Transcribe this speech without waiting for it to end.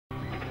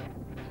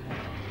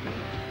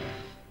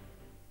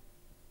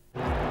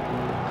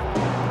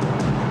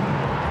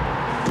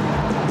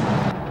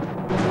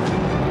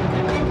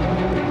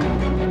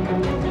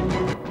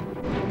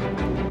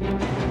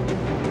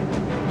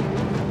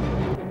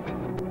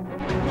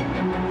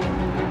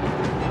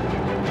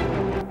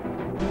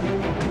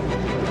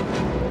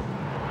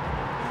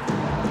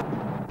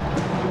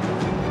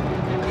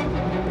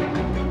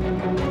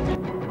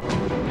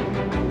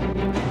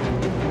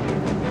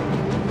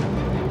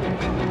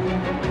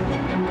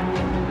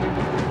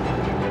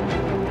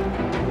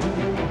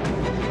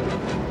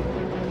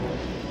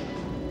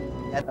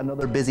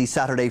Another busy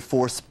Saturday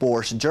for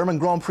sport. German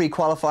Grand Prix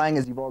qualifying,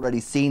 as you've already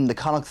seen, the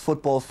Connacht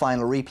football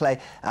final replay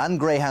and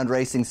greyhound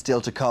racing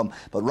still to come.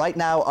 But right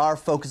now our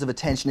focus of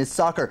attention is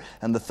soccer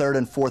and the third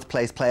and fourth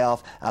place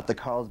playoff at the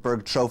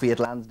Carlsberg Trophy at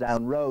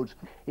Lansdowne Road.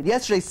 In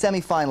yesterday's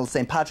semi-final,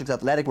 St Patrick's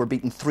Athletic were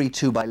beaten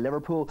 3-2 by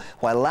Liverpool,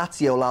 while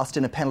Lazio lost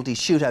in a penalty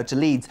shootout to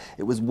Leeds.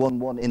 It was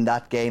 1-1 in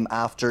that game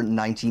after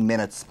 90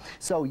 minutes.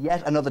 So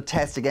yet another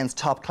test against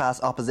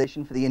top-class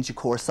opposition for the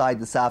Inchicore side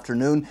this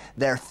afternoon.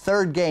 Their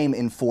third game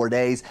in 4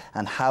 days,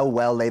 and how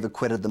well they've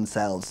acquitted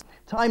themselves.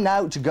 Time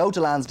now to go to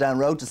Lansdowne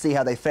Road to see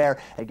how they fare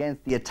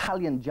against the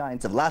Italian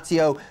giants of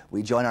Lazio.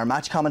 We join our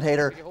match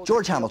commentator,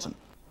 George Hamilton.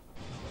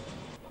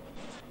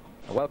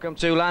 Welcome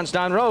to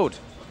Lansdowne Road.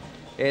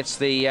 It's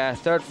the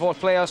third,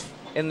 fourth playoffs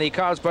in the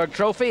Carlsberg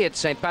Trophy. It's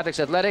St Patrick's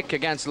Athletic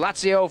against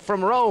Lazio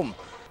from Rome.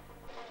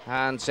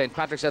 And St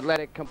Patrick's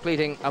Athletic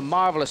completing a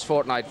marvellous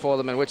fortnight for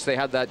them, in which they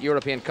had that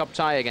European Cup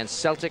tie against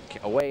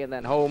Celtic, away and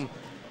then home.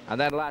 And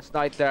then last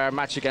night their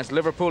match against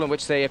Liverpool, in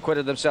which they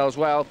acquitted themselves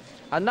well.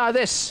 And now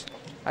this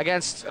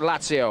against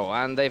Lazio.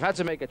 And they've had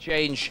to make a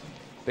change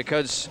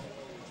because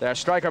their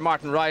striker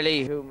Martin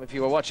Riley, whom if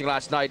you were watching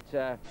last night,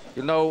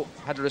 you'll know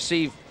had to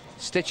receive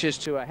stitches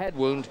to a head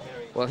wound.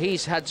 Well,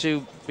 he's had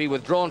to be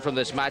withdrawn from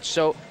this match.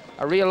 So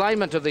a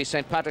realignment of the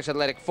St Patrick's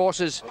Athletic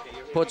forces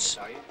puts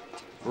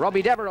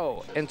Robbie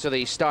Devereux into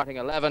the starting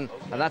 11.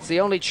 And that's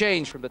the only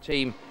change from the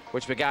team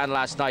which began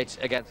last night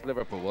against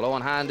Liverpool. Well,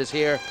 Owen Hand is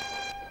here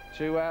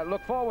to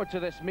look forward to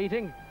this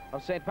meeting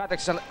of St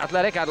Patrick's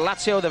Athletic at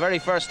Lazio, the very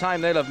first time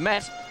they'll have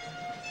met.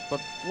 But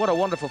what a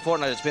wonderful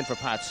fortnight it's been for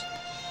Pats.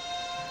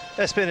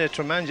 It's been a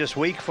tremendous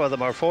week for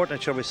them, or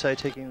fortnight, shall we say,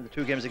 taking the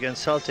 2 games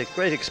against Celtic.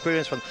 Great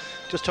experience from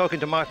just talking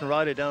to Martin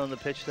Riley down on the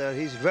pitch there.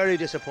 He's very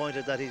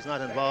disappointed that he's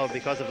not involved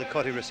because of the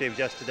cut he received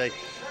yesterday.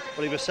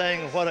 But he was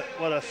saying what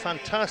a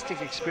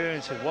fantastic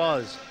experience it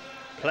was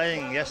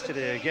playing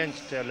yesterday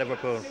against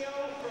Liverpool.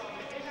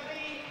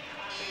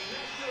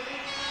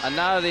 And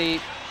now the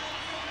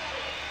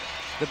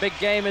big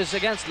game is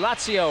against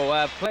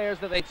Lazio, players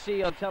that they'd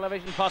see on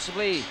television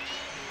possibly.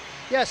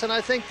 Yes, and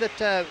I think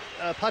that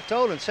Pat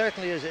Dolan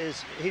certainly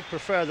he'd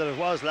prefer that it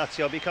was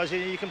Lazio, because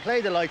you can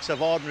play the likes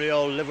of ordinary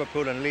old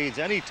Liverpool and Leeds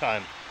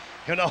anytime,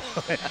 you know.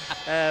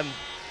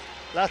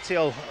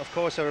 Lazio, of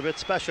course, are a bit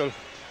special.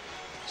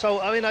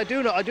 So, I mean, I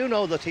do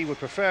know that he would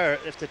prefer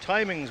if the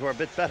timings were a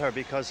bit better,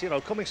 because, you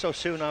know, coming so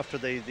soon after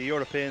the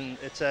European,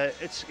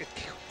 it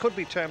could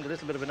be termed a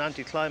little bit of an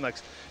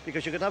anti-climax,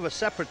 because you could have a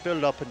separate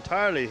build-up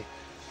entirely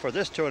for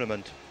this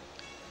tournament.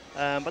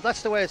 But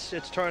that's the way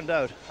it's turned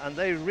out, and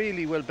they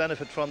really will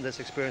benefit from this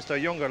experience. They're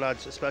younger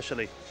lads,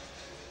 especially.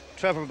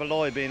 Trevor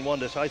Malloy being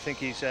one that I think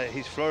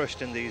he's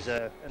flourished in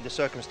the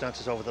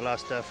circumstances over the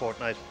last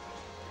fortnight.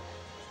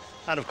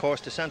 And of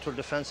course, the central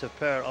defensive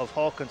pair of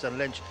Hawkins and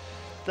Lynch,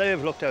 they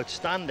have looked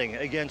outstanding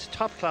against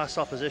top-class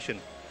opposition.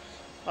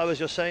 I was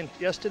just saying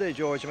yesterday,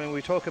 George, I mean,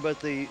 we talk about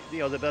the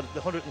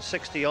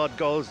 160 odd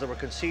goals that were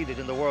conceded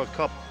in the World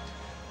Cup,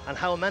 and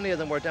how many of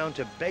them were down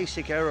to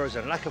basic errors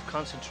and lack of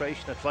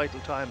concentration at vital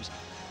times.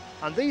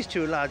 And these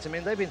two lads, I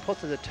mean, they've been put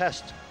to the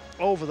test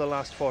over the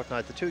last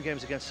fortnight, the 2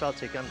 games against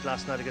Celtic and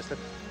last night against them,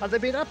 and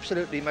they've been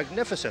absolutely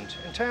magnificent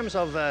in terms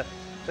of the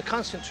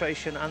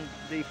concentration and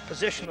the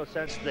positional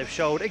sense that they've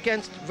showed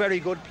against very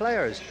good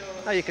players.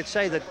 Now, you could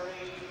say that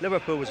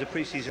Liverpool was a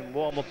pre-season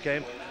warm-up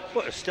game,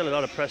 but there's still a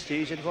lot of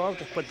prestige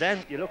involved. But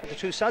then you look at the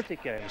 2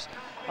 Celtic games,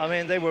 I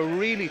mean, they were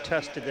really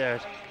tested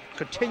there.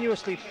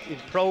 Continuously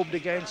probed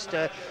against,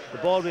 the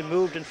ball being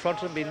moved in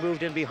front of them, being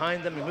moved in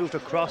behind them, being moved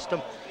across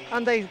them,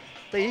 and they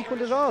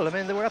equalled it all. I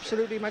mean, they were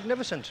absolutely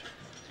magnificent.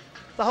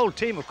 The whole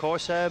team, of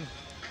course,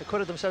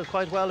 acquitted themselves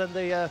quite well in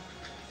the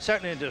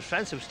certainly in the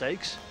defensive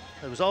stakes.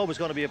 There was always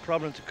going to be a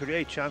problem to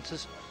create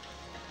chances.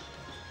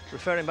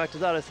 Referring back to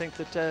that, I think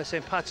that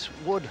St Pat's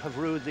would have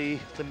ruled the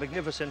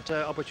magnificent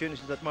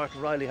opportunity that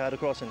Martin Riley had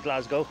across in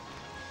Glasgow.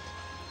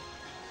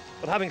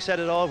 But having said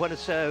it all, when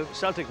it's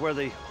Celtic were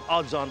the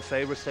odds-on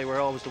favourites, they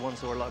were always the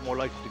ones that were more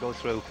likely to go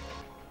through.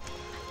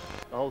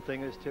 The whole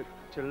thing is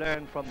to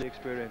learn from the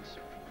experience,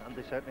 and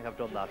they certainly have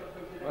done that.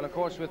 Well, of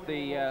course, with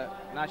the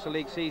National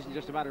League season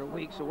just a matter of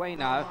weeks away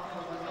now,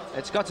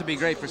 it's got to be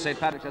great for St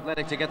Patrick's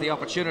Athletic to get the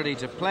opportunity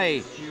to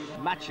play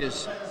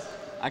matches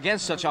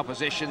against such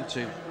opposition,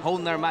 to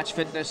hone their match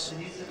fitness,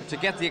 to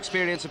get the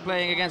experience of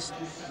playing against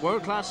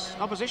world-class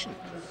opposition.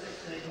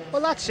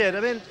 Well, that's it.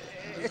 I mean,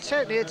 it's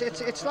certainly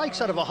it's like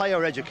sort of a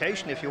higher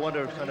education, if you want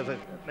to kind of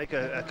make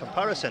a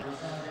comparison.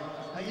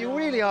 You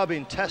really are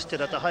being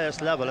tested at the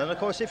highest level, and of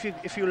course,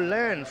 if you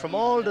learn from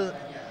all the,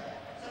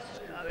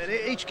 I mean,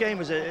 each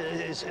game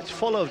it's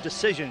full of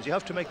decisions. You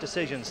have to make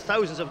decisions,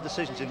 thousands of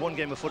decisions in one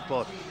game of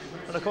football,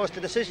 and of course, the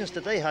decisions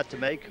that they had to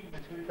make,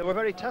 they were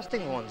very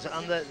testing ones,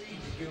 and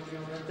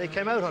they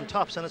came out on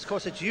tops. And of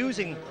course, it's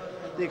using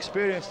the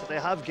experience that they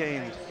have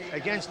gained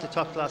against the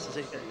top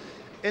classes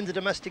in the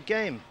domestic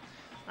game.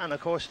 And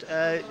of course,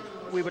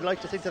 we would like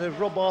to think that it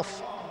rub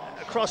off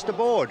across the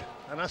board.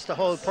 And that's the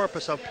whole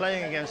purpose of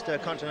playing against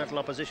continental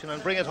opposition,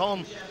 and bring it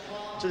home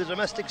to the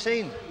domestic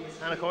scene.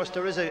 And of course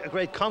there is a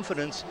great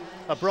confidence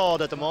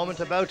abroad at the moment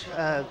about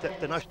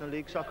the National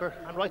League soccer,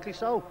 and rightly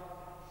so.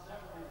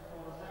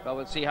 Well,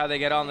 we'll see how they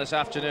get on this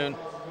afternoon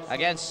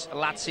against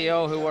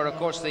Lazio, who were of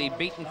course the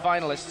beaten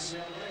finalists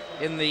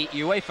in the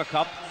UEFA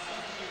Cup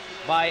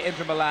by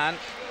Inter Milan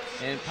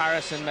in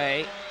Paris in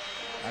May.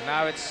 And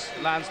now it's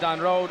Lansdowne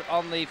Road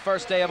on the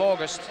first day of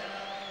August,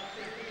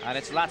 and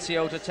it's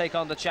Lazio to take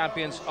on the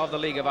champions of the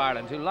League of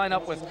Ireland, who line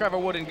up with Trevor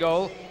Wood in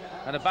goal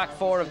and a back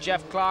four of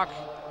Jeff Clark,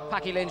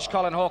 Packy Lynch,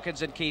 Colin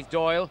Hawkins and Keith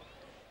Doyle.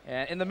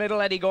 In the middle,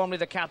 Eddie Gormley,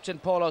 the captain,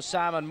 Paul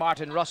O'Sam and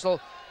Martin Russell,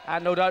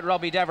 and no doubt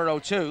Robbie Devereaux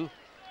too.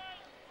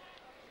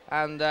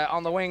 And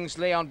on the wings,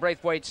 Leon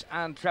Braithwaite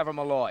and Trevor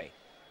Malloy.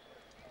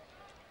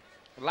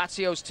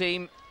 Lazio's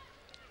team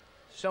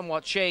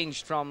somewhat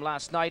changed from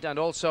last night, and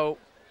also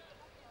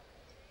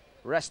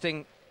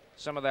resting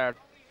some of their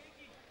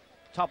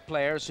top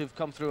players who've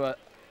come through a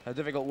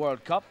difficult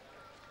World Cup.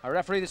 Our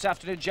referee this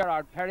afternoon,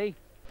 Gerard Perry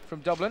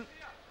from Dublin,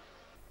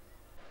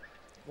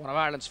 one of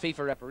Ireland's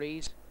FIFA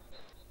referees.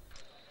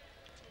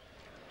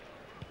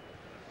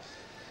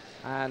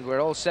 And we're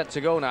all set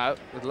to go now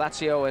with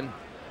Lazio in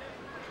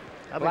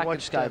black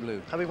and sky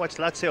blue. Having watched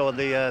Lazio in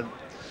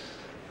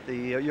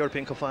the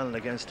European Cup final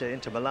against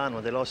Inter Milan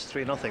when they lost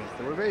 3-0,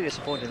 they were very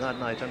disappointing that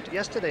night. And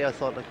yesterday I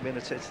thought,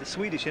 it's the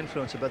Swedish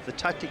influence about the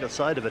tactical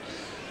side of it.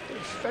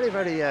 Very,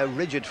 very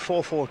rigid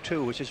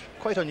 4-4-2, which is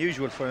quite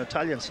unusual for an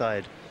Italian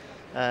side.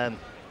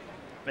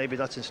 Maybe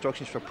that's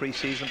instructions for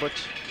pre-season, but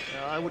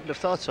I wouldn't have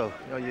thought so.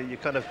 You're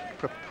kind of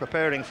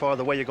preparing for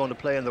the way you're going to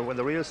play when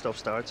the real stuff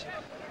starts.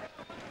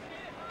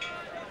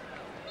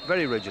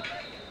 Very rigid.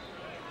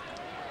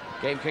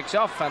 Game kicks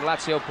off and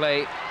Lazio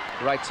play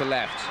right to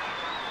left.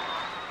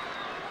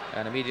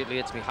 And immediately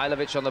it's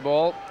Mihailovic on the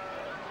ball.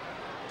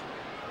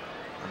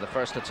 And the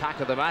first attack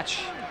of the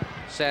match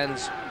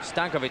sends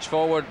Stankovic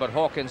forward, but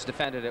Hawkins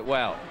defended it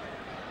well.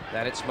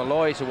 Then it's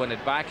Malloy to win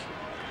it back.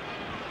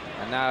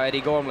 And now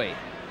Eddie Gormley.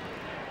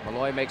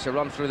 Malloy makes a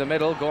run through the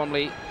middle.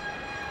 Gormley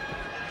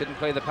didn't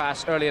play the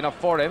pass early enough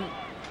for him.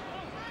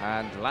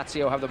 And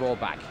Lazio have the ball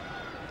back.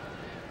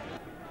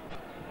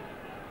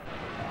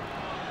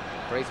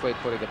 Braithwaite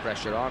putting the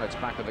pressure on. It's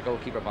back with the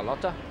goalkeeper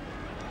Ballotta.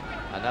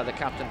 And now the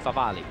captain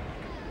Favali.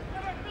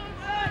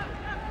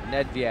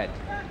 Nedved.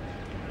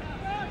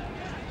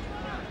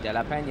 De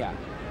La Peña.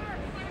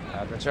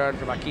 A return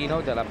from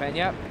Aquino. De La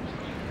Peña.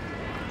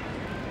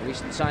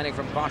 Recent signing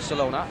from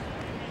Barcelona.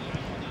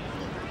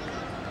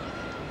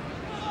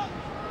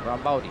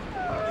 Rambaudi.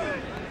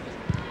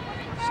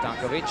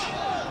 Stankovic.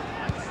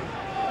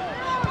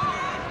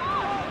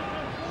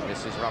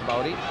 This is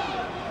Rambaudi.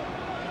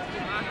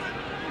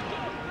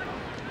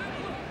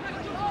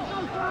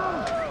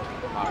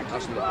 Mark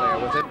Russell, the player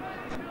with him.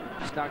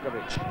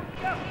 Stankovic.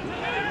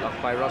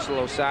 Blocked by Russell.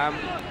 O'Sam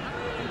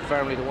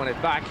firmly to win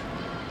it back.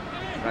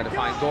 Trying to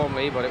find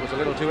Gormley, but it was a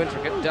little too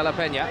intricate. De La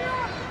Peña.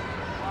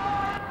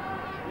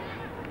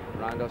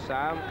 Round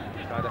O'Sam.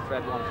 Tried to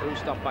thread one through.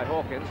 Stopped by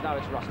Hawkins. Now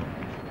it's Russell.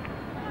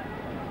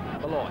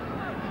 Malloy.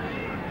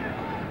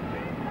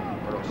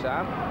 For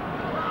O'Sam.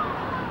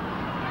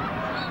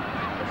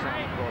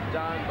 O'Sam brought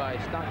down by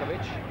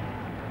Stankovic.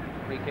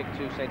 Free kick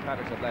to St.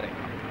 Patrick's Athletic.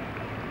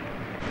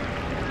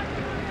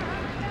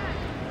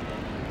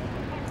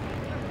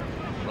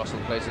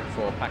 Russell plays it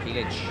for Packy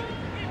Lynch.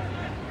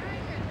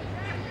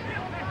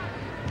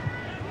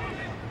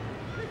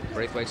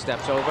 Braithwaite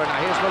steps over.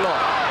 Now here's Malloy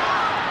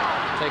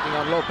taking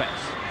on Lopez.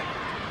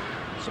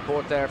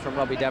 Support there from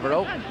Robbie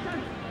Devereaux.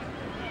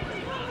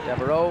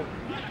 Devereaux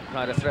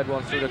trying to thread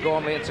one through to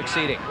Gormley and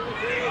succeeding.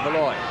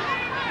 Malloy.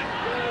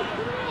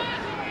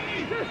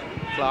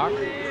 Clark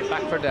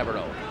back for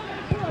Devereaux.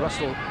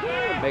 Russell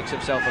makes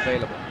himself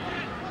available.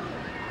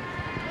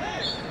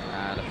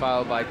 And a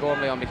foul by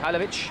Gormley on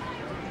Mihailovic.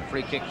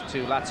 Free kick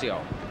to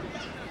Lazio.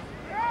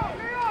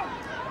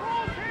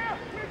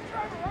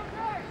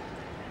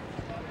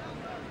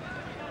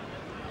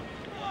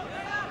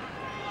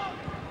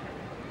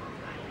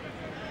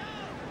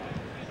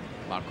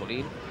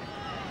 Marcolin.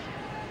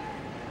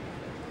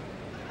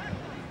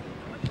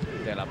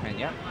 De La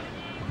Peña.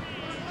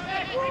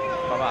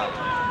 Paval.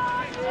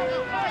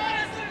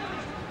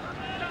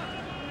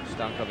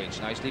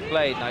 Stankovic, nicely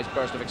played, nice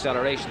burst of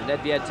acceleration.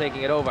 Nedved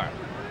taking it over.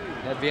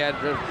 Nedved,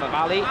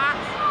 Favali.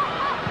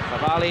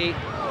 Favali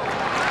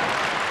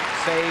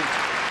saved,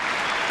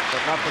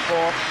 but not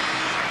before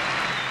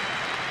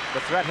the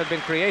threat had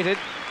been created.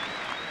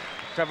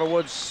 Trevor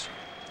Wood's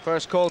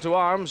first call to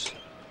arms.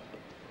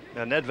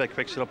 Now Nedved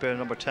picks it up here,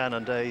 number 10,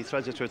 and he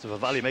threads it through to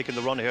Favali, making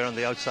the run here on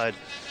the outside.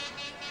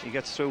 He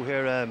gets through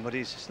here, but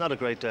it's not a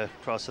great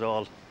cross at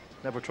all.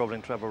 Never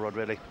troubling Trevor Rudd,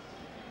 really.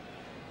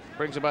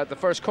 Brings about the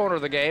first corner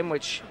of the game,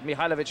 which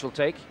Mihailovic will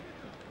take.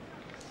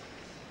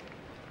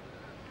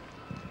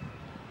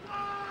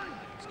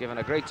 He's given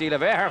a great deal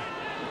of air,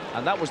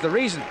 and that was the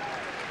reason.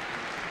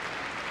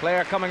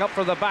 Player coming up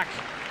from the back,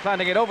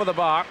 planting it over the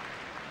bar.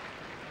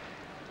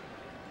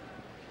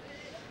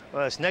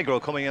 Well, it's Negro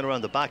coming in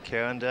around the back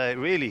here, and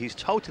really he's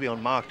totally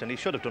unmarked, and he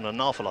should have done an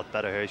awful lot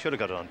better here. He should have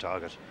got it on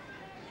target.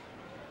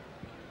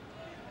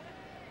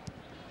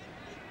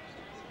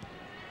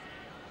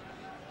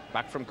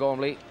 Back from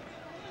Gormley.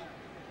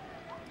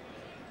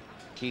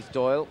 Keith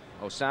Doyle,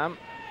 Osam.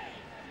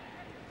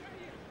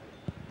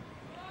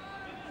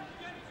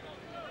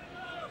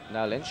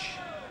 Now Lynch.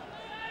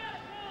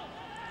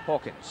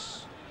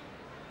 Hawkins.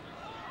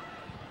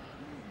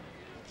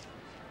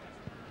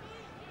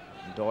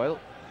 Doyle.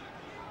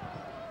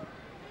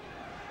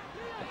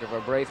 Looking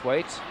for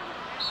Braithwaite.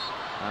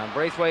 And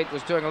Braithwaite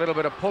was doing a little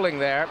bit of pulling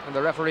there, and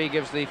the referee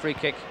gives the free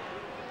kick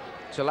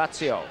to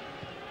Lazio.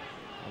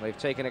 And they've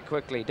taken it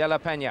quickly. Della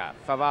Pena,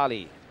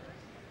 Favali.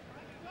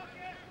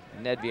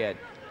 Nedved.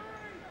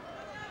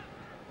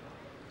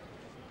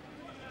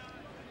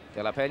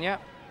 Della Pena.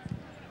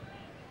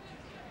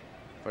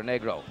 For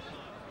Negro.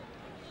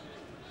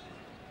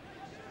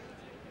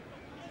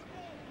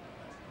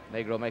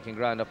 Negro making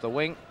ground up the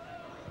wing.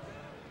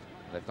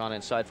 They've gone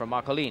inside for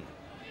Marcolin.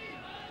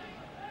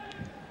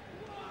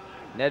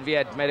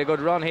 Nedved made a good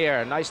run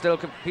here. Nice little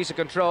piece of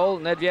control.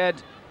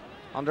 Nedved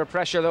under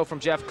pressure though from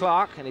Jeff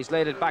Clark, and he's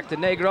laid it back to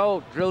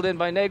Negro. Drilled in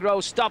by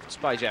Negro,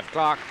 stopped by Jeff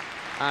Clark,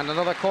 and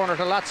another corner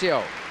to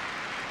Lazio.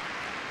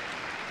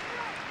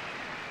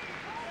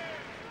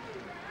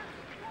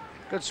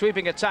 Good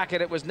sweeping attack,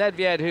 and it was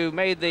Nedved who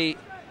made the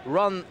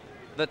run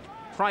that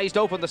prized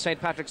open the St.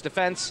 Patrick's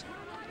defence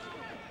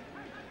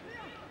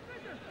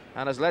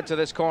and has led to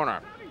this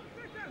corner.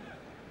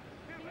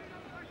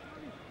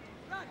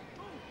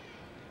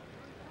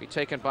 Be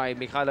taken by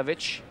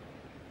Mikhailovic.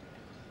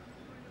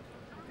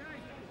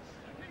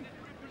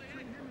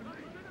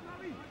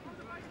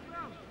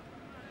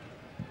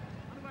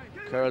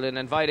 Curled in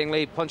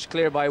invitingly, punched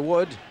clear by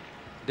Wood.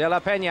 Della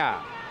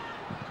Pena.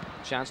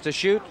 Chance to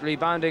shoot,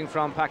 rebounding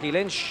from Packy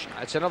Lynch.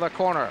 It's another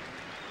corner.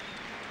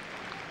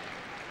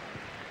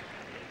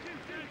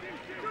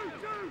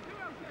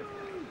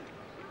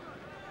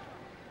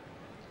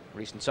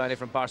 Recent signing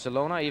from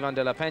Barcelona, Ivan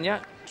de la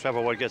Pena.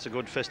 Trevor Wood gets a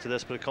good fist to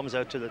this, but it comes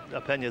out to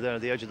La Pena there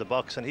on the edge of the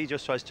box, and he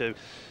just tries to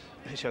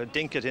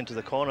dink it into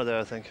the corner there,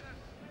 I think.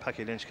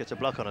 Packy Lynch gets a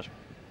block on it.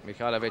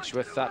 Mikhailovic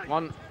with that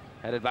one.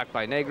 Headed back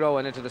by Negro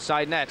and into the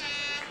side net.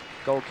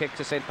 Goal kick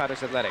to St.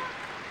 Patrick's Athletic.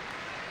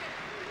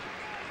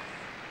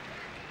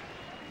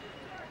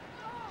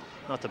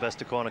 Not the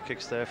best of corner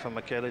kicks there from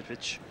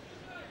Mikhailovic.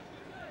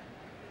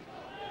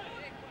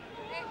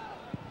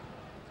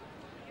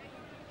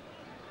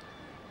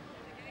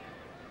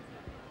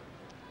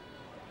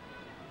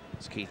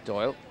 It's Keith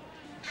Doyle.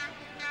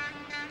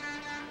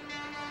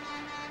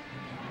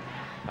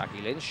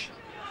 Packy Lynch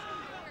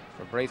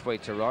for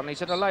Braithwaite to run.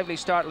 He's had a lively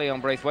start, Leon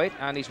Braithwaite,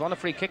 and he's won a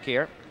free kick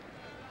here.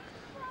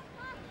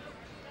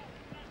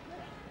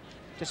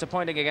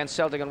 Disappointing against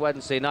Celtic on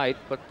Wednesday night,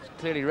 but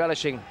clearly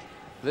relishing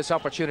this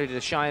opportunity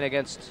to shine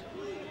against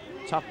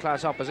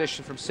top-class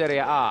opposition from Serie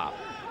A.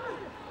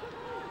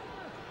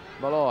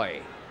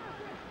 Malloy.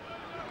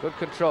 Good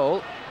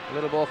control. A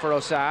little ball for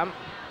Osam.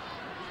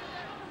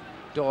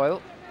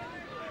 Doyle.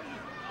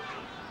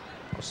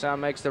 Osam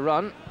makes the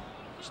run.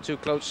 It's too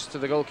close to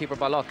the goalkeeper,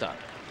 Balotta.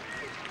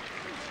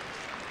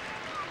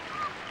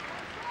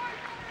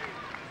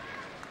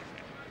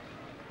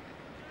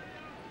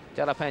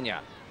 Della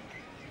Pena.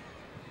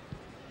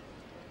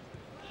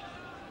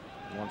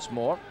 Once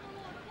more.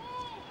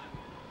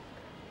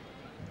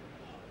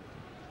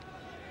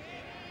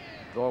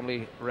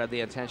 Gormley read the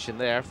intention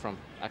there from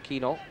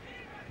Aquino.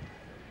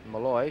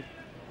 Malloy.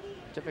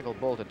 Difficult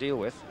ball to deal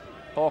with.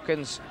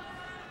 Hawkins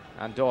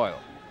and Doyle.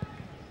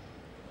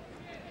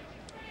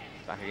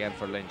 Back again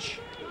for Lynch.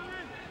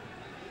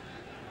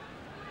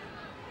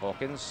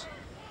 Hawkins.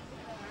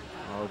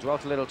 Oh,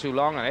 dwelt a little too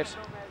long on it.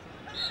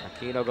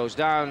 Aquino goes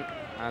down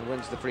and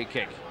wins the free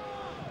kick.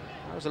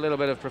 That was a little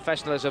bit of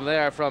professionalism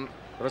there from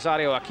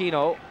Rosario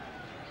Aquino.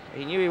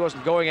 He knew he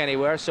wasn't going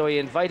anywhere, so he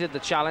invited the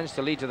challenge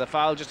to lead to the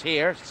foul just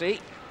here. See?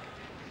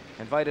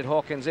 Invited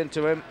Hawkins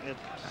into him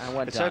and went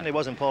down. It certainly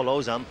wasn't Paul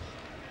Ozam.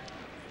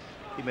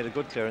 He made a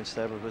good clearance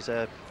there, but it was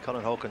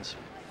Colin Hawkins.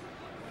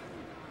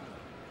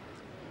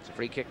 It's a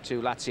free kick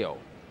to Lazio.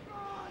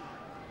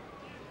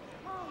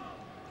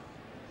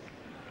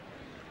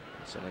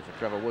 Something for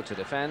Trevor Wood to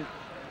defend.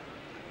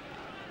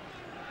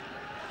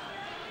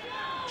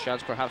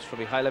 Chance perhaps for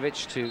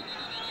Mikhailovic to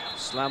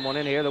slam one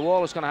in here. The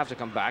wall is going to have to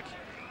come back.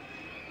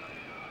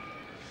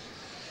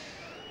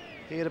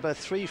 He had about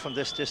 3 from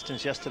this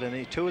distance yesterday,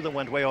 and 2 of them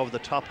went way over the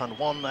top, and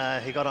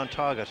 1 he got on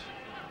target.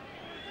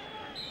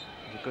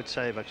 It was a good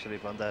save actually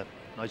from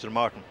Nigel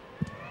Martin.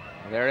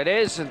 And there it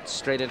is, and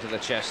straight into the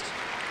chest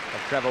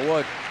of Trevor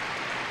Wood.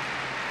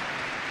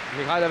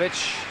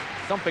 Mikhailovic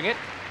thumping it,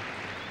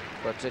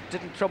 but it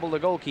didn't trouble the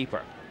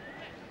goalkeeper.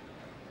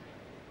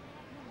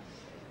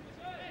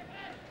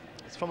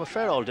 It's from a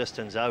fair old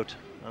distance out,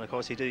 and of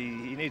course he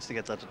needs to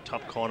get that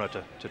top corner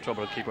to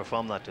trouble the keeper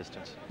from that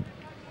distance.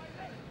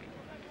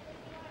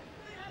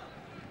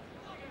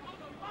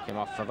 Came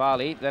off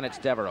Favali, then it's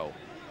Devereaux.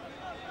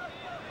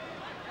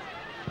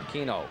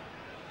 Aquino.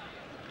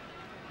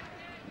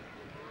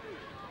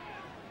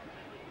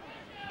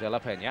 De La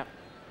Peña.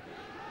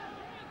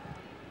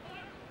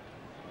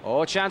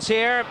 Oh, chance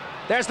here.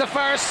 There's the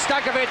first.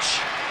 Stankovic.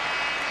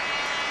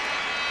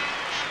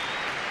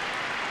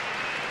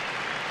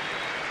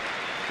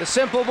 The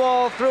simple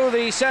ball through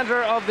the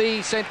centre of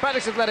the St.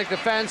 Patrick's Athletic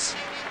defence,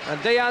 and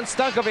Dejan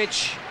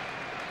Stankovic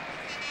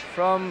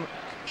from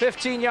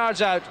 15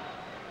 yards out,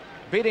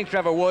 beating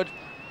Trevor Wood.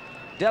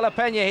 De La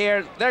Peña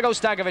here. There goes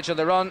Stankovic on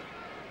the run.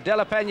 De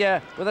La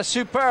Peña with a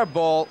superb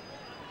ball.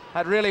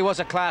 That really was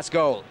a class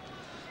goal.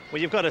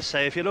 Well, you've got to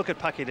say, if you look at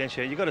Packy Lynch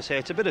here, you've got to say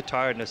it's a bit of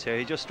tiredness here.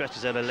 He just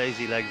stretches out a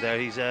lazy leg there.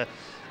 He's,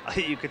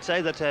 you could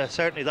say that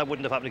certainly that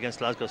wouldn't have happened against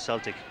Glasgow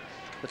Celtic.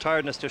 The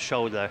tiredness just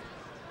showed there.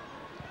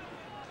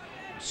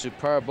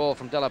 Superb ball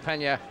from De La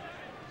Peña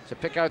to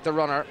pick out the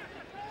runner,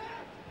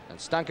 and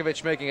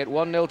Stankovic making it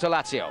 1-0 to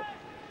Lazio.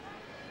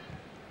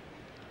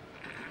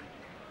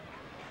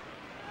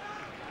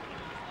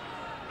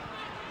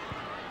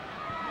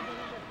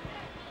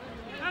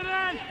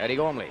 Eddie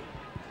Gormley.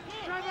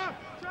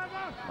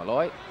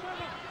 Malloy.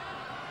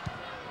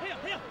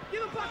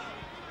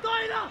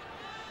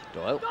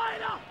 Doyle.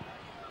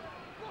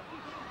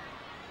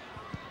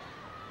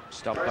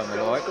 Stopped by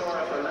Malloy.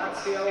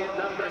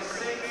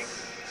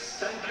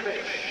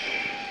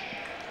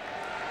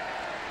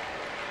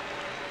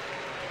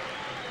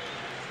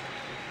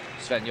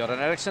 Sven-Göran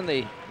Eriksson,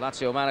 the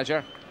Lazio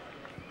manager,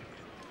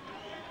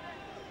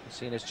 has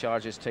seen his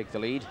charges take the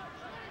lead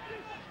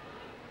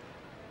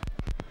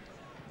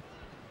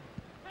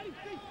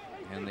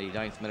in the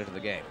 9th minute of the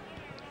game.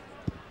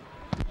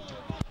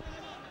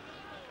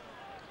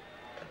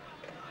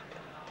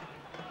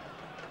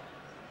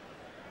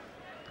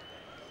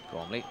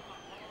 Gormley.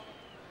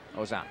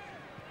 Ozan.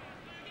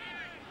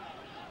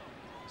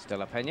 De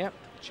La Peña,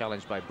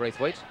 challenged by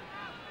Braithwaite.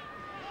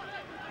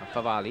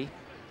 Favali.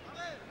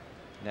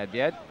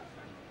 Nedved.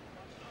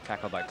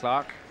 Tackled by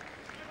Clark.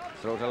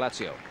 Throw to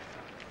Lazio.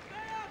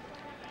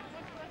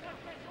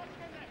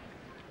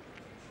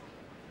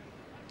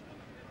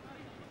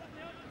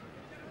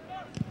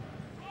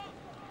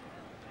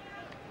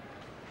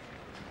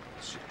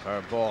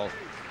 Superb ball.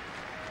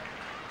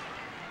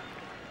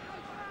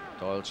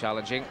 Doyle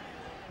challenging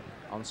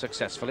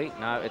unsuccessfully.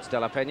 Now it's De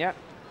La Peña.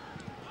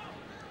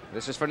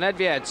 This is for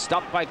Nedved,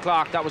 stopped by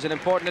Clark. That was an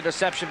important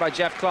interception by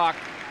Jeff Clark,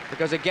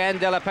 because again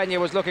De La Peña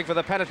was looking for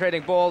the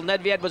penetrating ball.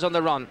 Nedved was on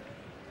the run,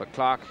 but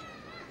Clark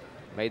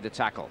made the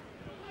tackle.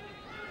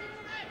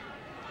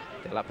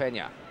 De La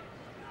Peña.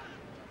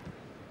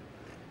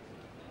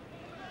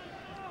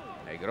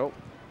 Negro.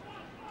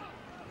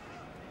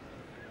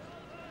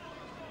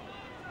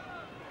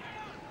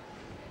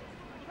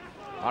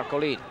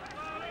 Marcolin.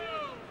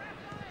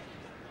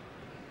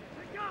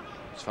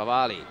 It's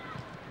Favali.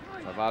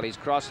 Favali's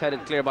cross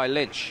headed clear by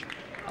Lynch.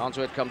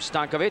 Onto it comes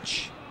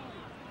Stankovic.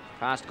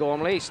 Past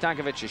Gormley.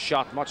 Stankovic's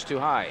shot much too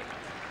high.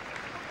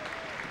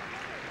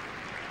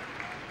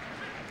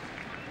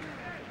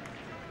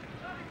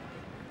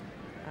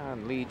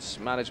 And Leeds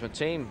management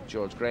team,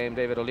 George Graham,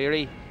 David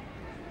O'Leary.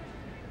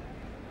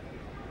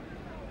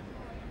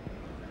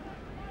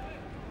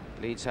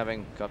 Leeds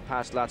having got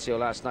past Lazio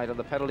last night on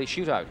the penalty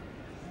shootout.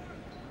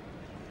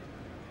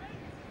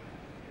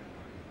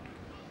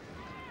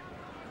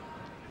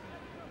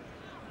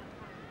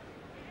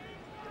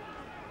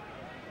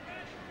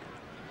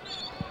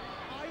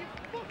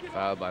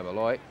 Foul by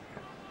Malloy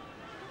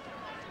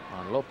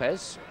on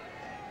Lopez.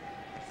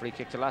 Free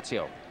kick to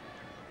Lazio.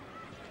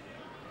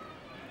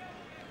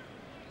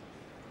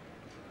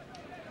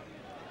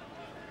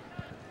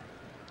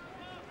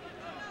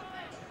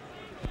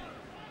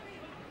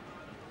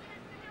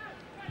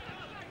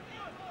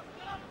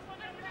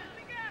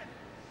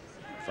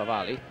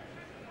 Favali.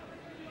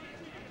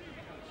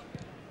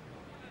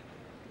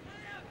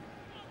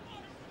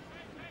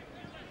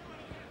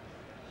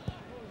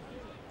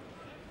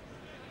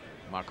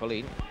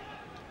 Marcolin.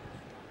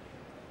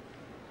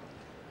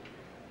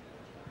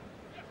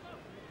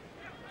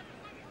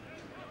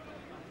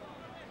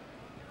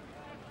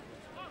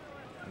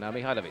 Now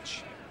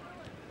Mihailovic.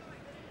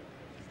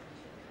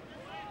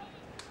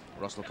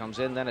 Russell comes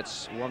in, then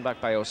it's won back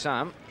by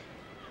Osam.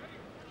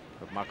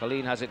 But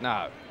Marcolin has it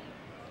now.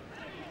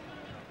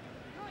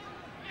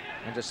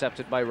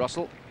 Intercepted by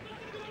Russell.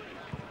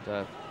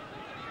 The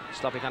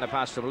sloppy kind of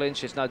pass from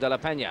Lynch. It's now De La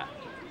Peña.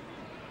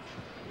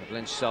 But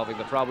Lynch solving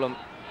the problem,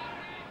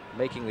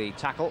 making the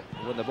tackle,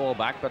 win the ball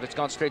back, but it's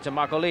gone straight to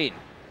Marcolin.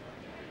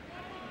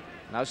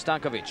 Now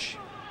Stankovic.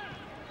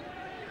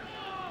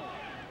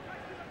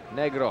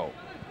 Negro.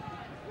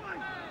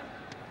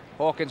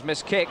 Hawkins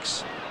missed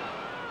kicks.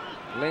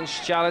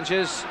 Lynch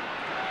challenges.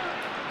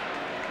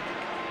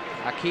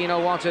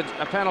 Aquino wanted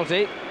a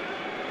penalty.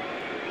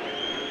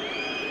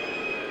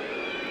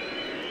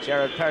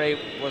 Gerard Perry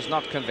was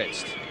not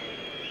convinced.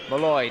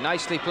 Malloy,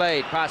 nicely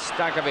played, past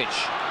Stankovic.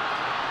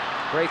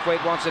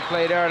 Braithwaite wants it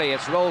played early.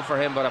 It's rolled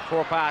for him, but a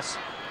poor pass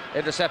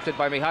intercepted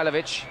by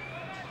Mihailovic.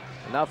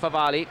 And now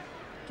Favali.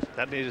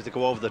 That needed to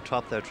go over the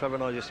top there. Trevor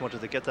Noy just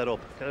wanted to get that up,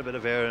 get a bit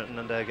of air,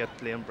 and get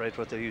Liam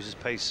Braithwaite to use his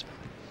pace.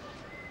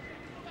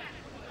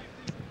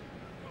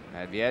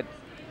 Nedved.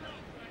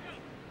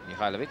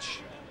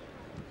 Mihailovic.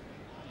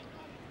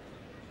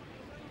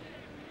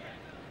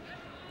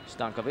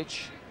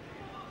 Stankovic.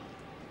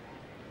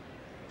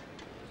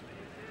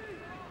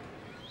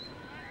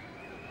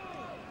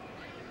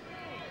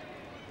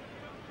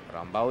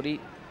 Rambaudi.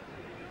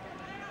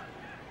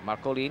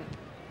 Marcolin.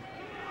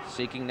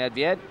 Seeking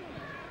Nedved.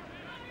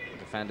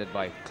 Defended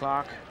by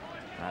Clark.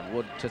 And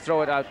Wood to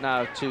throw it out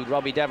now to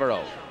Robbie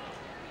Devereux.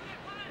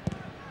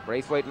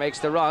 Braithwaite makes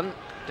the run.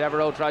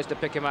 Devereux tries to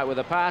pick him out with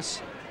a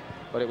pass,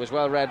 but it was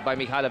well read by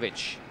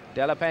Mihailovic.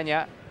 De La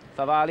Peña,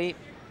 Favali.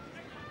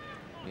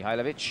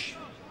 Mihailovic.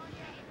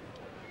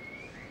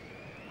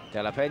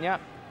 De La Peña.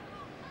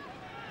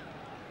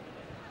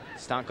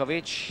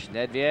 Stankovic,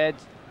 Nedved.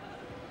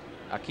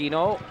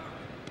 Aquino.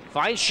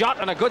 Fine shot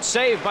and a good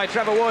save by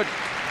Trevor Wood.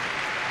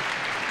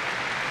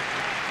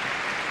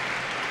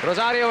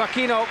 Rosario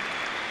Aquino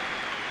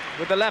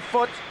with the left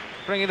foot,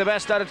 bringing the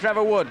best out of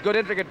Trevor Wood. Good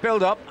intricate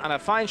build-up and a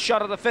fine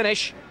shot at the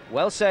finish.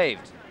 Well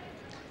saved.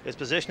 His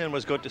positioning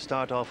was good to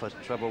start off with,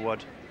 Trevor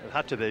Wood. It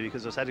had to be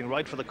because it was heading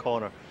right for the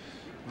corner.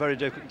 Very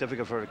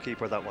difficult for a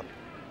keeper, that one.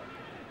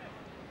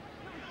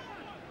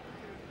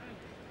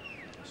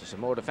 So some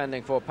more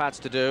defending for Pats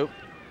to do.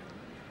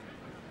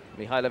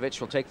 Mihailovic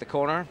will take the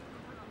corner.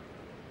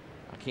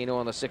 Aquino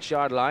on the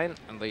 6-yard line,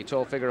 and the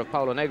tall figure of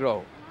Paulo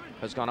Negro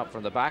has gone up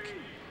from the back.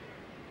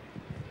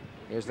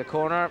 Here's the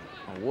corner,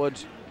 and Wood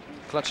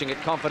clutching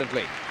it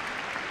confidently.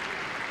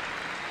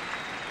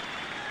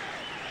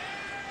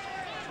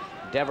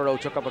 Devereux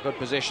took up a good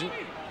position.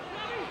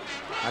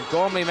 And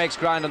Gormley makes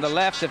ground on the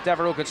left if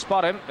Devereux could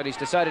spot him, but he's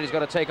decided he's got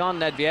to take on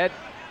Nedved.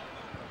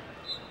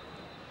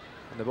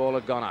 And the ball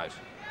had gone out.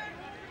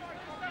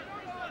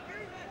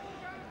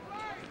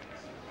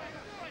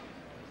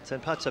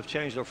 St. Pat's have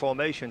changed their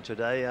formation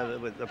today.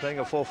 They're playing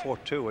a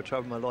 4-4-2 with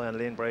Trevor Malloy and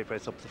Liam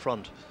Braithwaite up the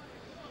front.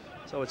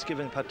 So it's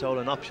giving Pat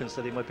Dolan options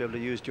that he might be able to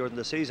use during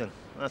the season.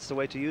 That's the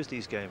way to use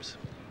these games.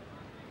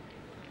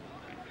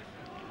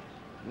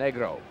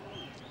 Negro.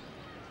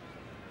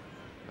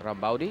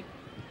 Rambaudi.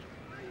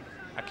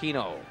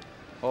 Aquino.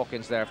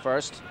 Hawkins there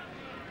first.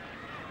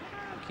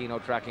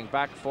 Aquino tracking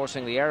back,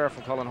 forcing the error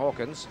from Colin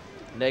Hawkins.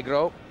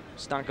 Negro.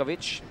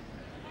 Stankovic.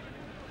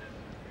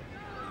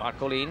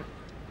 Marcolin.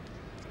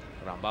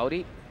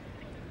 Rambaudi.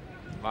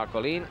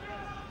 Marcolin.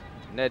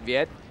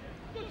 Nedved.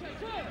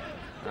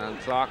 And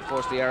Clark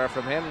forced the error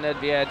from him.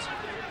 Nedved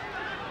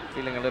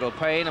feeling a little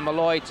pain, and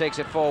Malloy takes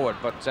it forward,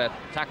 but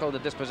tackled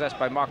and dispossessed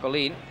by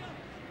Marcolin.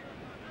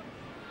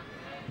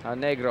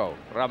 And Negro,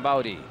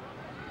 Rambaudi.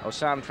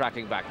 Osam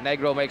tracking back.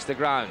 Negro makes the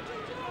ground.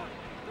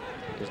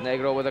 There's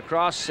Negro with a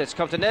cross. It's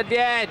come to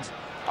Nedved.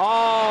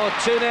 Oh,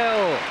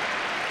 2-0.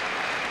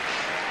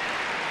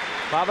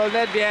 Pavel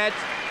Nedved.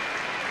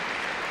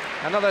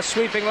 Another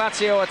sweeping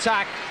Lazio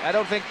attack. I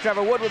don't think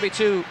Trevor Wood would be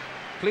too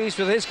pleased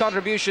with his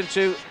contribution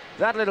to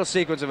that little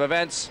sequence of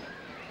events.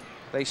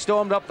 They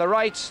stormed up the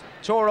right,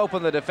 tore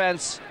open the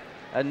defence,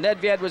 and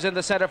Nedved was in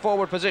the centre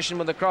forward position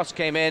when the cross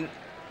came in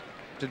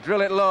to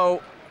drill it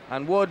low,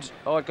 and Wood,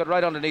 oh, it got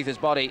right underneath his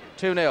body.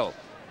 2-0.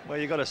 Well,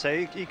 you got to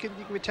say, you can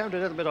be termed a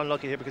little bit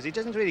unlucky here because he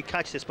doesn't really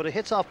catch this, but it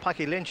hits off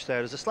Packy Lynch there.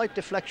 There's a slight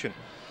deflection.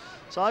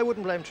 So I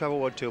wouldn't blame Trevor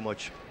Wood too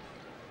much.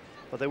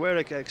 But they were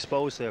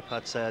exposed there,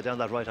 Pats, down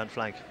that right-hand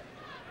flank.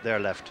 There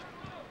left.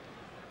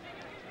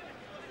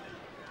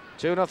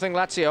 2-0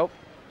 Lazio.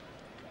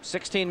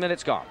 16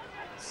 minutes gone.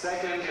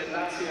 Second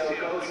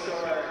Lazio goal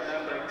scorer,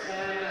 number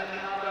 10,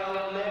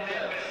 Pavel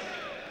Nedved.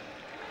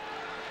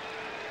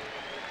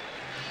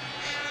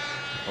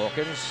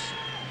 Hawkins.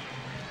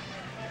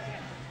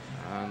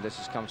 And this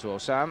has come to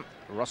Osam.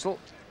 Russell.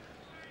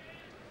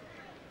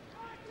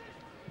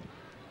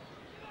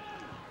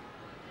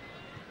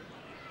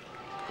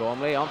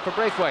 Gormley on for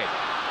Braithwaite.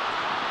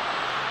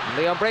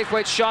 Leon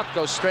Braithwaite's shot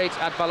goes straight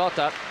at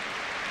Balota.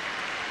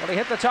 Well, he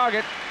hit the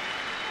target.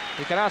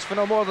 You can ask for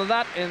no more than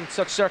that in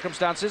such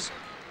circumstances.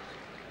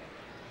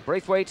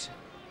 Braithwaite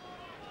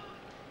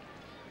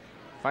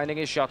finding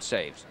his shot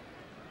saved.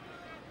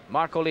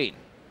 Marcolin.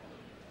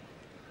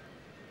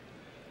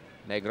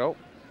 Negro.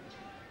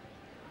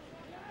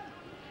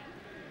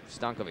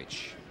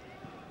 Stankovic.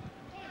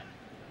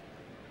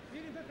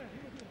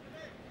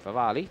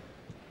 Favali.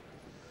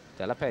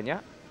 De La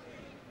Peña.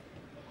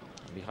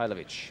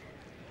 Mihailovic.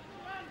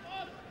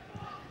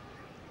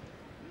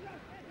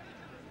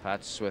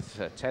 Pats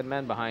with 10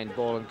 men behind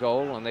ball and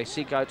goal, and they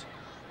seek out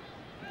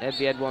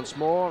Nedved once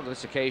more. On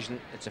this occasion,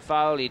 it's a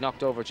foul. He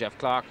knocked over Jeff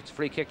Clark. It's a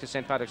free kick to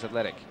St. Patrick's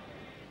Athletic.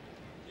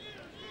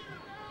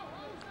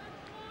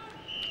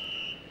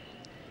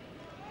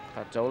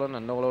 Pat Dolan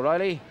and Noel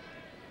O'Reilly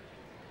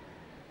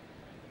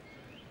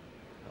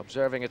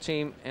observing a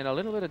team in a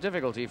little bit of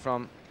difficulty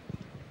from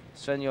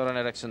Sven-Göran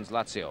Eriksson's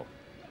Lazio.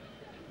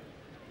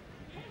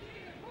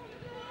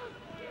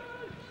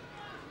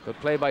 Good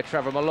play by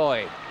Trevor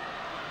Malloy.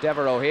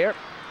 Devereux here.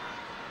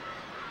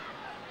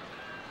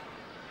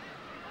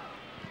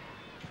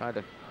 Trying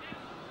to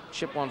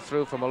chip one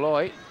through for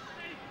Malloy.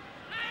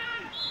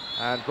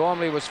 And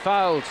Gormley was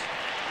fouled.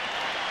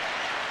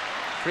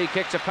 Free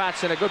kick to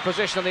Pats in a good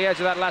position on the edge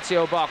of that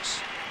Lazio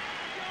box.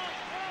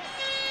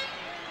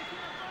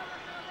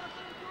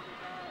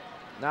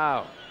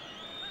 Now,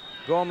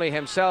 Gormley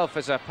himself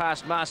is a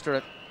past master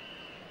at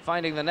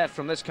finding the net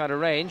from this kind of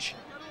range.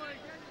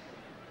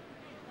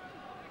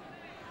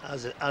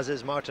 As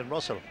is Martin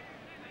Russell.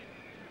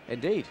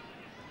 Indeed.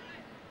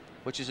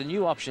 Which is a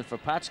new option for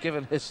Pats,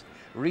 given his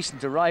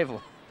recent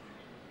arrival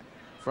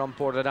from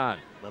Portadown.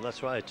 Well,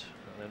 that's right.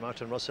 I mean,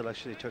 Martin Russell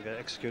actually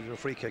executed a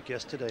free kick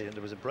yesterday, and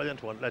there was a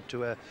brilliant one, led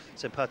to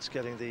St. Pat's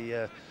getting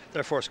their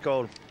first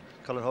goal.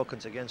 Colin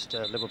Hawkins against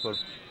Liverpool.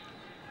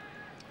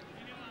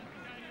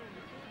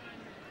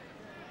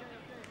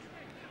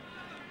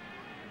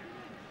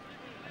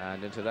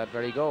 And into that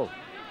very goal.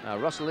 Now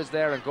Russell is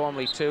there and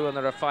Gormley too, and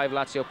there are 5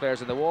 Lazio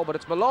players in the wall, but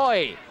it's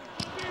Malloy.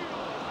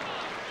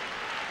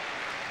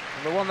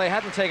 And the one they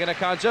hadn't taken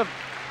account of.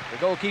 The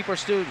goalkeeper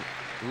stood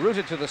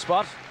rooted to the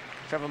spot.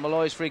 Trevor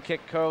Malloy's free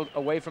kick curled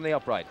away from the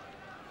upright.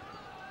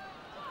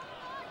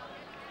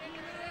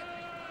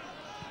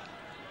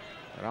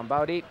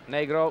 Rambaudi,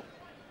 Negro,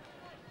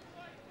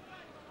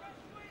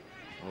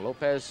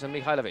 Lopez and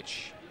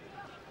Mihailovic.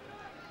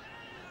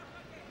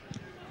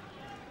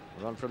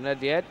 Run from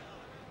Nedved.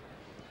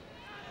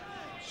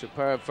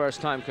 Superb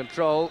first-time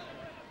control.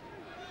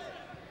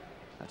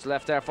 That's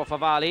left there for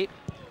Favali.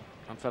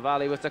 And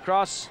Favali with the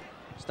cross.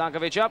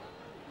 Stankovic up.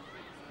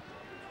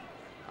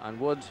 And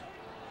Wood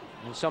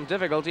in some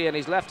difficulty, and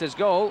he's left his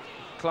goal.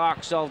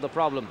 Clark solved the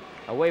problem.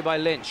 Away by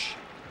Lynch.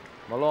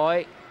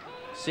 Malloy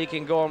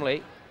seeking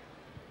Gormley.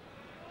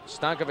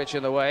 Stankovic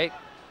in the way.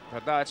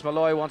 But now it's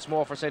Malloy once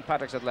more for St.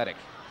 Patrick's Athletic.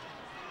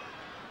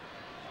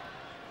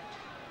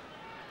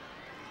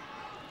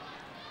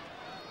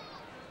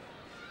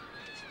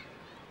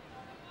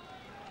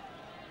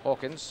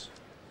 Hawkins.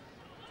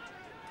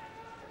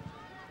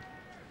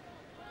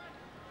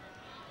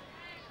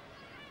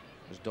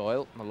 There's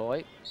Doyle,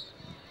 Malloy.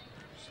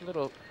 Just a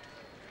little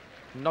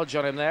nudge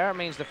on him there,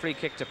 means the free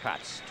kick to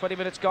Pats. 20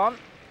 minutes gone.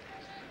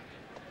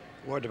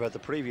 Word about the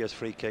previous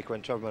free kick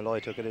when Trevor Malloy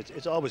took it.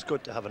 It's always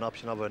good to have an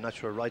option of a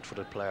natural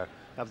right-footed player.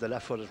 Have the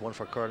left-footed one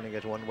for curling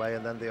it one way,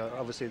 and then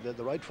obviously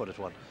the right-footed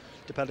one,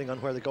 depending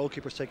on where the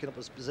goalkeeper's taking up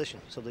his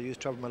position. So they used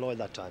Trevor Malloy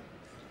that time.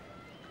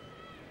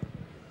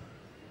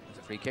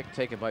 Free kick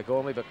taken by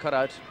Gormley, but cut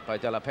out by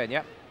De La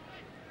Peña.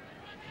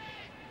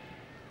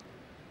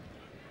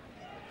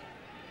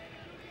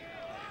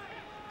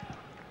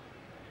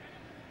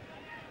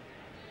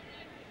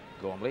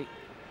 Gormley.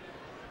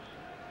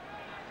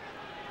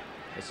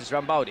 This is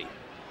Rambaudi.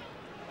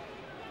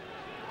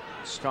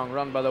 Strong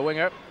run by the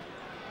winger.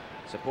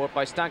 Support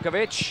by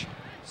Stankovic.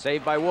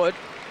 Saved by Wood.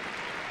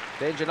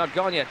 Danger not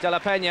gone yet. De La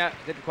Peña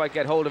didn't quite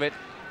get hold of it.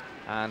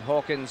 And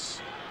Hawkins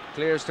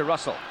clears to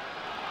Russell.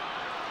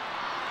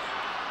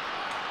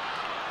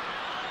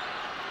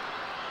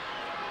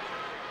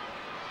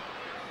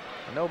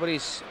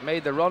 Nobody's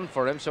made the run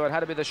for him, so it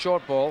had to be the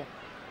short ball.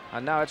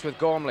 And now it's with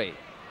Gormley.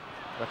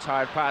 The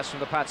tired pass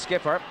from the Pat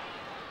skipper.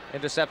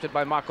 Intercepted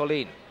by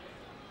Marcolin.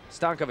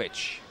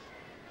 Stankovic.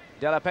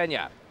 De La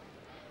Peña.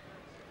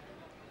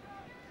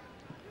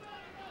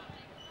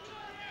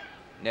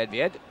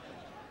 Nedved.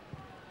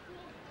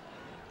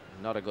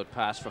 Not a good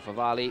pass for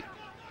Favali.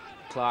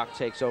 Clark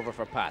takes over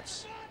for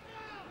Pats.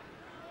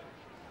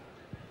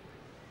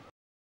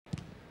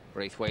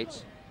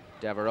 Braithwaite.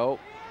 Devereaux.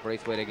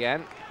 Braithwaite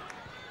again.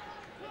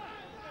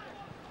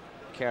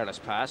 Careless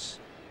pass.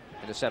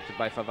 Intercepted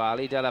by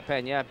Favali. De La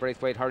Peña.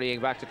 Braithwaite hurrying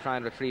back to try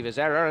and retrieve his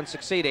error and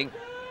succeeding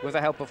with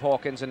the help of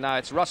Hawkins, and now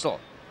it's Russell.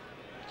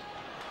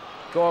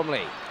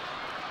 Gormley.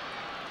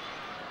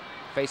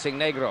 Facing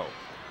Negro.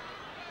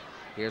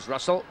 Here's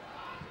Russell.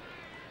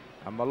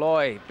 And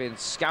Malloy been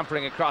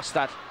scampering across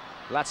that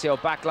Lazio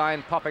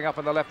backline, popping up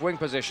in the left wing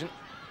position.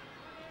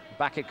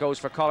 Back it goes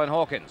for Colin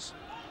Hawkins.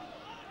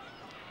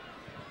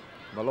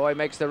 Malloy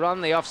makes the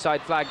run. The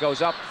offside flag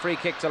goes up. Free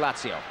kick to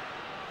Lazio.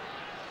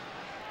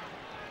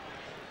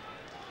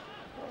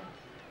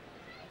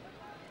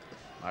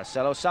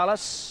 Marcelo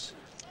Salas,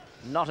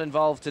 not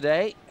involved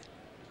today.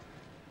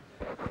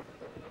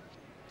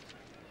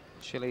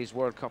 Chile's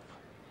World Cup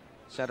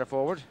centre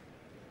forward.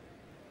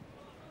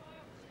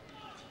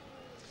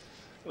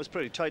 It was a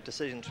pretty tight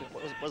decision.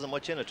 Wasn't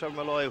much in it. Trevor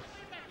Malloy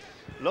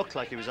looked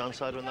like he was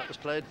onside when that was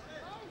played.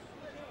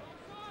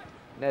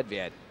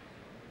 Nedved.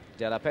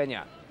 De La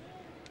Peña.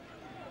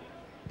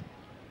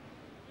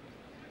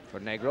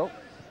 For Negro.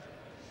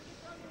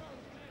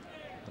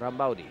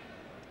 Rambaudi.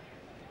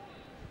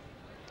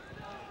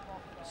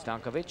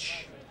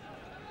 Stankovic.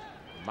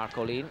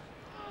 Marcolin.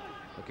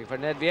 Looking for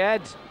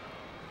Nedved.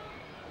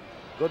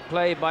 Good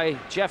play by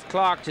Jeff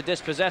Clark to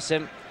dispossess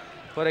him.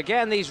 But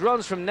again, these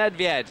runs from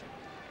Nedved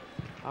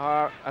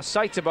are a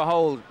sight to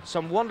behold.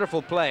 Some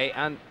wonderful play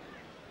and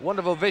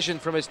wonderful vision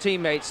from his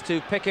teammates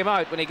to pick him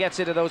out when he gets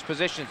into those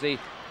positions. The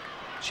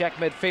Czech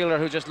midfielder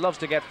who just loves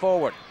to get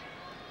forward.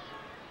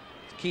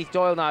 Keith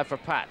Doyle now for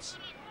Pats.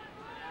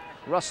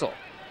 Russell.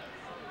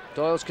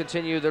 Doyle's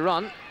continue the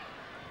run.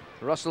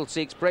 Russell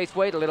seeks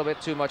Braithwaite, a little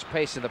bit too much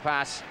pace in the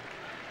pass,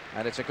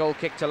 and it's a goal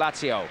kick to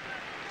Lazio.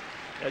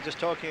 Yeah, just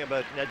talking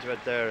about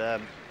Nedved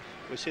there,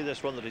 we see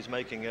this run that he's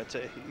making.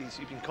 He's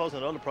been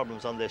causing a lot of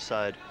problems on this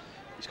side.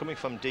 He's coming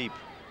from deep,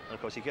 And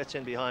of course, he gets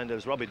in behind.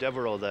 There's Robbie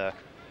Devereaux there.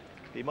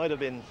 He might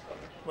have been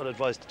well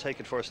advised to take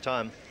it first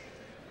time.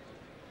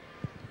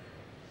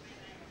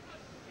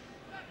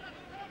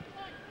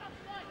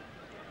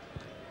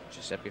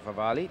 Giuseppe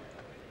Favali,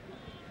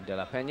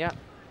 Della Peña,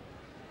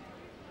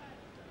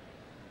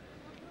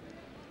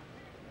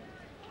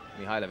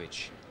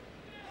 Mihailovic.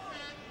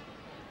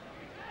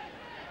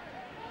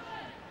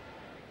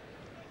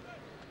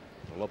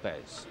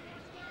 Lopez,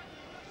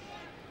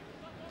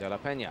 Della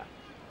Peña.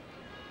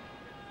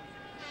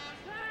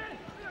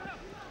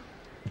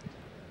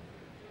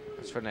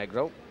 That's for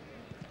Negro.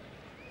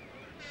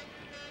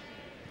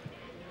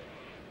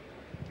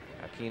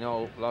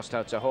 Aquino lost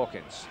out to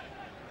Hawkins.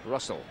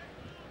 Russell.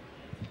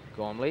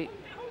 Gormley.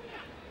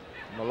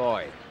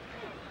 Malloy.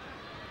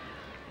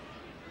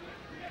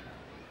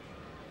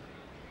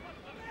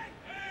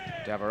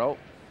 Devereaux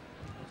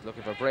is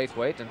looking for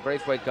Braithwaite, and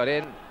Braithwaite got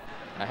in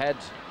ahead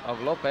of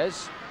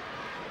Lopez.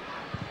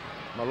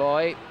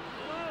 Malloy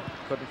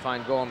couldn't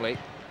find Gormley.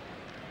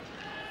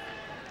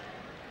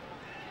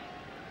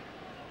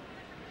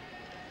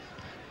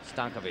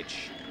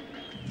 Stankovic.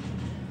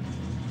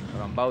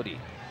 Rambaudi.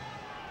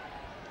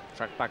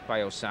 Tracked back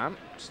by Osam.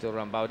 Still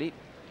Rambaudi.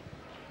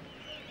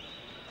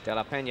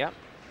 Della Peña.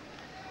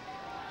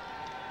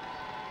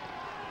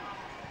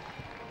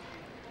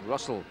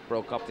 Russell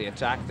broke up the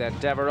attack, then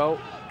Devereaux,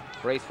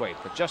 Braithwaite,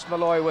 but just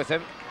Malloy with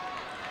him.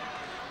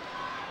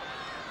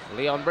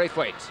 Leon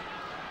Braithwaite.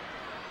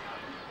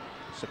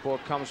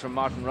 Support comes from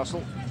Martin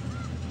Russell.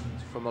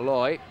 From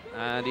Malloy,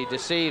 and he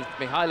deceived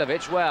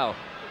Mihailovic well.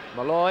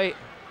 Malloy,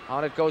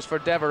 on it goes for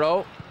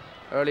Devereaux.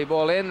 Early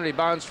ball in,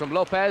 rebounds from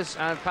Lopez,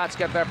 and Pats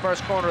get their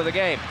first corner of the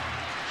game.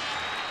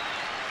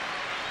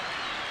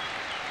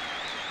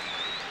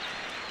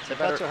 The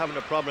Pats are having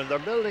a problem. Their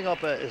building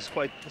up is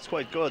quite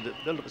good. The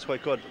build up is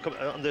quite good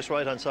on this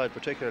right hand side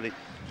particularly.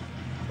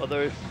 But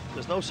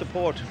there's no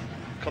support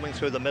coming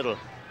through the middle.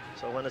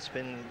 So when it's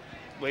been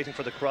waiting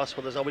for the cross,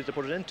 well, there's nobody to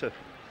put it into.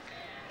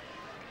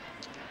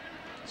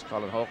 It's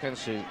Colin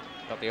Hawkins who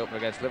got the opener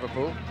against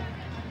Liverpool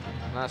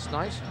last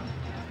night.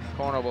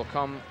 Corner will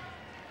come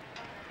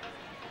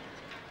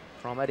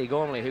from Eddie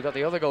Gormley, who got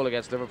the other goal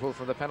against Liverpool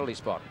from the penalty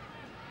spot.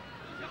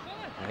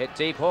 A hit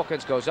deep,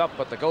 Hawkins goes up,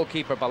 but the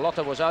goalkeeper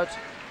Ballotta was out.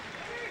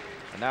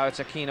 And now it's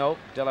Aquino,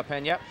 Della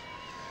Peña,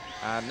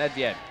 and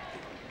Nedved.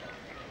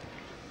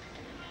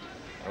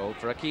 Rolled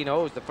for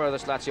Aquino, who's the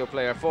furthest Lazio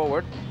player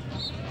forward.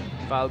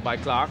 Fouled by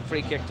Clark,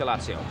 free kick to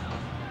Lazio.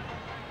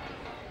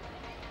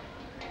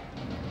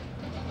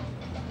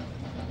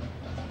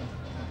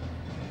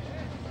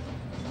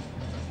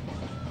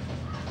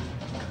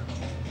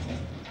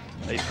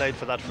 He played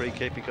for that free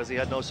kick because he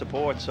had no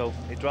support, so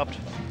he dropped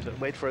to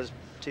wait for his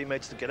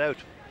teammates to get out.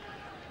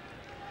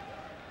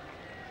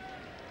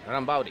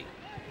 Rambaudi.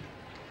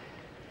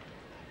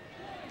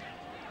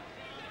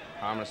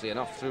 Harmlessly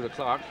enough through to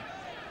Clark.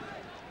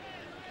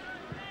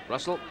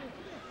 Russell.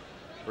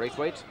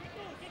 Braithwaite.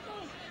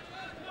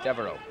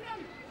 Devereaux.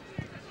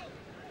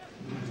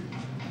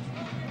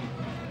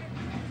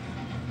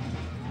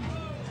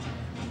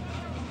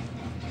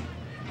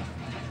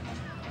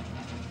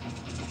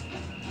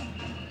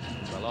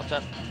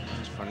 Ballotta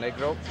for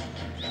Negro.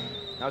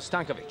 Now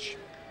Stankovic.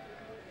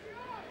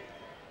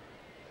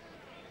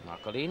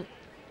 Marcolin.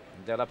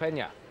 Della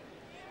Peña.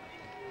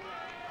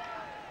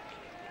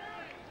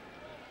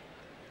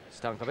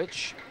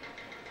 Stankovic.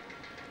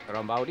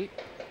 Rambaudi.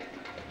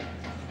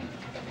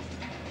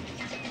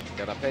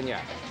 Della Peña.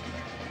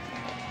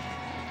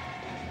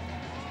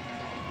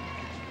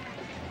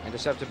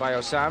 Intercepted by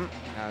Osam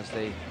as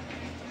the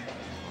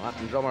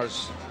Latin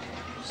drummers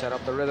set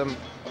up the rhythm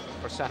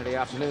for Saturday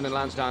afternoon in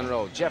Lansdowne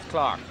Road. Jeff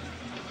Clark.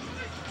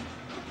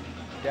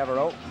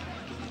 Devereaux.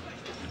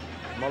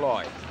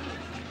 Malloy.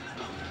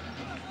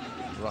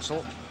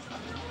 Russell.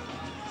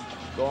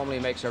 Gormley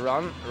makes a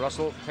run.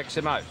 Russell picks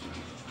him out.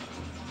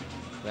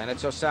 Then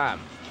it's Osam.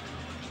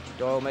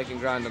 Doyle making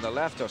ground on the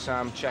left.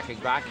 Osam checking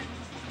back.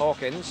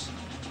 Hawkins.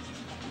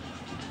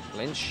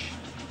 Lynch.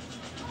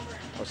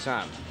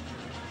 Osam.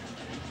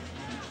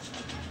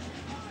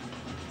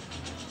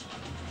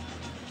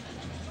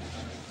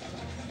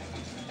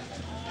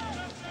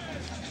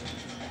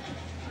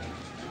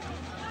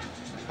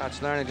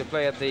 Pat's learning to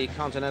play it the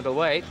continental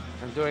way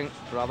and doing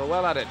rather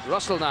well at it.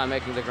 Russell now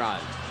making the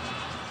ground.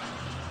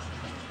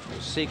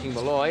 Seeking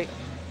Malloy.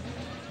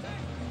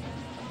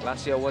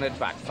 Lazio won it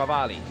back.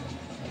 Favali.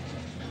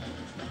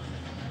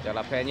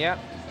 Della Peña.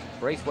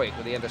 Braithwaite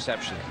with the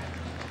interception.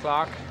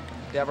 Clark.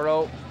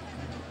 Devereaux.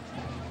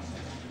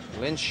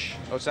 Lynch.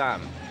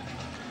 Osam.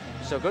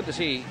 So good to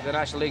see the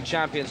National League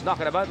champions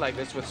knocking about like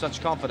this with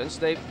such confidence.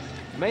 They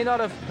may not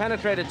have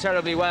penetrated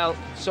terribly well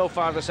so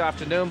far this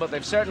afternoon, but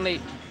they've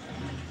certainly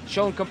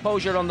shown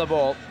composure on the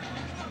ball.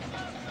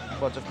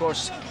 But of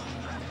course,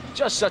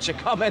 just such a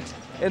comment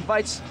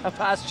invites a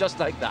pass just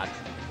like that.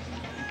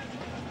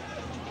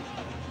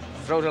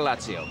 Throw to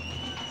Lazio.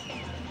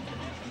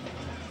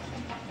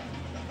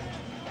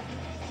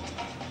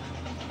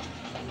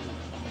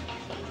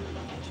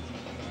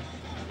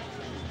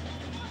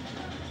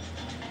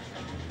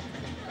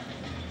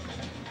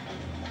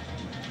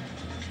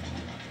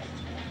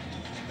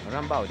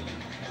 Rambaudi.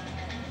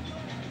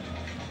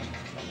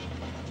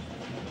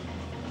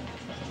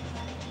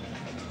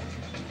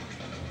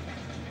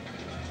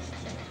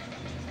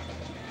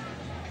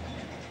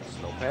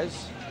 It's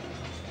Lopez.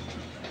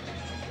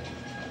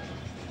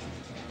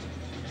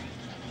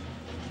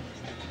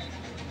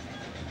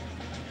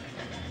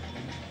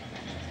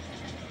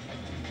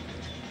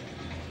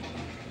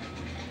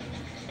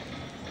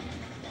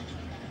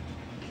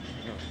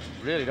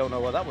 Really don't know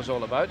what that was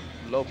all about.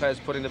 Lopez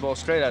putting the ball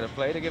straight out of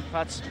play to give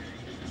Pats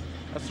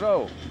a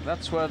throw.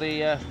 That's where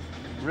the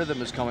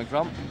rhythm is coming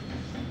from.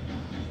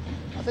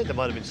 I think there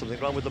might have been something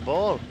wrong with the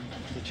ball,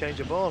 the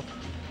change of ball.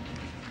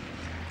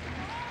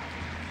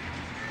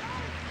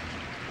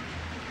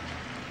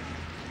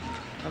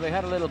 And they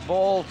had a little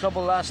ball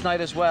trouble last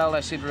night as well, I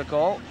seem to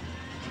recall.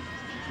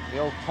 The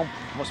old pump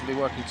mustn't be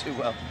working too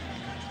well.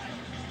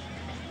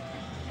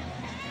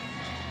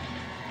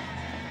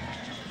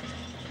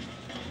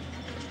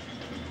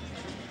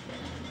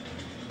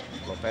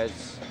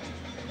 Lopez,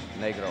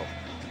 Negro.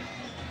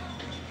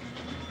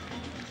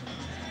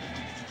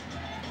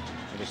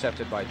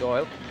 Intercepted by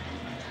Doyle.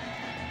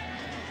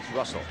 It's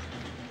Russell.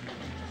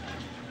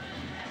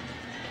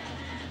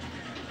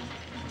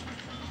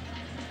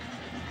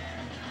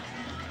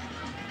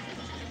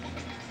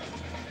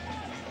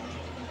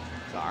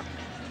 Clark.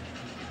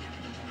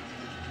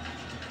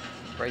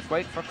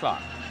 Braithwaite for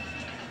Clark.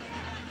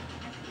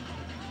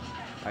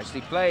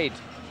 Nicely played.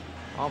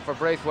 On for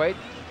Braithwaite.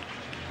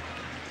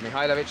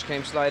 Mihailovic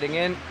came sliding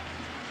in,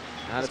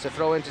 and it's a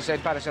throw into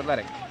St. Patrick's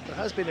Athletic. There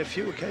has been a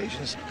few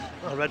occasions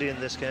already in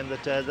this game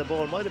that the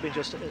ball might have been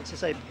just, as I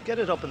say, get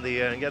it up in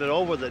the air and get it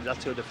over the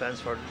Lazio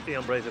defence for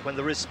Leon Braithwaite when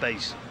there is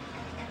space.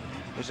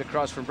 There's a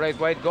cross from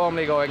Braithwaite,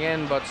 Gormley going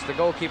in, but the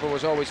goalkeeper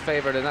was always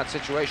favoured in that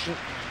situation,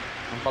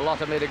 and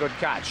Ballotta made a good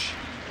catch,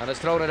 and has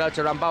thrown it out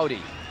to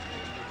Rambaudi.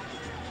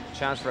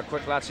 Chance for a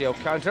quick Lazio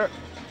counter.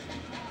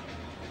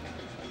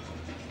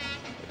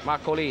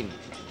 Marcolin.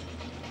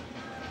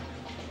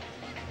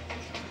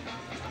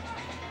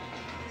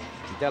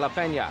 De La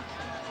Peña.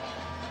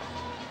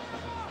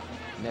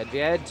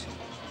 Nedved.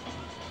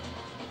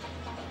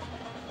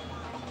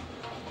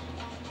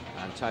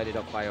 And tied it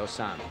up by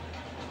Osam.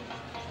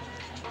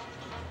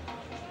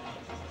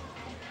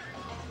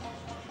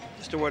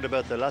 Just a word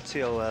about the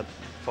Lazio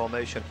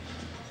formation.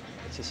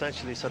 It's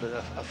essentially sort of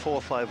a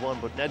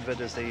 4-5-1, but Nedved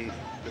is the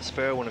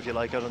spare one, if you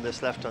like, out on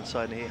this left-hand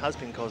side, and he has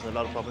been causing a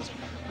lot of problems,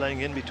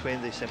 playing in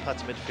between the St.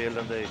 Pat's midfield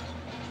and the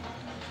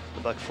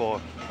back four.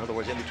 In other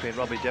words, in between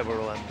Robbie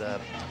Devereaux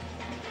and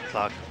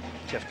Clark,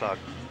 Jeff Clark.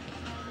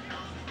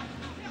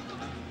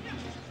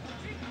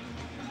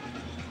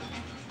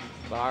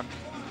 Clark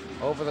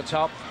over the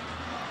top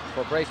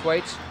for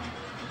Braithwaite,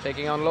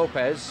 taking on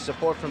Lopez.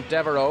 Support from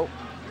Devereaux.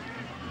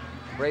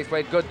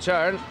 Braithwaite, good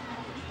turn,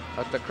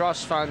 but the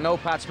cross found no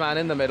Pats man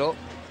in the middle,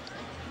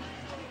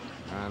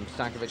 and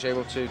Stankovic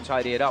able to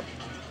tidy it up.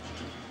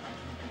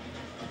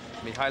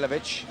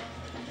 Mihailovic,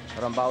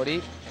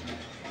 Rambaudi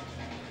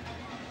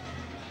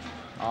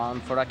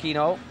on for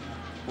Aquino.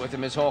 With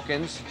him is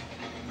Hawkins.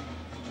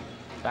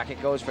 Back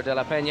it goes for De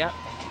La Peña.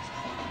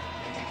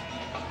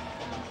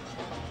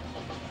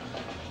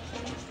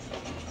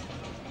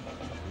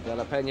 De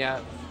La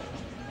Peña,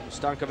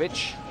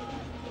 Stankovic.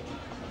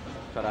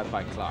 Cut out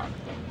by Clark.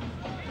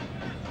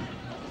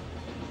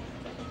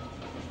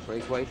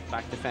 Braithwaite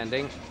back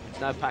defending. It's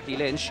now Packy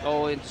Lynch.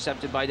 Oh,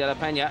 intercepted by De La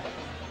Peña.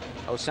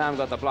 Osam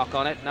got the block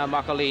on it. Now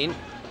Marcolin.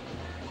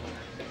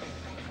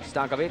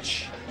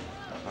 Stankovic.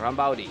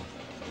 Rambaudi.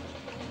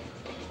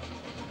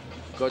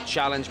 Good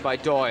challenge by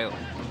Doyle.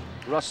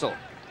 Russell.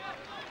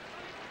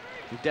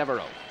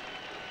 Devereaux.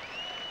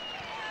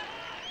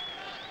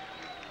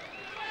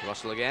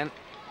 Russell again.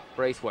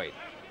 Braithwaite.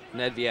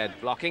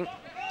 Nedved blocking.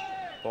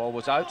 Ball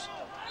was out.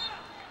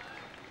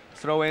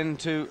 Throw in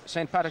to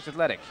St. Patrick's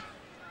Athletic.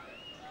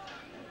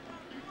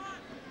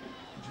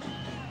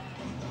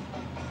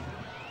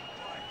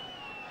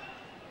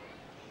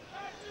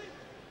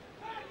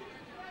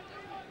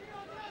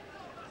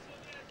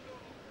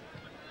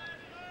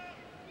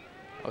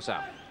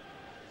 Osam.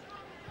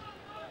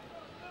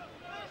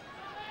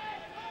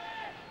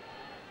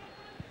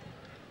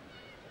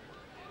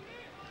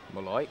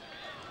 Molloy.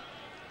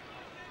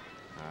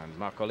 And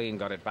Marcolin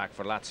got it back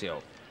for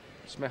Lazio.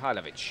 It's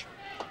Mihailovic.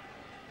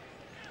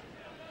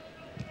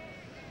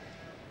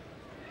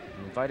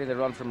 Invited the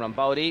run from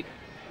Rambaudi.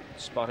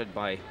 Spotted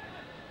by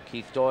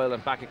Keith Doyle,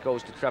 and back it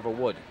goes to Trevor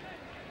Wood.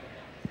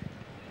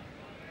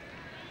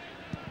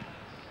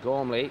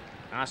 Gormley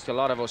asked a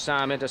lot of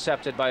Osam,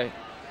 intercepted by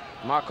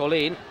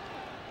Marcolin.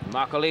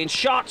 Marcolin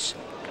shot,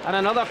 and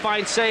another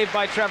fine save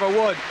by Trevor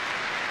Wood.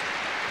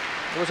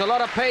 There was a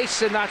lot of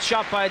pace in that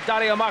shot by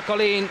Dario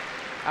Marcolin,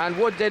 and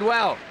Wood did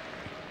well.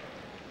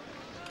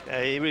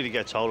 Yeah, he really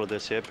gets hold of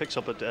this here, picks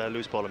up a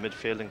loose ball in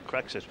midfield and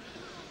cracks it.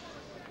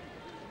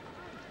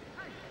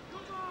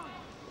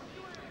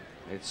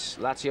 It's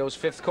Lazio's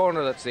fifth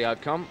corner, that's the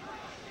outcome,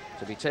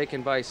 to be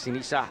taken by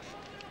Sinisa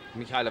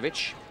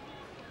Mihailovic.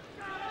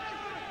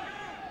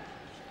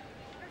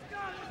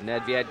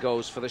 Nedved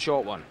goes for the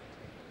short one.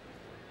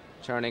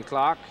 turning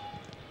Clark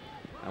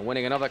and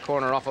winning another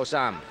corner off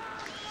Osam.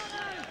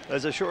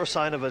 There's a sure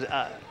sign of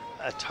a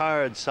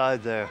tired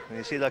side there. When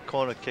you see that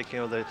corner kick, you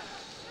know, the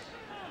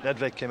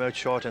Nedved came out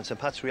short and St.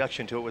 Pat's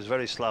reaction to it was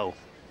very slow.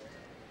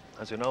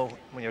 As you know,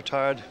 when you're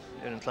tired,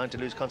 you're inclined to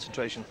lose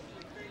concentration.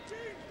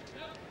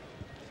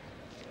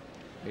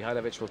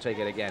 Mihailovic will take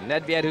it again.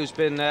 Nedved, who's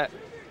been,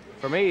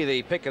 for me,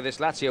 the pick of this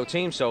Lazio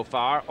team so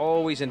far,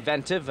 always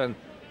inventive and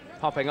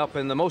popping up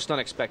in the most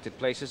unexpected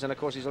places, and of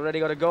course he's already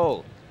got a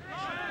goal.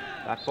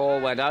 That ball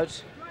went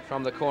out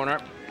from the corner,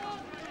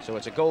 so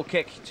it's a goal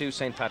kick to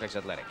St. Patrick's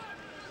Athletic.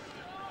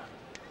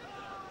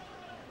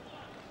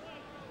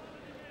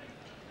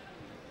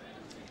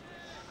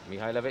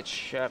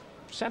 Mihailovic,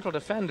 central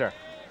defender.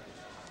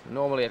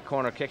 Normally at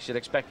corner kicks you'd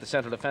expect the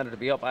central defender to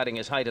be up adding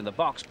his height in the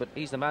box, but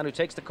he's the man who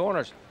takes the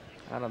corners,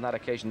 and on that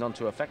occasion none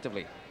too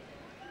effectively.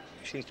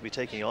 He seems to be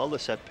taking all the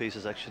set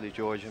pieces actually,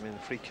 George. I mean,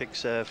 free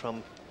kicks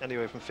from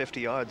anywhere from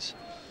 50 yards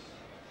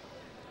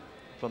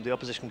from the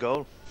opposition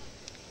goal.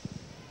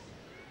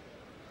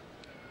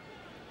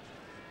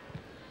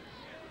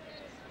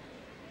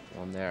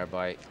 One there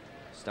by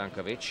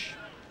Stankovic,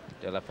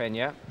 De La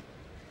Peña.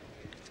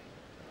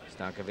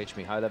 Stankovic,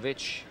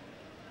 Mihailovic.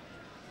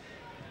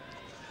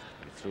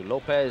 Through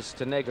Lopez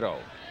to Negro.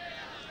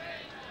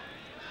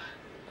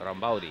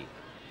 Rambaudi.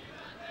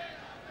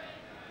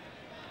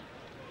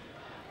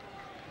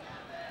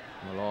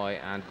 Malloy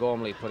and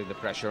Gormley putting the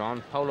pressure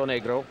on. Paulo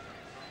Negro.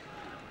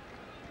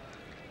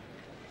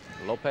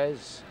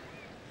 Lopez.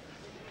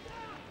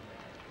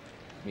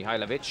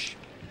 Mihailovic.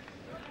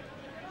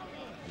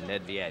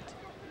 Nedved.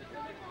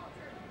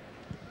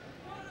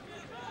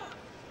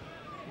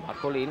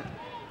 Marcolin.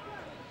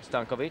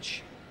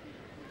 Stankovic.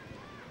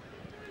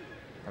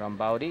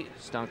 Rambaudi.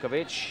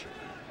 Stankovic.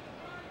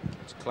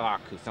 It's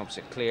Clark who thumps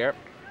it clear.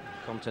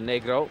 Come to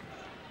Negro.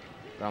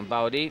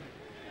 Rambaudi.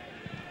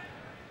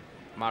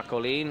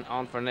 Marcolin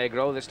on for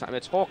Negro. This time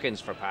it's Hawkins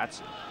for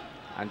Pats.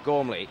 And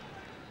Gormley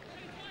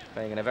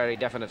playing in a very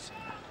definite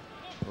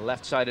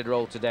left-sided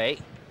role today.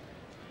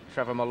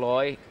 Trevor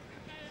Malloy.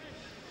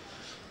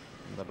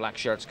 The black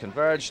shirts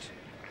converged.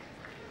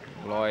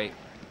 Malloy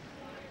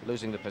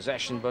losing the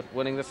possession but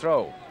winning the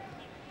throw.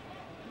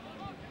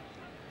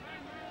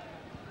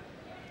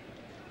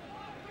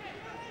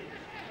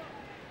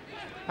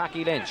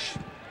 Paki Lynch,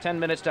 10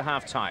 minutes to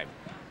half-time.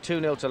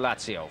 2-0 to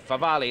Lazio.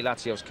 Favali,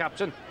 Lazio's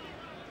captain,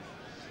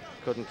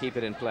 couldn't keep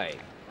it in play.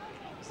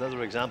 It's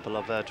another example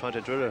of trying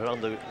to drill it on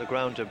the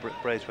ground to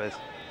Braithwaite.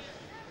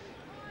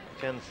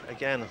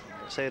 Again,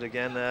 I'll say it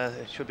again,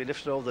 it should be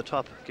lifted over the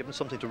top, given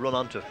something to run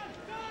onto.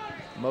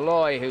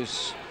 Malloy,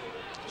 who's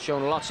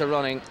shown lots of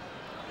running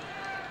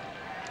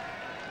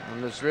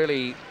and was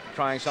really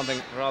trying something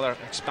rather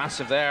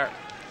expansive there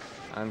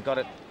and got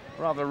it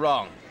rather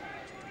wrong.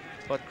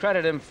 But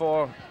credit him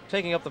for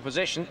taking up the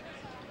position.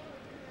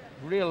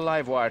 Real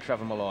live wire,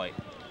 Trevor Malloy.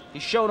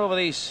 He's shown over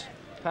these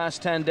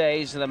past 10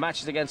 days in the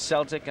matches against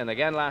Celtic and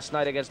again last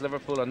night against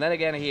Liverpool and then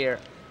again here,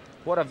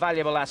 what a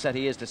valuable asset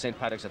he is to St.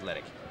 Patrick's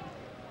Athletic.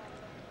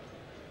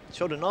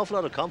 Showed an awful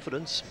lot of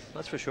confidence,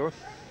 that's for sure.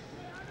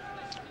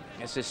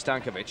 This is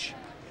Stankovic.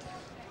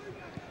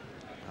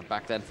 And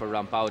back then for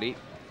Rambaudi.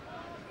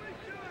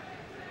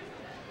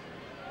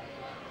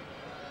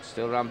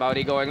 Still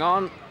Rambaudi going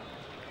on.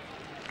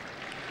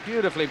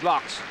 Beautifully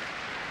blocked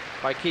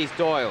by Keith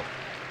Doyle.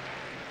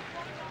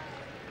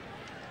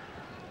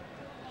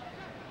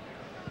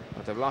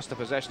 But they've lost the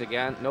possession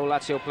again. No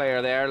Lazio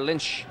player there.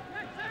 Lynch.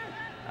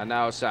 And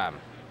now Sam.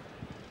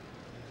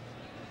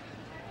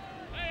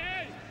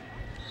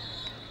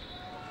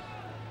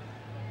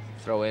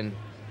 Throw in.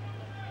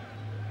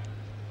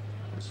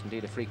 It's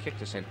indeed a free kick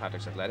to St.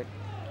 Patrick's Athletic.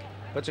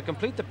 But to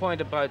complete the point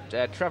about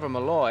Trevor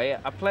Malloy,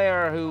 a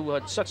player who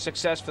had such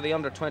success for the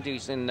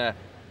under-20s in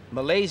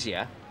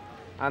Malaysia,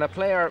 and a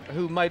player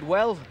who might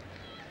well,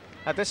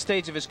 at this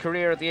stage of his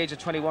career at the age of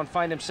 21,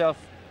 find himself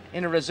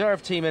in a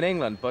reserve team in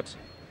England. But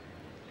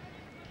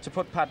to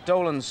put Pat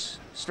Dolan's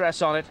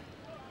stress on it,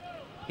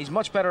 he's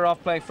much better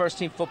off playing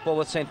first-team football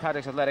with St.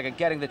 Patrick's Athletic and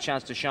getting the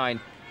chance to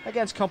shine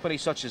against company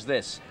such as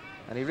this.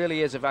 And he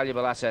really is a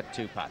valuable asset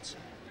to Pats.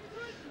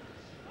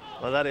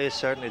 Well, that is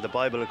certainly the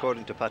Bible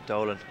according to Pat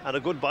Dolan, and a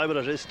good Bible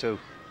it is too.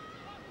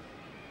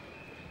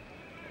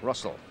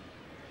 Russell.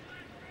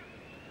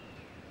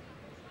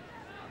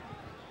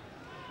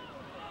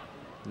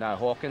 Now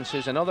Hawkins,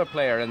 who's another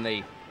player in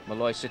the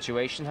Malloy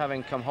situation,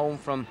 having come home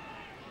from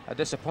a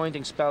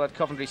disappointing spell at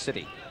Coventry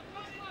City.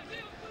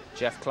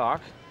 Jeff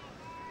Clark.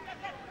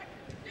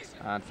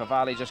 And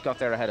Favali just got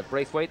there ahead of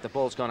Braithwaite. The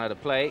ball's gone out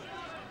of play.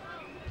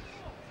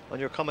 On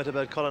your comment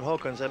about Colin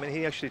Hawkins, I mean,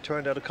 he actually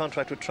turned out a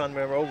contract with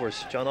Tranmere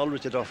Rovers. John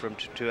Aldridge did offer him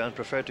to and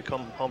preferred to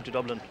come home to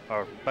Dublin,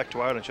 or back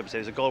to Ireland, should I say.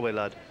 He's a Galway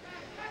lad.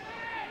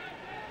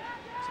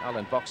 It's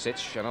Alan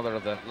Boksic, another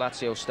of the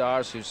Lazio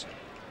stars who's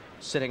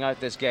sitting out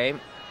this game.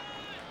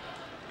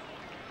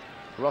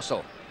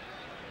 Russell.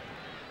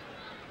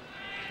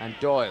 And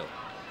Doyle.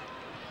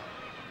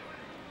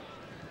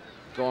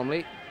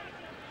 Gormley.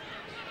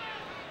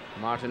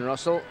 Martin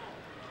Russell.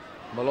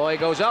 Malloy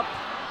goes up.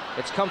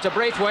 It's come to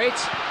Braithwaite.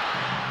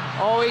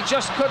 Oh, he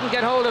just couldn't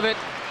get hold of it.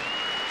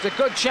 It's a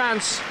good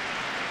chance.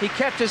 He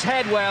kept his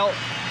head well,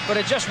 but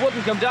it just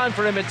wouldn't come down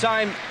for him in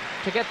time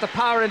to get the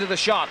power into the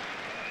shot.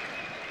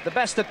 The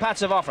best that Pats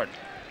have offered.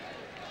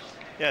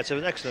 Yeah, it's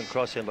an excellent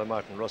cross in by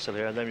Martin Russell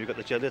here, and then you've got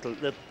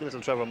the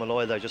little Trevor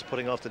Malloy there just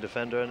putting off the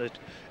defender, and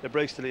it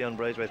breaks to Leon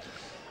Braithwaite.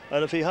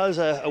 And if he has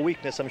a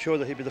weakness, I'm sure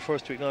that he'd be the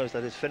first to acknowledge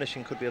that his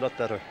finishing could be a lot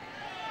better.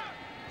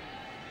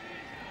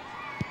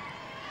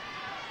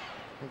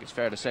 I think it's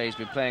fair to say he's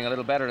been playing a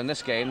little better in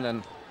this game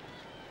than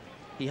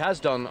he has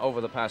done over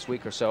the past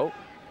week or so.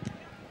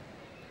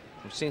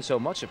 We've seen so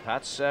much of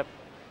Pats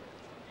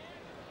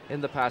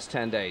in the past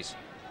 10 days.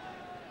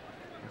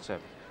 That's a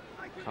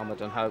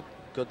comment on how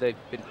good they've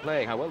been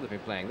playing, how well they've been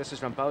playing. This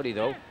is Rampowdy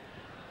though.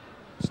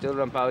 Still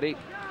Rampowdy,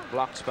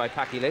 blocked by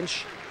Packy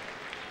Lynch.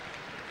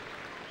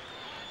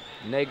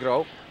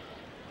 Negro.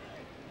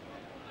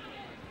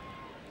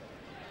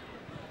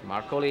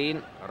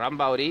 Marcolin,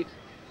 Rampowdy.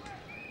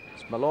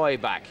 It's Malloy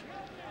back.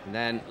 And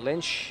then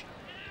Lynch.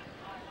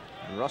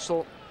 And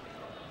Russell.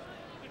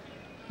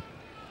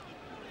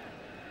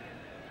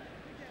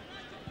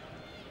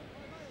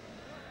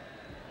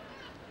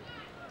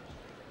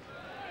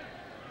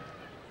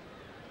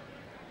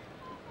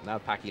 Now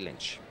Packy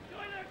Lynch.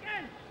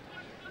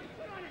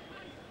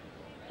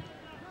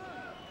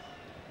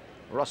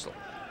 Russell.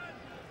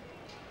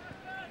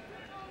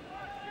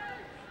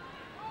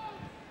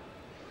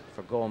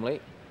 For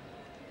Gormley.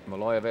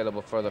 Malloy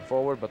available further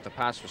forward, but the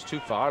pass was too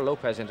far.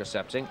 Lopez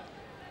intercepting.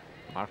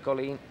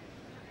 Marcolin.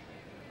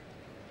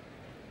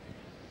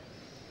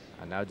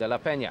 And now De La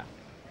Peña.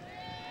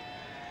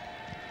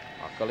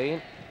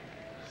 Marcolin.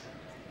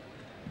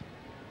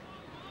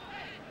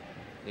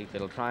 Neat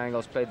little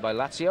triangles played by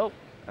Lazio.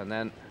 And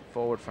then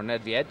forward for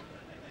Nedved.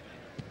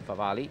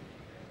 Favali.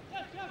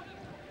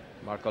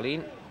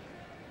 Marcolin.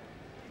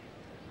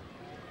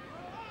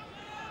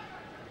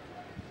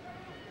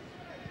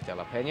 De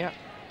La Peña.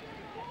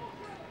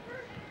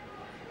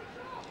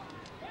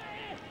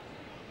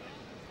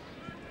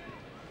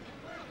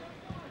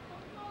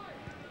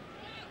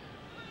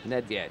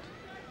 Nedved.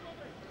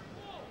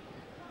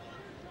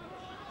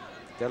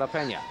 De La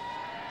Peña.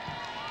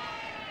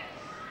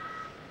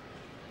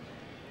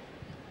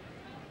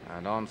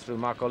 And on through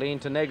Marcolin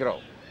to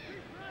Negro.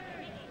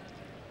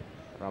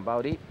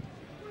 Rampowdy.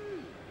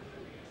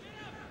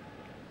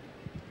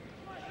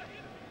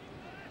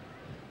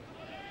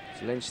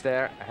 It's Lynch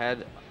there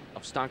ahead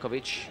of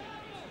Stankovic.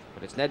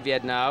 But it's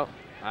Nedved now.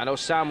 And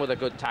Osam with a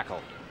good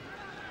tackle.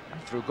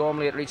 And through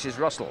Gormley it reaches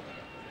Russell.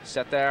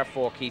 Set there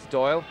for Keith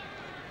Doyle.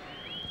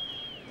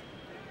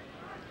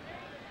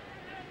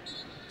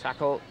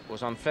 Tackle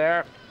was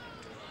unfair.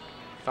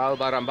 Foul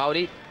by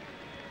Rampowdy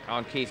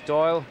on Keith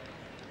Doyle.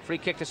 Free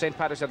kick to St.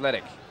 Patrick's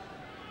Athletic.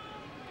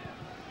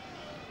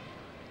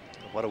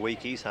 What a week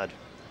he's had.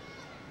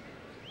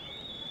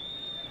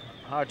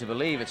 Hard to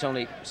believe it's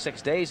only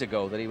 6 days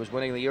ago that he was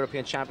winning the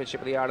European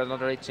Championship of the Ireland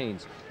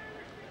Under-18s.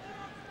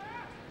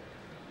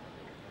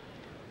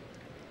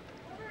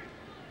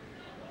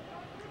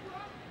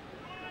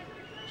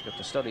 He's got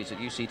the studies at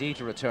UCD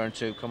to return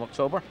to come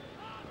October.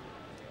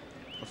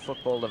 But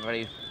football, the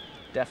very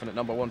definite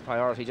 #1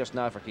 priority just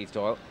now for Keith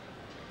Doyle.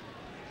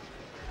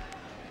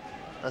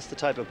 That's the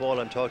type of ball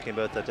I'm talking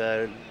about that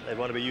they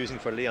want to be using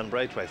for Leon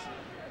Braithwaite.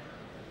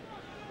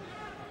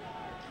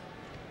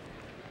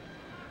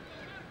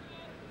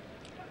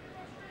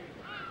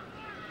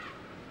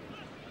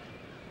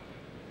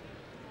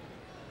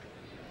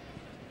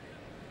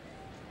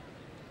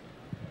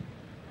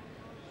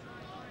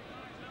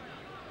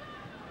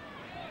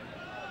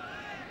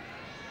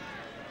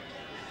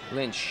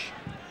 Lynch.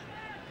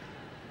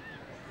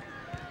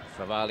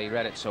 Favali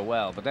read it so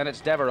well, but then it's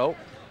Devereux.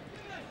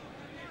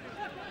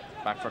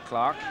 Back for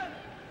Clark.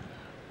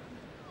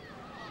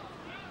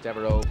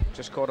 Devereux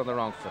just caught on the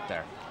wrong foot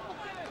there.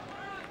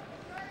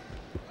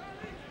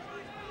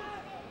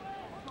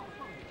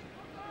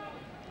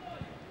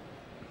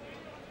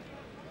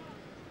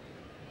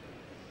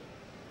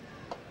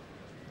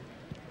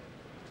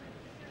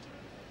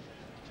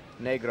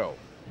 Negro.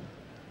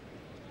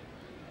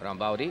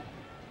 Rampowdy.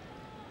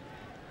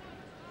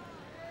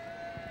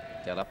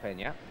 De La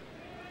Peña.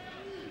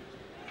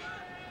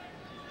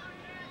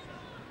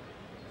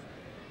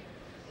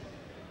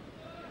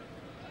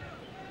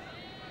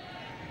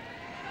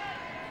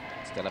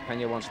 De La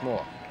Peña once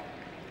more.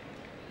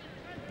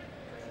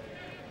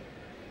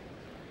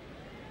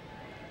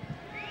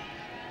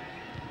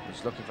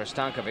 He's looking for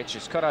Stankovic.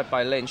 It's cut out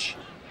by Lynch.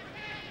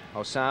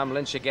 Osam,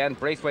 Lynch again.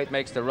 Braithwaite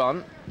makes the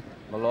run.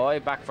 Malloy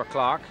back for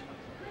Clark.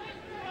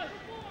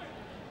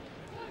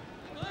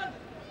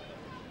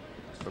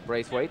 It's for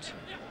Braithwaite.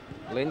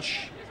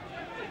 Lynch.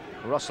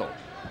 Russell.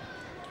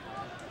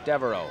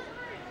 Devereux.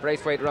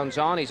 Braithwaite runs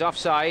on. He's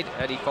offside.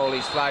 Eddie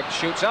Foley's flag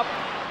shoots up.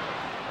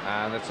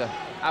 And it's an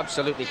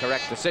absolutely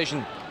correct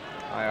decision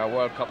by our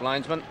World Cup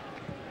linesman.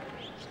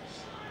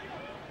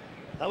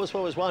 That was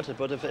what was wanted,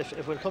 but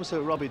if when it comes to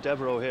Robbie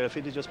Devereux here, if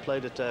he'd just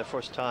played it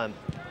first time,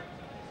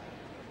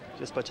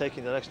 just by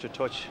taking that extra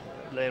touch,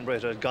 Leon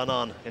Braithwaite had gone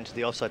on into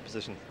the offside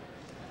position.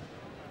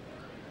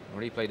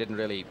 The replay didn't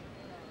really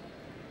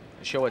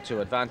show it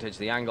to advantage.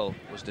 The angle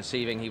was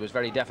deceiving. He was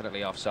very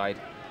definitely offside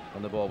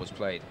when the ball was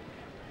played.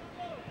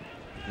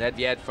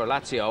 Nedved for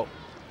Lazio.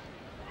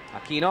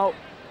 Aquino.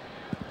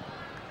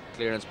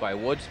 Clearance by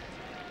Wood.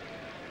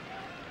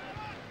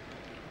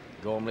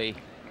 Gormley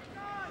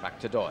back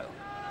to Doyle.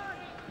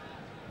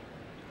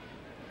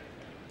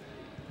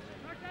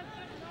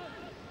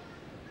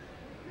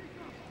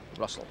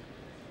 Russell.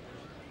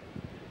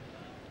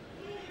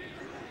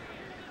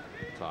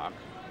 Clark.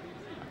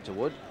 Back to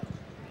Wood.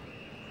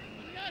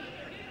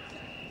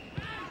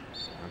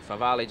 And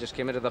Favali just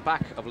came into the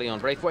back of Leon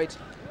Braithwaite.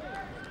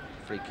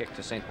 Free kick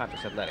to St.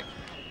 Patrick's Athletic.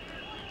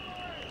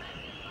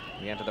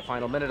 We enter the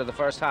final minute of the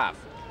first half.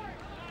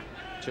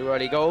 2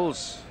 early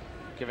goals,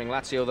 giving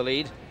Lazio the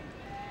lead.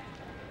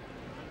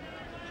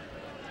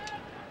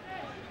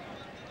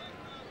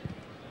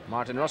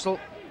 Martin Russell.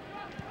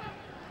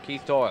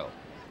 Keith Doyle.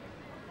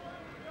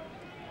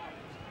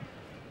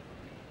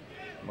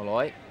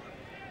 Malloy.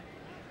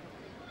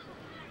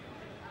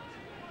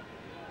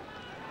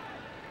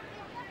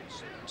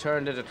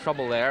 Turned into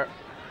trouble there.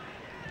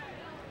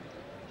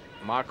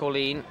 Marco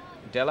Lean,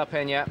 Della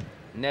Pena,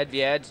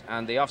 Nedved,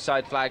 and the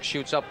offside flag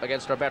shoots up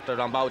against Roberto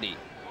Rambaudi.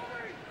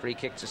 Free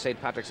kick to St.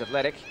 Patrick's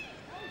Athletic.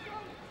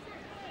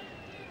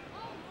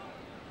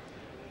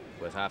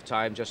 With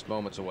half-time just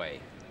moments away.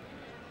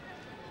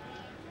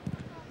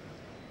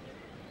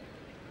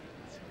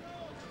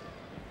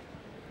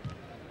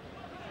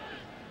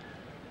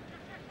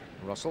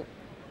 Russell.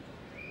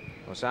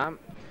 Osam.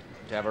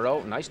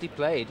 Devereaux, nicely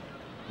played.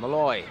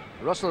 Malloy.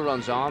 Russell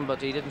runs on,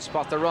 but he didn't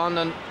spot the run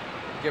and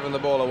given the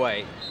ball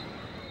away.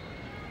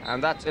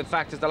 And that, in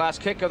fact, is the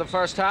last kick of the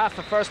first half.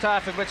 The first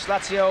half in which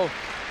Lazio,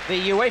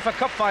 the UEFA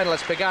Cup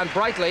finalists, began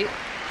brightly.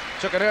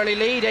 Took an early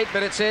lead, 8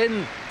 minutes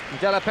in.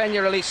 Della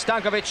Pena released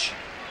Stankovic.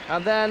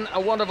 And then a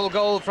wonderful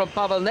goal from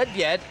Pavel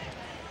Nedved.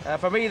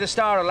 For me, the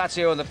star of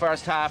Lazio in the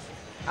first half.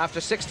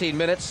 After 16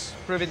 minutes,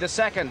 proving the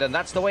second. And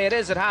that's the way it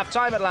is at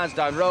half-time at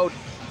Lansdowne Road.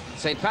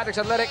 St. Patrick's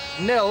Athletic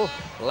 0,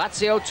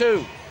 Lazio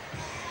 2.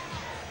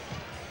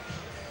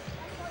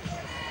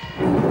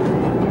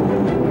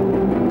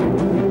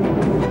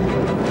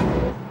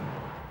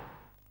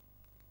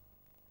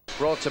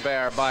 Brought to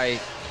bear by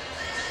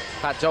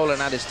Pat Dolan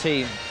and his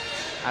team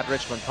at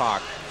Richmond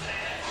Park.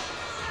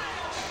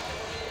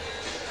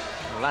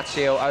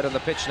 Lazio out on the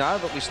pitch now,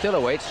 but we still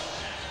await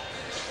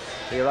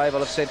the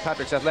arrival of St.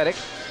 Patrick's Athletic.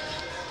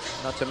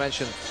 Not to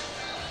mention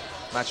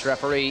match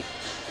referee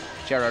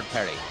Gerard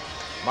Perry.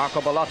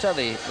 Marco Ballotta,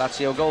 the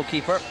Lazio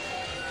goalkeeper.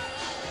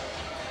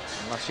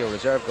 Lazio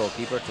reserve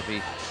goalkeeper, to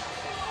be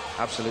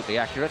absolutely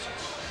accurate.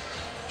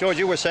 George,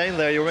 you were saying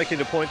there, you were making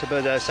the point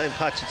about St.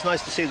 Pat's. It's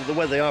nice to see the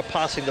way they are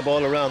passing the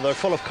ball around. They're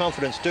full of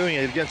confidence doing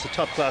it against a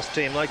top-class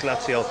team like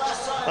Lazio.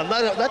 And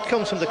that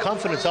comes from the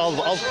confidence of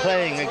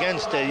playing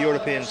against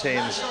European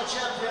teams.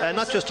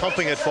 Not just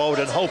humping it forward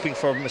and hoping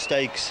for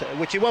mistakes,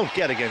 which you won't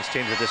get against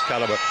teams of this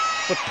calibre,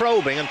 but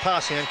probing and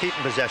passing and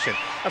keeping possession.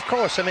 Of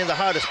course, I mean, the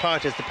hardest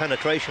part is the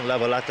penetration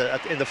level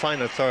in the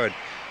final third.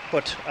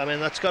 But, I mean,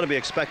 that's got to be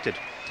expected.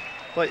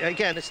 But,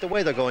 again, it's the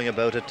way they're going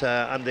about it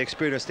and the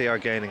experience they are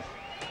gaining.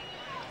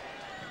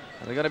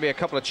 There are going to be a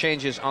couple of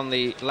changes on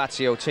the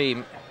Lazio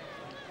team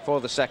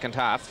for the second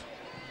half.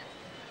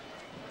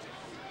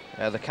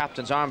 The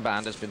captain's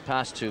armband has been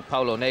passed to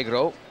Paulo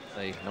Negro,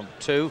 the number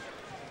 2,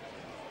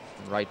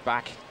 right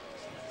back,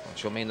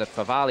 which will mean that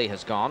Favali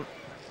has gone.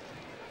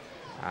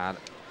 And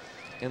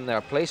in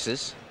their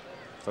places,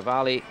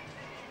 Favali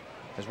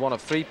is one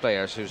of 3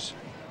 players who's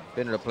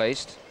been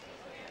replaced.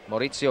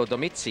 Maurizio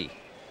Domizzi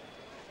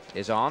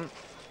is on.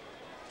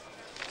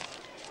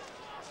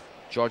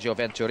 Giorgio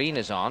Venturin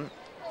is on.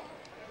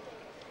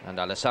 And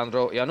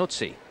Alessandro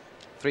Iannuzzi.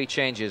 3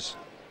 changes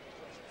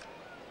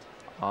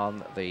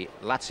on the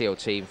Lazio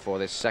team for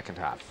this second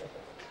half.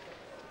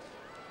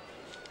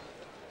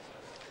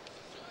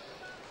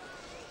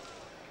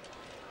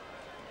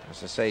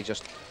 As I say,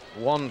 just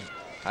one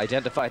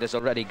identified as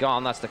already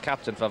gone. That's the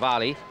captain,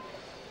 Favali.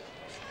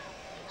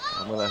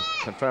 And we'll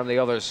confirm the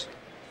others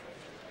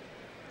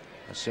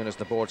as soon as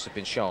the boards have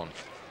been shown.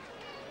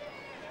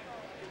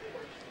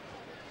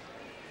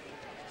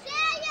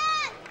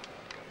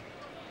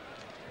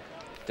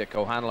 Dick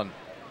O'Hanlon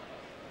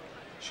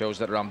shows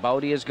that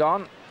Rambaudi is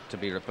gone, to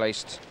be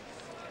replaced,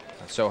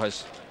 and so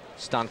has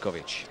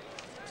Stankovic.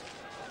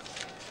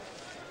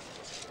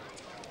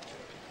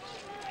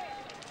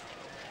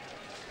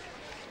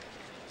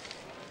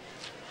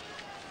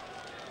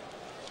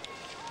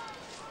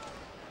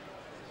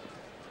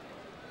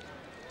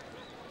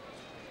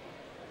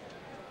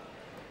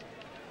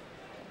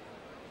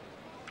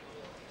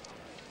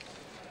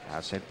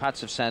 St.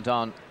 Pat's have sent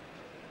on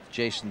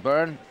Jason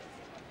Byrne,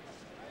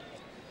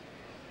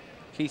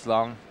 Keith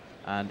Long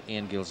and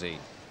Ian Gilzean.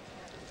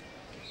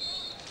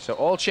 So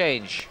all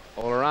change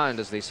all around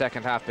as the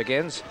second half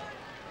begins.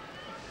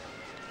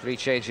 3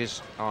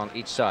 changes on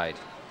each side.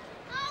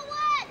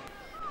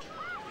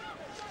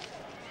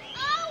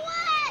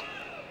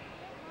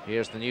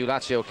 Here's the new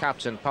Lazio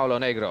captain, Paulo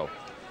Negro.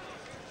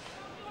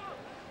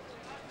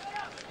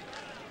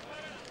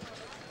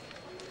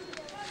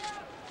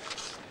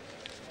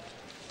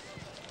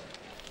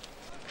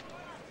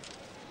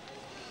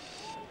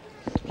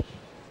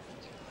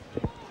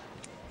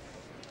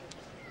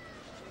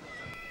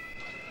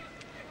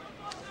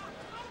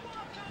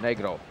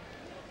 Negro.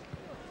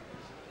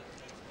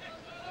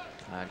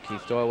 And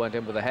Keith Doyle went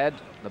in with the head.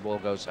 The ball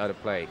goes out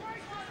of play.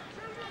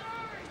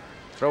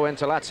 Throw in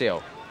to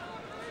Lazio.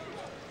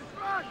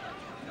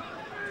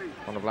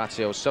 One of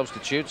Lazio's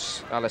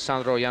substitutes,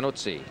 Alessandro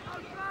Iannuzzi.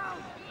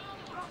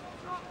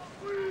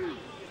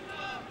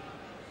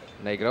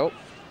 Negro.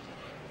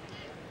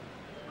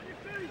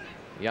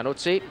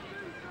 Iannuzzi.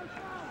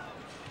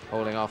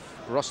 Holding off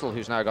Russell,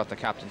 who's now got the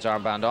captain's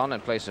armband on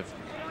in place of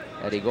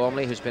Eddie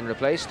Gormley, who's been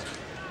replaced.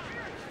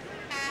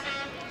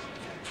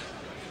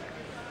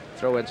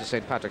 Throw into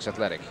St. Patrick's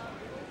Athletic.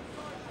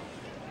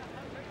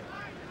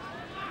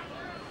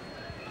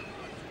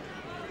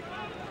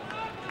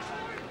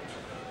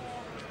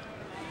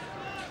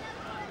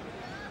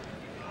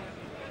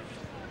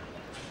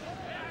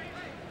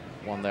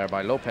 One there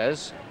by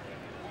Lopez.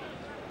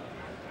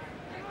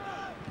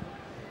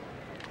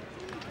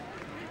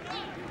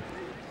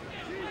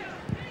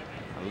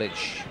 And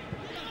Lynch.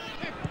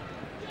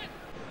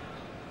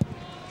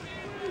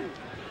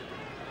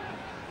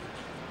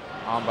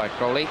 On by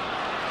Crowley.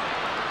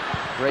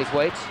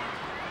 Braithwaite.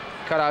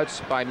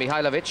 Cutouts by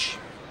Mihailovic.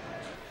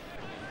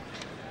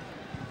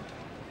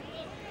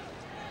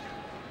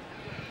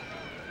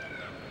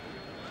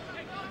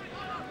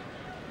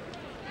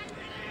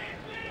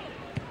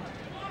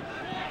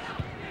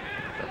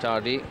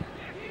 Gottardi.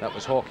 That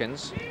was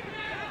Hawkins.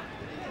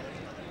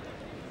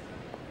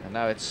 And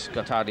now it's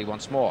Gottardi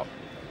once more.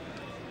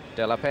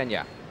 De La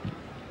Peña.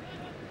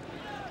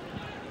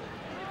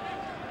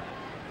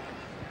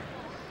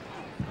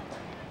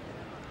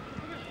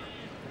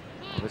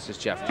 This is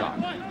Jeff Clark.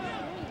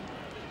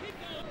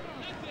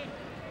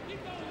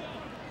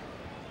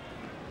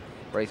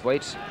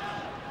 Braithwaite.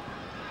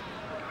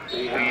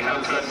 We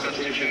have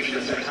substitutions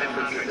for St.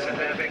 Patrick's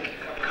Athletic.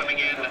 Coming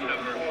in at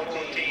number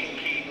 14,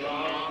 Keith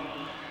Long.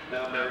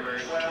 Number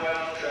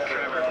 12,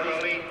 Trevor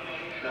Crowley.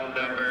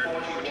 Number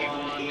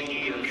 41,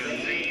 Ian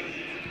Gilzean.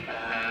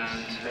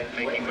 And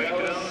making way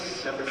to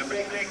us, number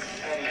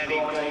 6, Eddie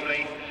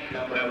Gormley.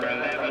 Number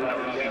 11,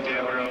 Robbie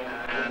Devereux.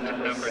 And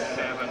number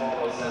 7,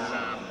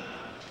 Gilzean.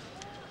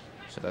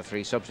 So the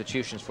three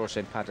substitutions for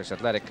St. Patrick's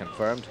Athletic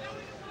confirmed.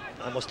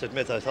 I must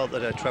admit, I thought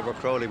that Trevor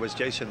Crowley was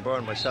Jason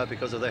Byrne myself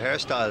because of the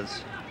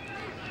hairstyles.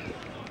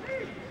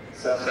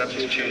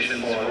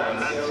 Substitutions for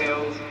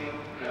Lazio.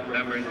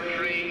 Number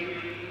 3,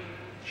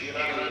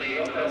 Giovanni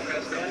Lopez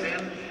comes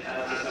in.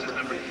 As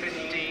number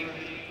 15,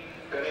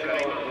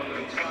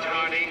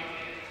 Gottardi.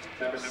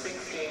 Number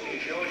 16,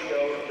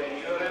 Giorgio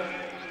Benjuren.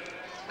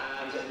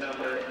 And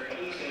number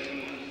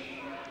 18,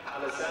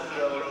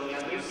 Alessandro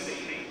Iannuzzi.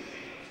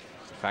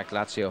 In fact,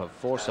 Lazio have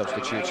 4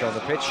 substitutes on the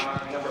pitch.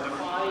 Number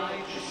 5,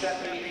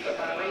 Giuseppe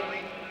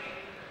Favalli.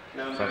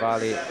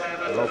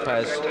 Favalli,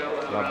 Lopez,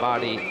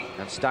 Lombardi,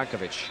 and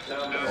Stankovic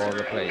all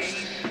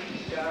replaced.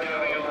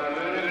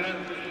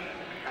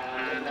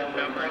 And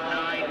number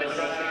 9,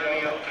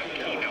 Rosario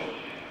Aquino.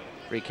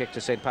 Free kick to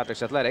St.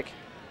 Patrick's Athletic.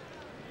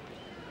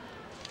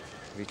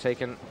 To be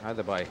taken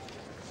either by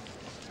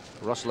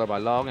Russell or by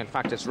Long. In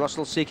fact, it's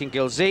Russell seeking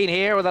Gilzean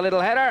here with a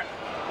little header.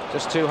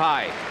 Just too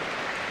high.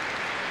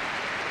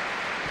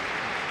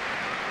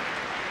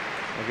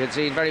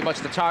 Gilzean very much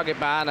the target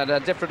man, and a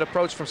different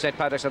approach from St.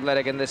 Patrick's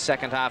Athletic in this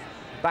second half.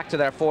 Back to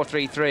their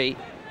 4-3-3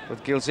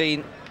 with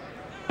Gilzean,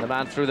 the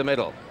man through the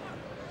middle.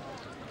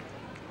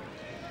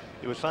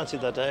 You would fancy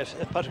that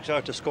if Patrick's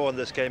are to score in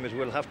this game, it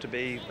will have to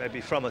be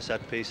maybe from a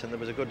set piece, and there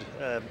was a good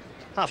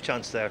half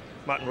chance there.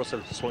 Martin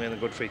Russell swung in a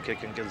good free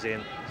kick and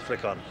Gilzean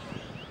flick on.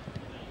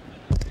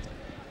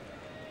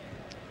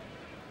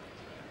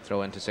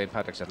 Throw into St.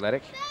 Patrick's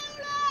Athletic.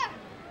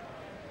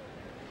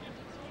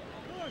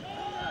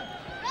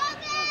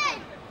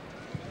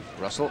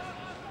 Russell.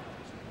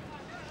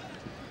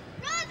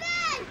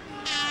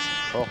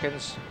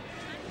 Hawkins.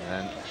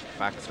 And then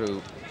back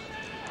through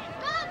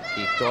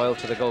Keith Doyle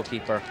to the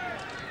goalkeeper,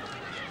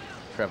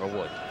 Trevor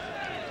Wood.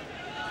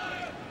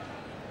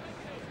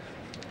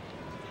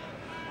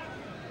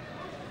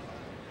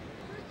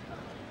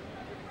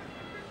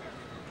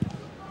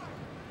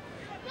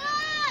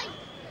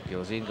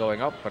 Gilzean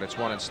going up, but it's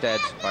won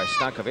instead by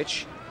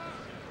Stankovic.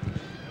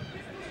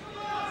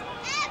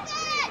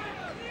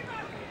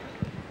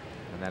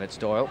 And then it's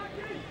Doyle.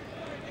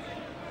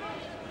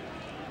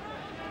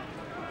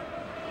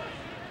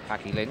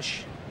 Packy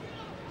Lynch.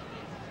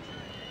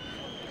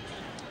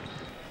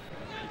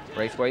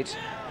 Braithwaite.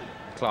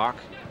 Clark.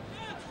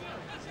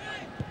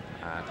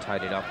 And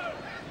tidied up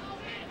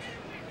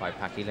by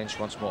Packy Lynch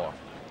once more.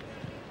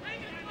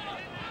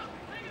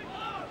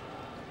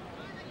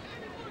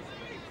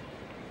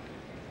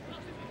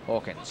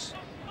 Hawkins.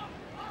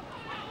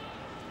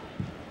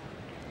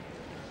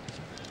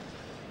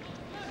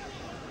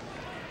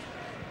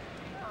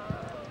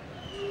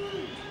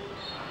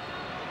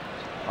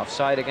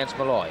 Offside against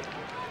Malloy.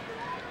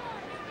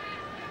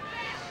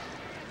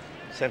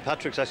 St.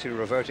 Patrick's actually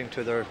reverting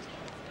to their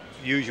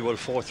usual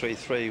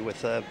 4-3-3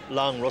 with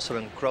Long, Russell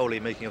and Crowley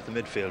making up the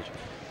midfield.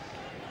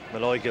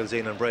 Malloy,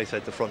 Gilzean and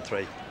Braithwaite the front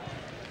three.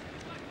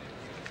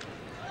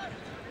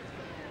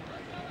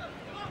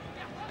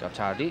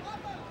 Gottardi.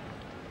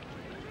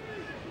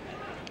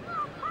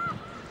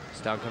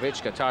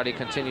 Stankovic, Gottardi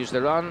continues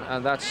the run,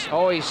 and that's,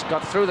 oh, he's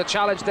got through the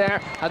challenge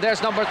there, and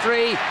there's number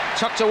 3,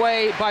 tucked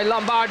away by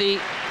Lombardi.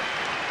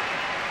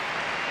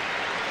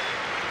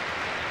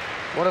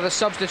 One of the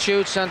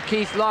substitutes, and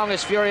Keith Long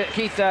is furious,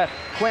 Keith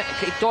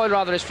Doyle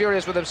rather, is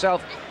furious with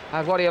himself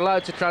at what he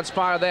allowed to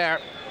transpire there.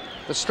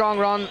 The strong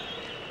run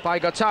by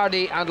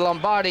Gottardi and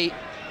Lombardi,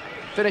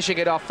 finishing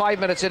it off 5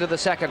 minutes into the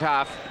second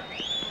half.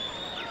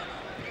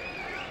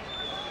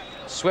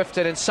 Swift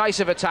and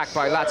incisive attack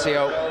by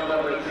Lazio.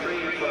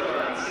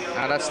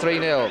 And that's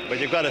 3-0. But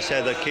you've got to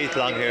say that Keith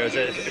Long here,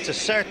 it's a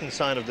certain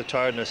sign of the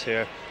tiredness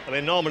here. I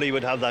mean, normally you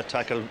would have that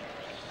tackle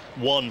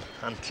won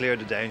and cleared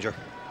the danger.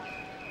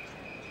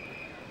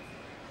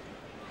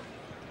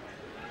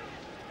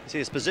 See,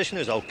 his position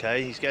is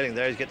okay, he's getting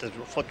there, he's getting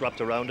his foot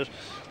wrapped around it,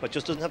 but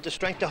just doesn't have the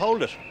strength to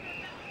hold it.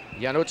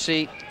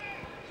 Januzzi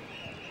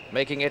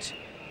making it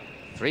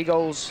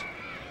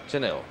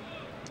 3-0.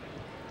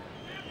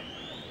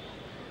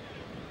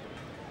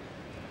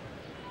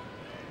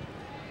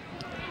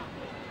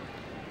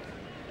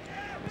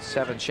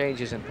 7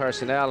 changes in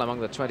personnel among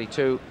the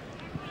 22.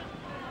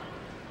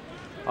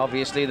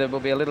 Obviously, there will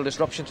be a little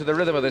disruption to the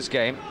rhythm of this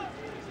game.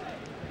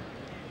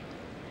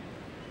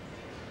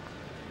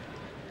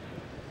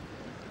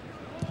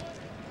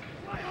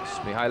 It's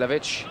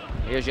Mihailovic.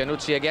 Here's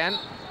Januzzi again,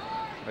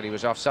 but he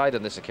was offside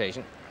on this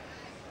occasion.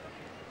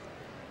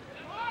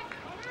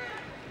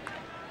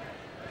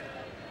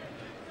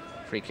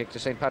 Free kick to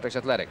St. Patrick's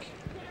Athletic.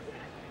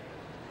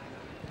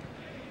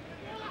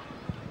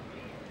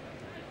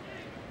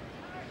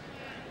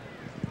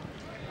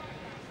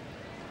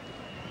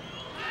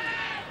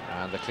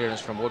 And the clearance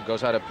from Wood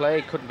goes out of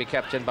play, couldn't be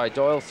kept in by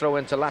Doyle. Throw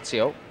into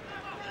Lazio.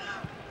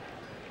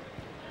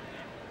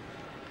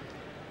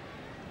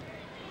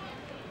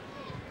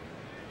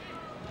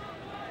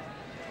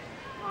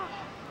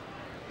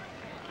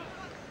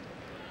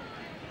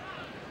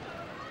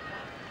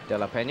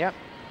 Della Peña.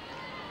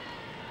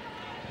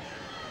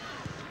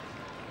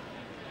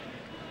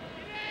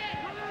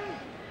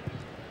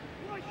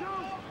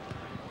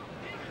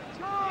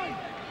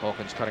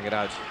 Hawkins cutting it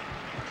out.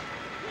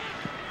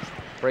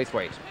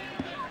 Braithwaite.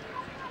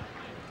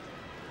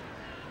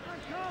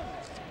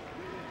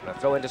 A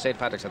throw into St.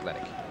 Patrick's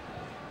Athletic.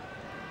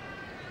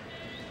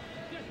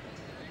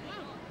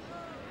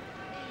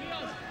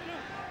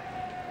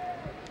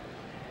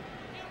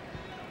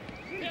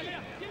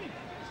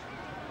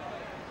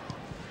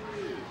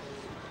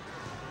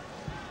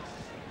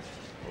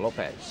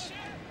 Lopez.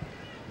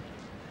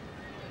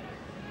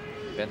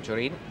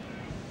 Venturin.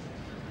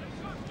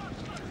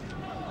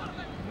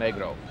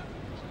 Negro.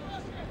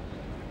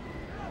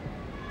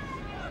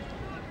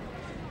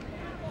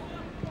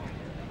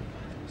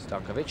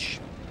 Stankovic.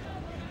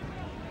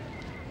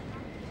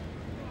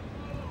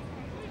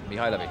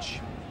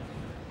 Mihailovic.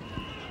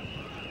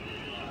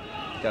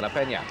 Della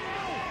Peña.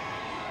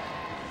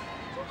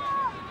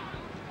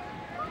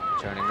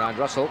 Turning round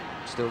Russell.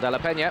 Still Della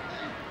Peña.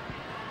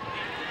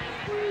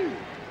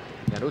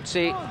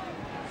 Januzzi.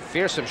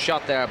 Fearsome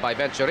shot there by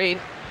Venturin.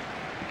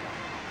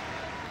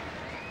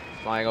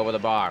 Flying over the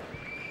bar.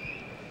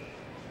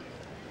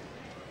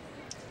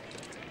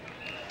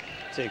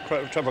 See,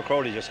 Trevor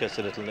Crowley just gets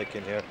a little nick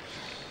in here.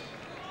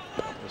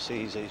 You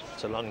see,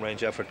 it's a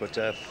long-range effort, but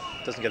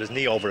doesn't get his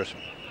knee over it.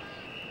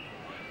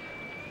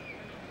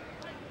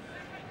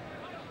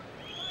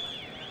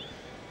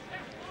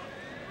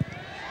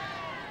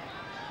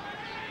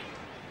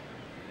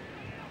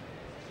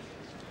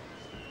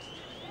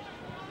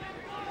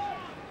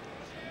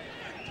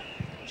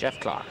 Jeff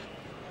Clark.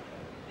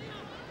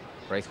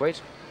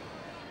 Braithwaite.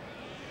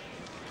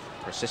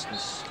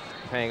 Persistence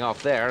paying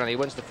off there, and he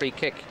wins the free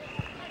kick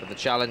with the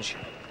challenge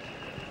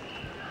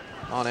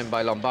on him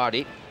by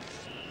Lombardi.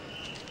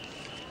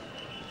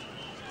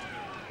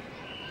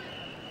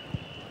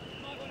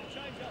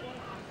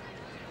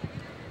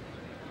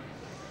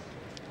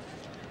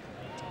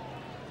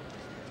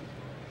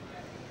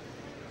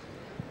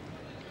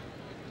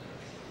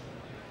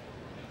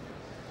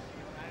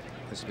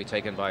 This will be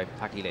taken by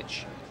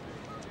Pakilic.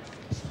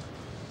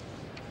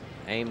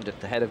 Aimed at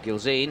the head of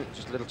Gilzean,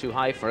 just a little too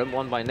high for him,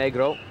 won by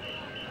Negro.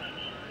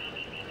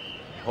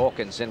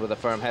 Hawkins in with a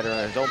firm header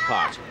on his own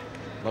part.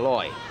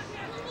 Malloy.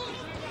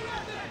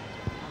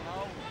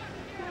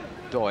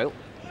 Doyle.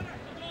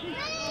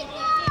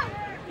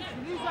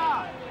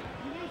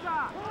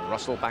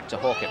 Russell back to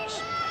Hawkins.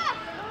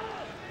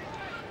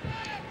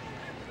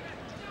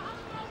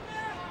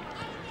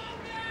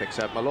 Picks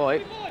up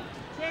Malloy.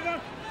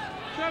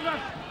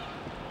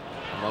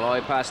 Malloy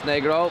past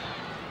Negro.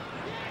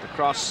 The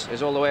cross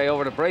is all the way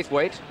over to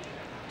Braithwaite.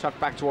 Tucked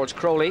back towards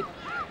Crowley.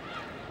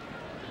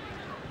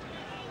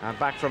 And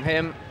back from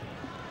him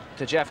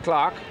to Jeff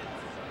Clark.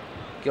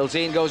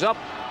 Gilzean goes up.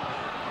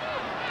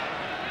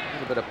 A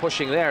little bit of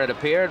pushing there, it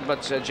appeared,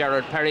 but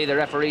Gerard Perry, the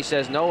referee,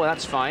 says no,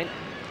 that's fine.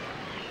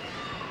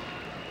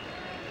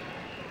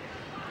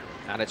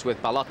 And it's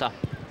with Ballotta. I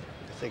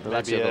think the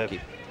maybe Lazio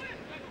goalkeeper.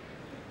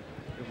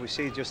 if we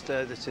see just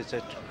it's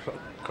a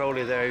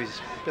Crowley there, he's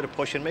a bit of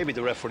pushing. Maybe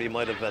the referee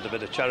might have had a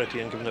bit of charity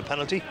and given a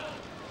penalty.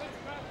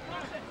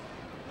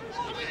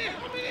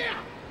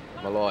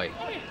 Malloy.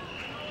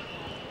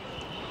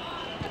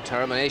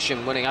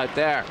 Determination winning out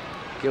there.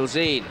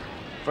 Gilzean.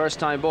 First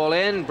time ball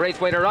in.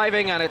 Braithwaite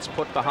arriving, and it's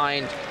put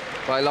behind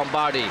by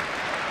Lombardi.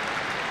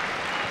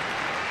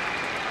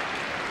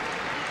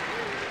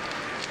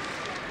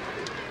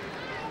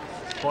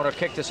 Corner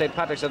kick to St.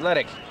 Patrick's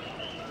Athletic.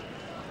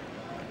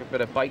 A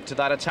bit of bite to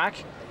that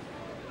attack.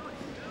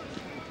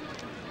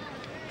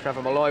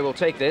 Trevor Malloy will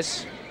take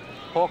this.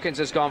 Hawkins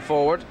has gone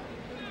forward.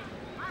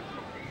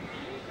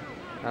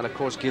 And of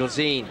course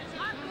Gilzean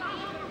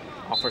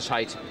offers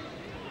height.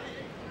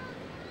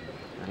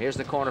 And here's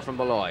the corner from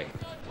Malloy.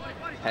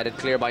 Headed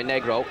clear by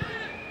Negro.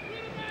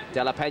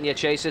 De La Peña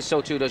chases,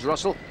 so too does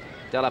Russell.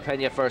 De La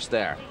Peña first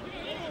there.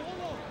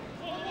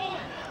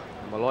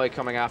 Malloy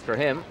coming after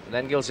him,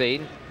 then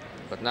Gilzean.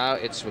 But now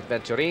it's with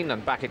Venturin,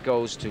 and back it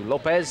goes to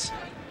Lopez.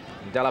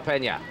 De La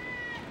Peña.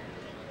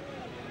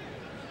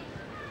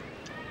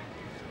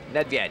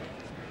 Nedved.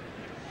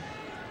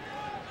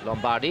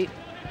 Lombardi.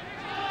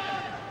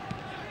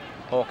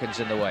 Hawkins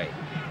in the way.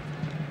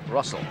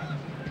 Russell.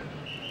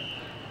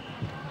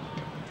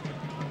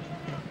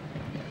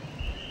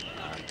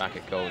 And back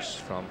it goes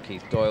from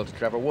Keith Doyle to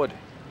Trevor Wood.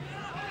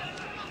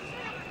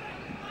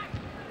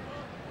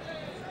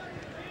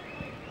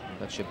 And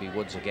that should be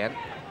Woods again.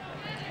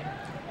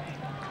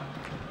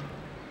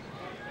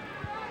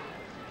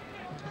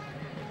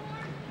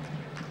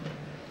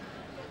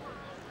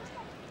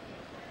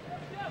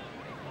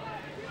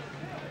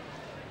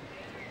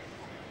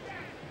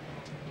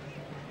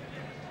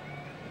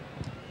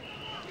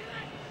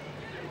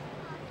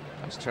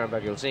 Turn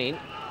by Gilzean.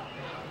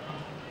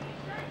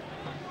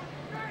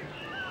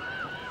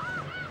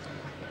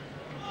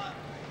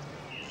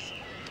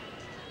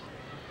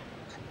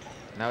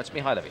 Now it's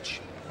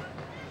Mihailovic.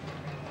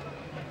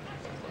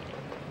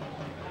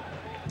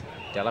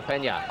 De La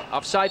Peña.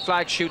 Offside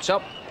flag shoots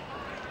up.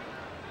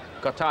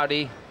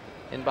 Gottardi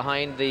in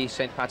behind the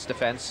St. Pat's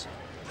defence.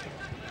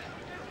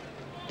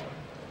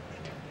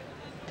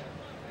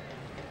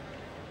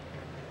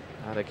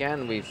 And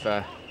again we've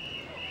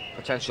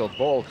potential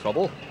ball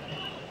trouble.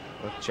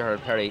 With Gerard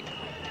Perry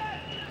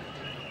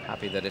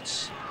happy that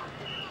it's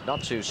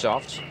not too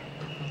soft.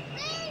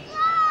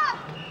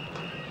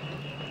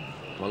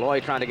 Malloy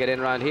trying to get in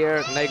around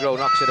here. Negro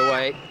knocks it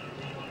away.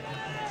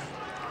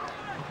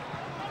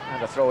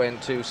 And a throw in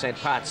to St.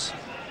 Pat's.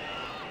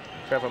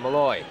 Trevor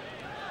Malloy.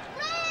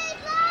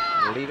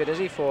 Leave it, is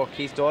he, for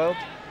Keith Doyle.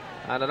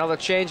 And another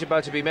change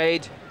about to be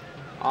made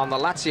on the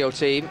Lazio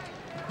team.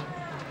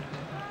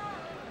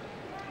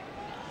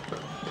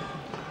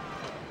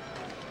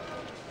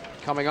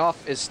 Coming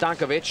off is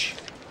Stankovic,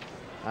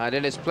 and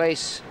in his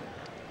place,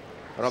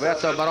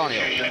 Roberto Baronio.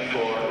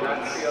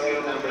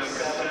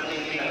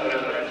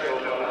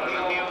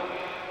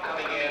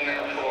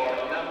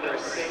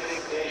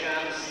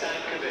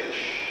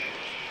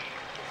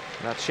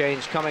 That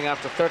change coming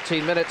after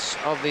 13 minutes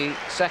of the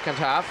second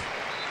half,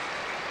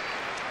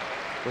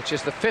 which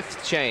is the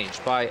 5th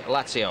change by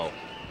Lazio.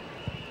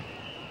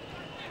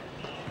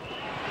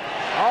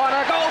 Oh, and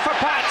a goal for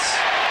Pats,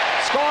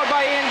 scored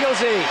by Ian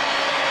Gilzean.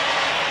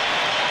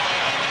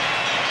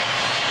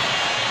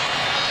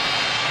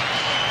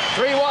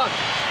 3-1.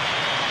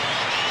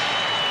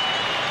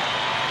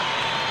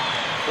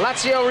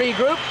 Lazio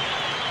regroup,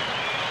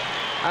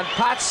 and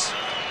Pats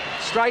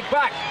strike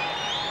back.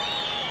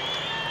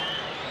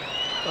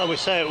 Well, we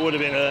say it would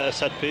have been a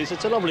set piece.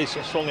 It's a lovely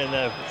swung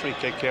in free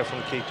kick here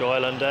from Keith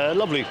Doyle, and a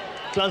lovely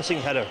glancing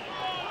header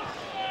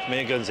from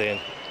Ian Gilzean.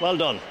 Well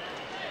done,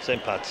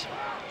 St. Pat's.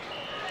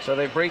 So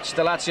they've breached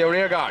the Lazio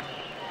rearguard.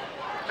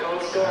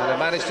 And they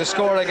managed to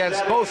score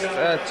against both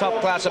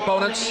top-class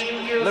opponents,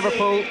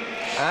 Liverpool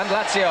and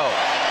Lazio.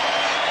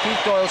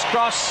 Keith Doyle's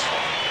cross.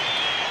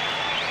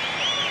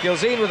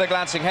 Gilzean with a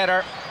glancing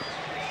header.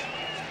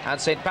 And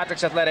St.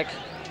 Patrick's Athletic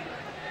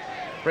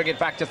bring it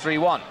back to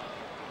 3-1.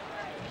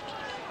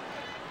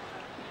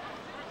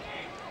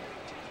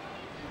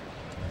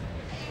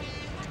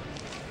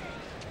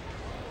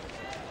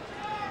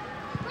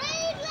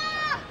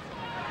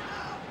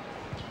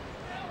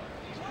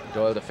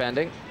 Doyle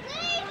defending.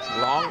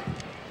 Long.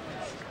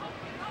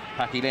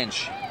 Packy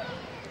Lynch.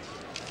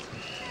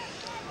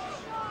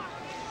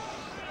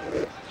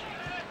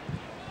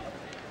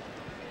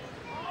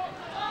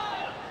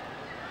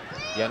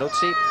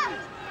 Januzzi.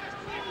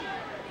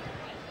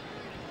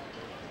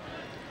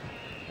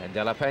 And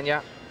De La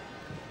Peña.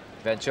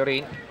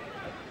 Venturin.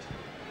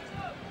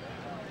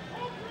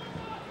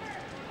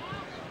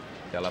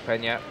 De La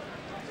Peña.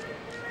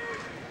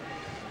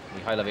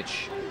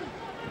 Mihailovic.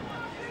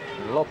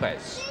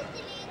 Lopez.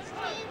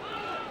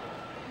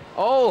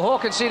 Oh,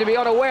 Hawkins seemed to be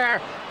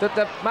unaware that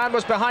the man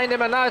was behind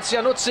him, and now it's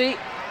Januzzi.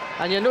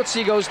 And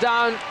Januzzi goes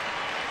down,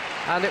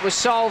 and it was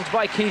solved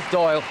by Keith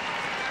Doyle.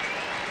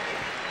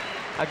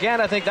 Again,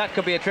 I think that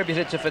could be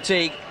attributed to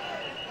fatigue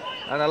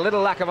and a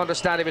little lack of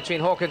understanding between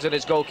Hawkins and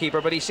his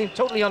goalkeeper, but he seemed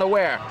totally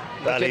unaware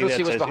that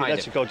Januzzi was behind him. He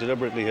lets it go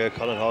deliberately here,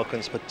 Colin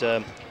Hawkins, but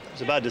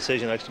it's a bad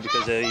decision actually,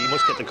 because he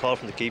must get the call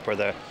from the keeper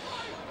there.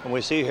 And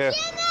we see here,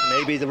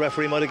 maybe the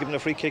referee might have given a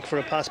free kick for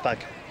a pass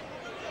back.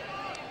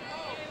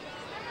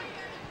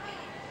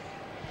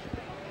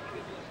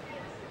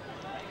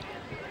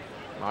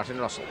 Martin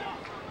Russell.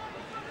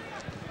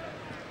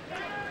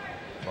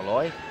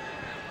 Molloy.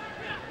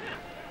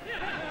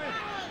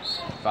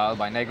 Foul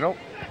by Negro.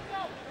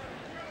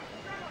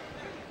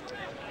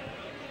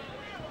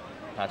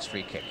 That's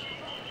free kick.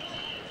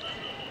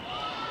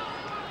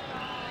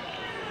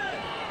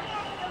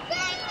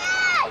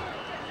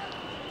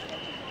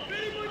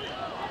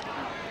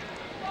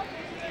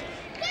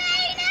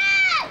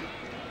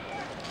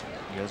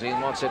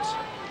 Gilzean wants it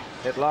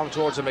hit long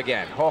towards him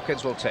again.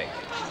 Hawkins will take.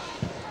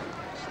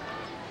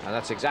 And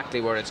that's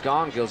exactly where it's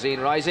gone.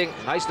 Gilzean rising.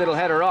 Nice little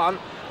header on.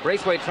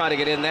 Braithwaite trying to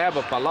get in there,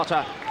 but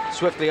Ballotta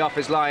swiftly off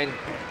his line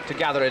to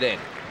gather it in.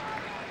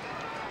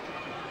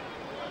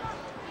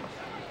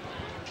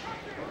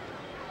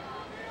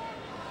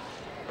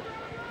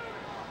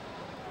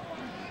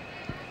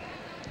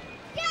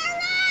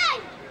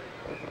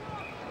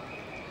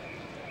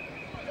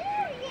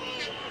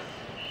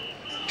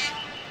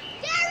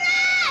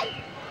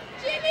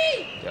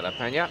 De La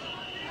Peña.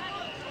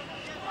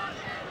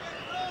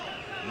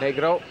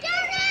 Negro.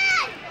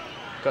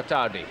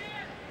 Cotardi.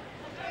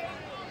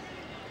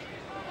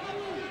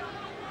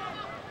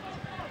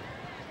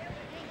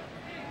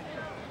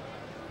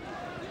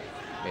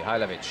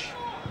 Mihailovic.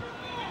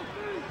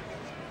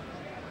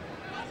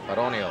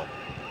 Baronio.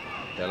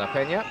 De La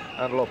Peña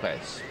and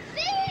Lopez.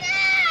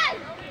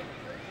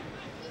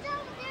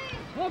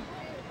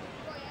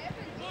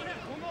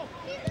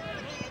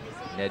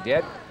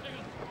 Nedved.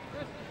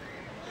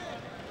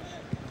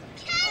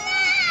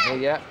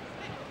 Media.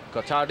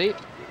 Cotardi.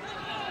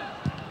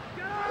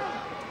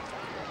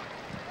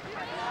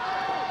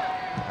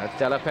 That's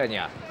De La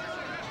Peña.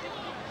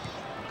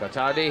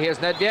 Cotardi, here's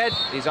Nedved.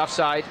 He's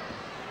offside.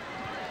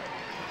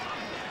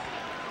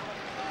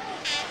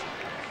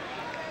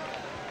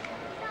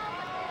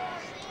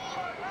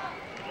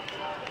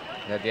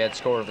 Nedved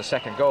scored the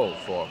second goal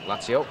for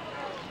Lazio.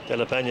 De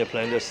La Peña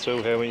playing this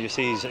through here. When you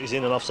see he's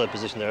in an offside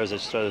position there as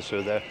it's threaded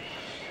through there.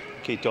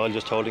 Keith Doyle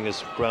just holding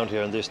his ground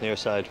here on this near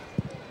side.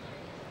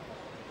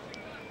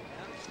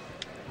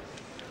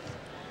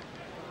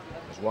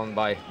 It was won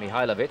by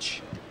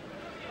Mihailovic.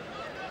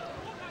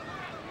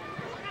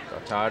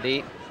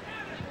 Cotardi.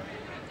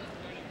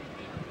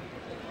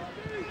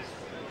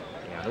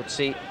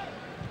 Iannuzzi.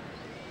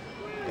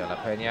 De La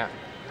Peña.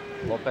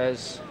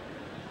 Lopez.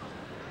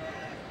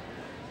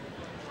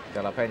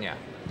 De La Peña.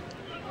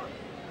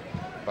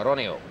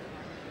 Baronio.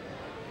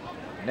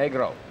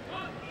 Negro.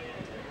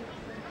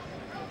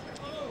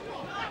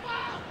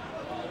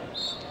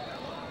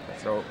 The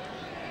throw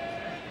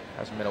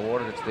hasn't been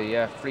awarded. It's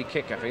the free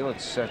kick, I feel.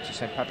 It's to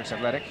St. Patrick's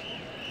Athletic.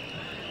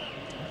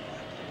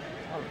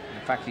 Well,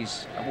 in fact,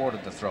 he's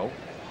awarded the throw.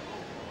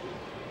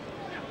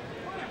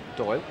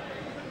 Doyle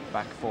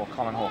back for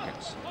Colin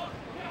Hawkins.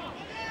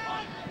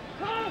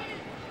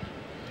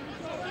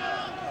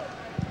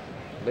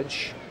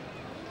 Lynch.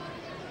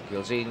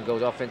 Gilzean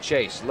goes off in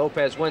chase.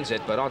 Lopez wins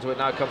it, but onto it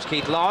now comes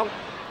Keith Long.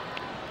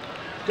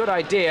 Good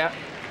idea,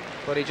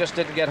 but he just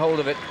didn't get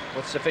hold of it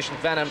with sufficient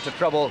venom to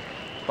trouble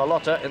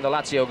Ballotta in the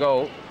Lazio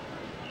goal.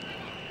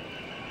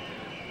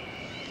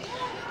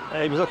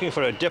 He was looking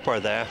for a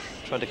dipper there,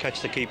 trying to catch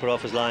the keeper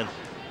off his line.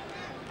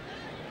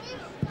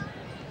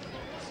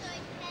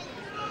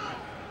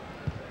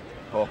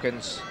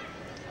 Hawkins.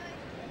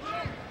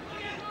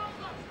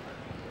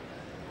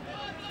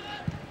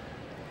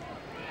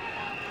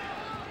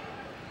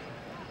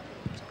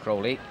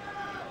 Crowley,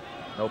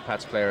 no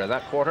Pats player of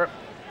that quarter.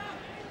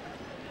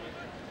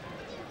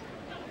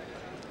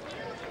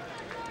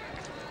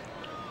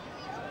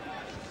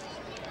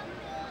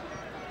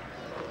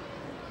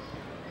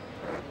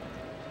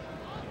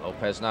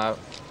 Lopez now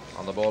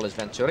on the ball is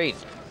Venturin.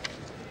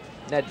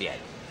 Nedved.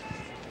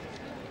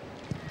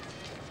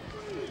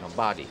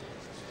 Lombardi.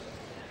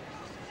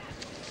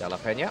 De La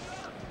Peña.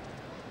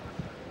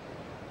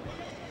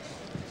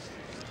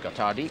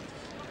 Cotardi.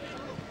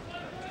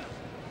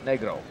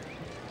 Negro.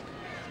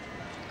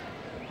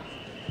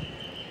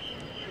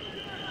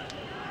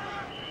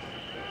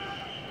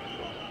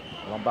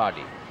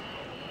 Lombardi.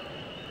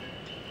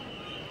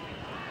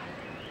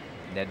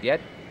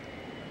 Nedved.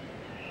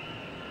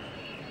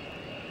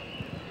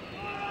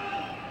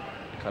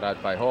 Cut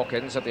out by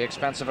Hawkins at the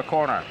expense of a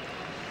corner,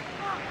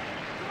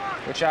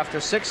 which after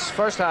 6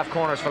 first-half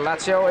corners for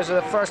Lazio is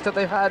the first that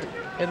they've had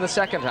in the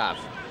second half.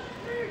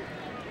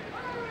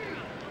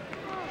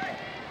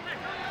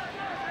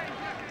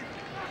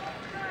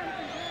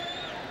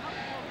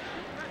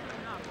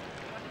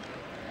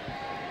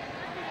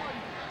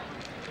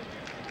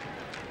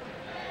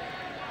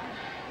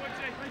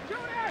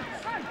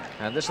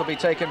 And this will be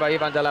taken by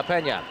Ivan De La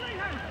Peña.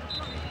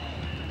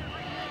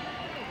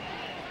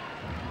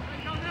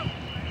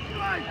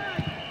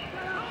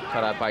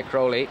 Cut out by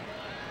Crowley.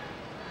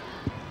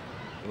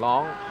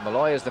 Long.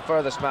 Molloy is the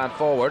furthest man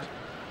forward.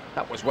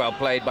 That was well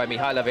played by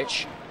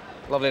Mihailovic.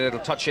 Lovely little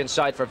touch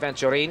inside for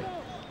Venturin.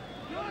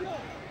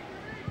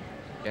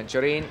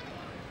 Venturin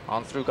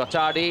on through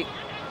Cotardi.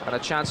 And a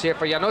chance here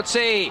for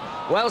Iannuzzi.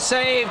 Well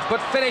saved,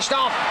 but finished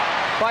off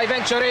by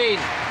Venturin.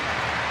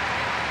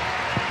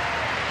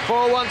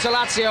 4-1 to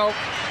Lazio.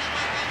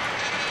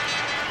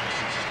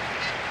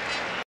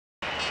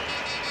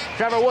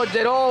 Trevor Wood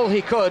did all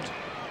he could,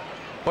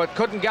 but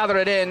couldn't gather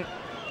it in.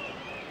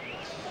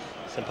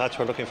 St. Pat's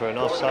were looking for an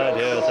offside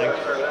here, I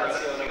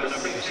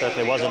think. It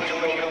certainly wasn't.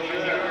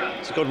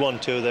 It's a good one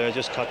too there,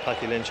 just caught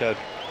Paddy Lynch out.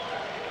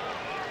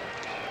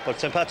 But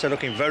St. Pat's are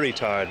looking very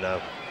tired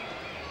now.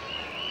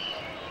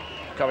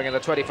 Coming in the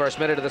 21st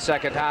minute of the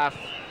second half.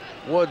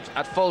 Wood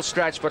at full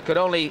stretch, but could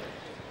only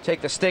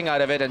take the sting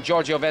out of it, and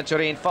Giorgio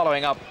Venturin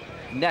following up,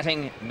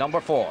 netting number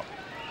 4.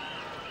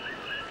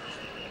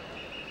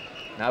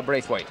 Now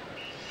Braithwaite.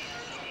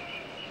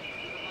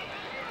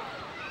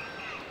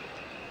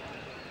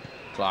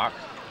 Clark.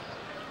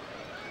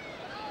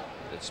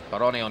 It's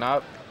Baronio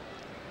now.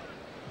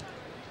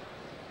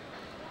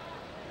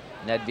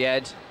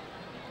 Nedved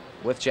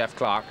with Jeff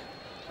Clark.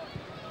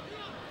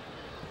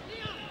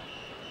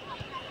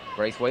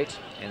 Braithwaite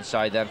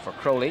inside then for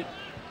Crowley.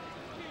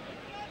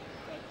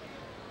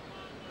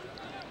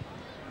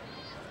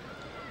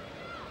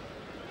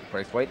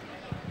 Braithwaite.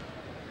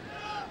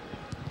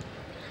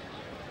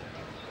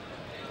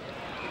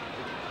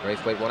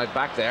 Braithwaite won it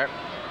back there.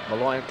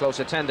 Malloy in close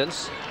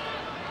attendance.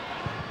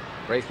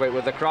 Braithwaite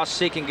with the cross,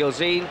 seeking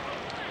Gilzean,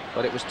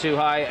 but it was too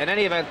high. In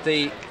any event,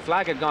 the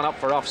flag had gone up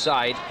for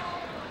offside,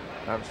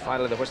 and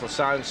finally the whistle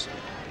sounds.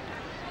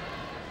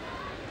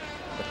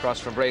 The cross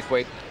from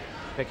Braithwaite,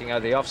 picking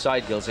out the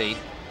offside Gilzean.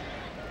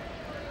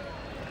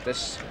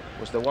 This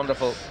was the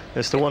wonderful...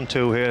 It's the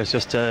 1-2 here. It's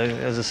just,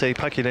 as I say,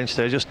 Paddy Lynch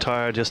there, just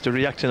tired, just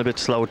reacting a bit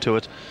slow to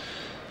it.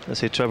 I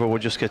say Trevor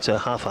Wood just gets a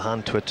half a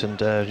hand to it, and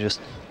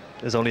just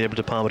is only able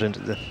to palm it into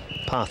the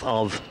path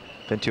of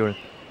Venturin.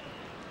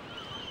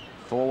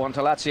 4-1 to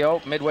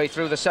Lazio, midway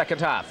through the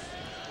second half.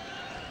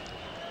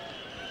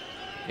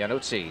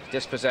 Iannuzzi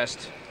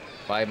dispossessed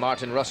by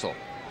Martin Russell.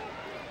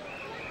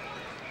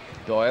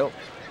 Doyle.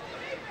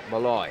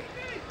 Malloy.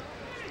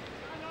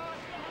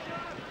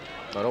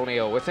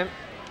 Baronio with him.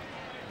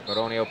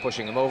 Baronio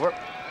pushing him over.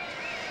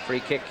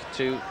 Free kick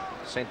to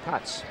St.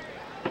 Pat's.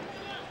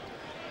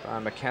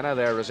 Brian McKenna,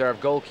 their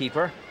reserve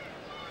goalkeeper,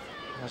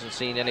 hasn't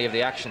seen any of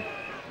the action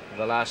in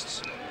the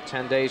last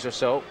 10 days or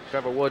so.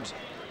 Trevor Wood,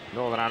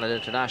 Northern Ireland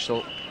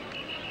international,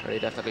 very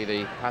definitely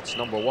the Pats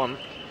number 1.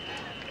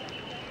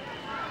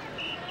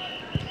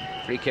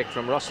 Free kick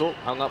from Russell,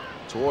 hung up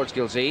towards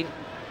Gilzean,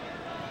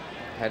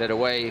 headed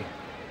away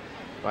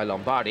by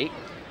Lombardi.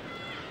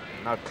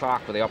 Now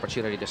Clark with the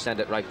opportunity to send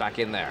it right back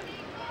in there.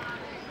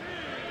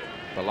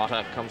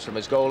 Bellotta comes from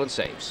his goal and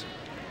saves.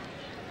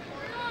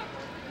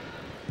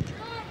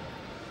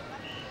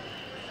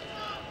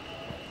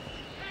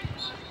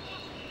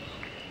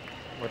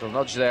 Little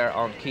nudge there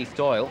on Keith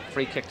Doyle.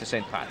 Free kick to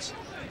St. Pat's.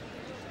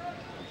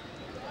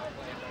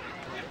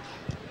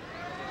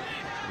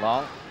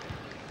 Long.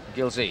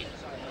 Gilzean.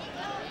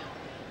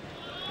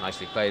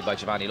 Nicely played by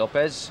Giovanni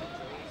Lopez.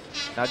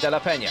 Now De La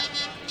Peña.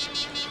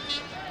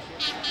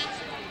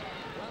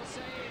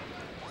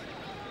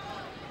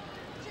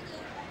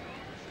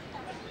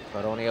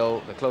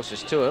 Baronio the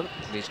closest to him.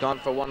 He's gone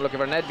for one, looking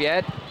for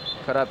Nedved.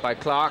 Cut out by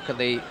Clark, and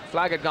the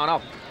flag had gone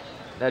up.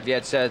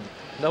 Nedved said,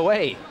 no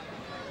way.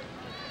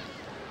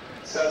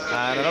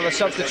 And another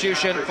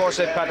substitution for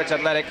St. Patrick's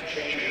Athletic.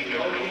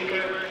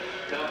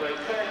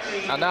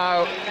 And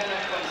now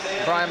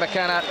Brian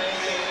McKenna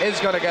is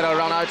going to get a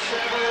run out.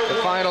 The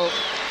final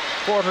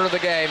quarter of the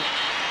game.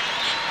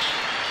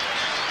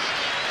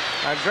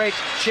 And great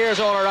cheers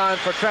all around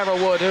for Trevor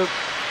Wood, who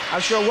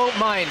I'm sure won't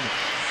mind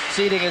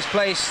ceding his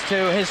place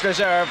to his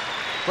reserve.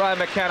 Brian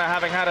McKenna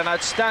having had an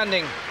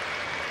outstanding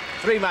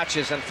 3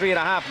 matches and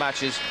 3.5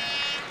 matches.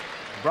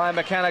 Brian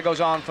McKenna goes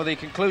on for the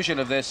conclusion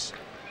of this.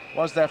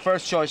 Was their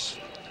first choice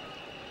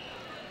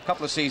a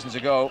couple of seasons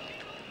ago.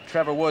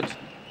 Trevor Wood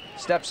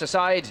steps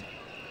aside,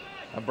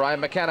 and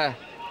Brian McKenna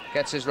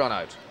gets his run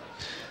out.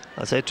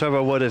 I'll say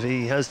Trevor Wood, if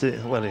he has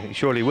the, well, he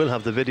surely will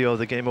have the video of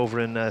the game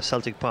over in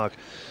Celtic Park.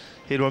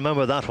 He'll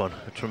remember that one.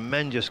 A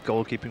tremendous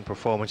goalkeeping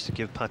performance to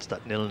give Pats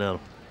that 0-0.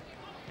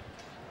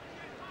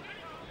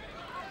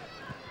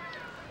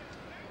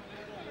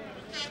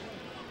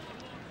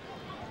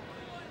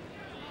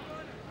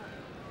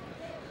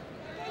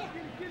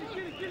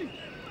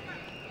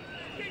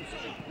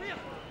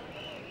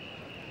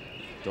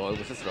 Doyle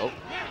with the throw.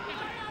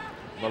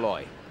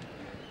 Malloy.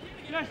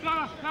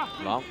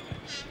 Long.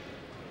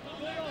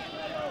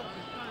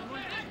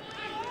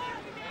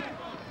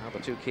 Now the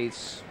two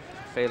Keiths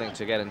failing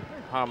to get in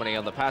harmony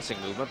on the passing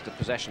movement. The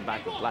possession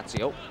back with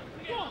Lazio.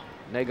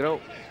 Negro.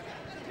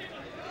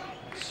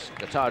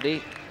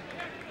 Gattardi.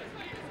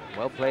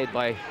 Well played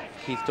by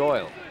Keith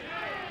Doyle.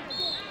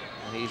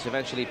 And he's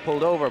eventually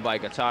pulled over by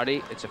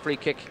Gattardi. It's a free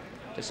kick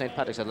to St.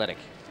 Patrick's Athletic.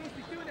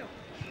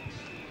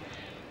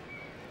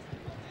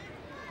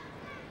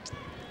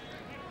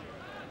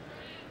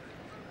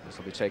 This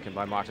will be taken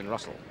by Martin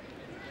Russell.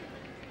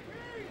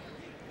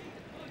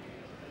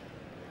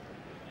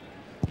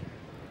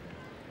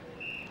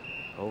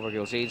 Over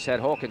Gilzean's head.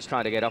 Hawkins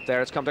trying to get up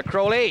there. It's come to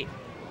Crowley.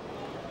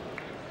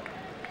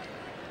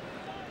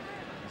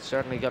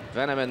 Certainly got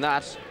venom in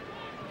that.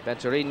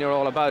 Venturin knew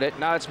all about it.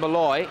 Now it's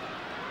Malloy.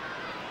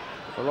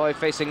 Malloy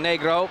facing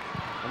Negro.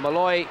 And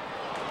Malloy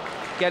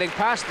getting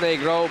past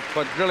Negro,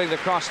 but drilling the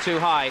cross too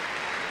high.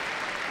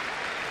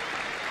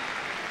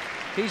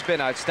 He's been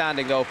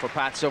outstanding, though, for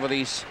Pats over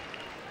these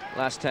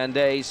last 10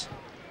 days.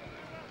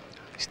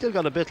 He's still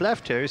got a bit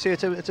left here. You see,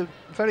 it's a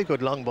very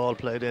good long ball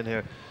played in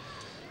here.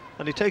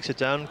 And he takes it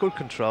down, good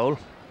control,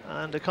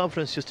 and the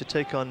confidence just to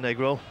take on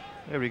Negro.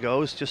 There he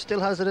goes, just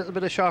still has a little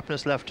bit of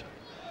sharpness left.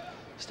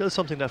 Still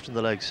something left in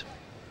the legs.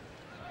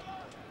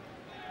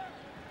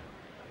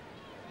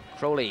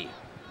 Crowley.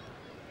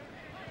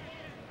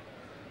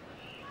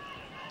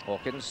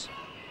 Hawkins.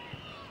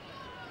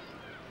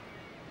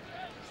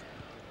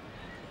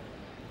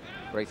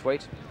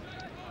 Braithwaite.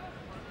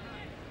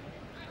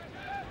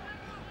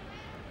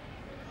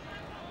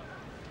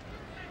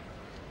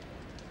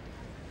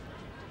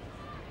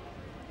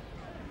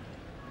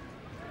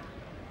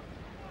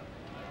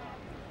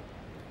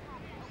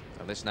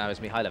 And this now is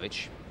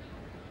Mihailovic.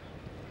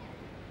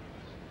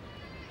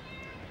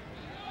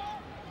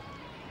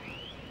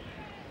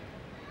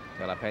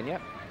 De La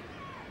Peña.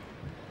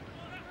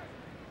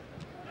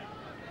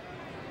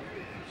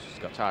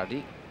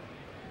 Gotardi.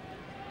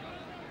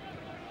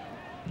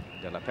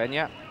 De La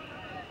Peña.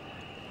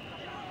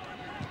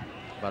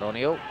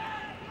 Baronio.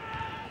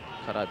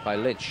 Cut out by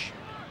Lynch.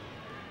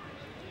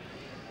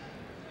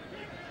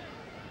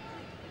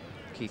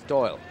 Keith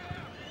Doyle.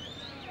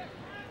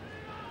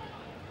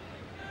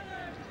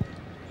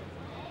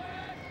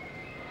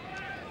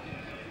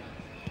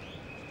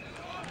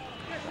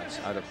 That's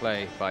out of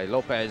play by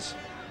Lopez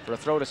for a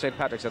throw to St.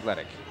 Patrick's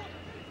Athletic.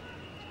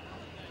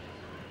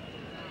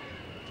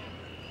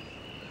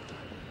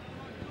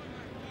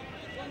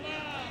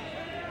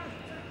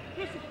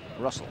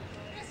 Russell.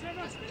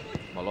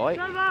 Malloy.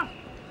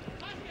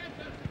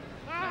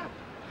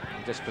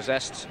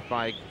 Dispossessed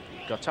by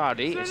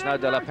Gotardi. It's now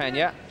De La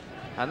Peña.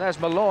 And there's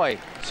Malloy.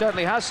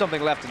 Certainly has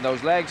something left in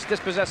those legs.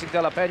 Dispossessing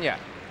De La Peña.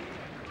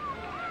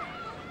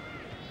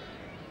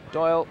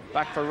 Doyle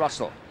back for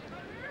Russell.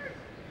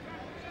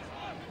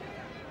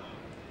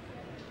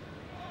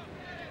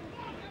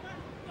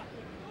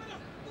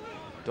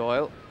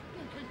 Doyle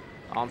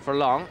on for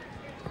Long.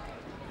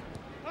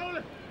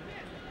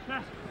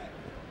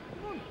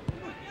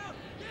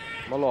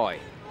 Malloy.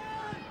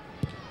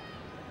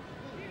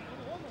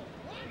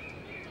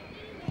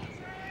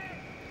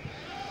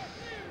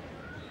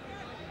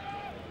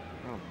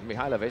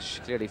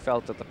 Mihailovic clearly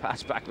felt that the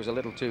pass back was a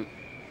little too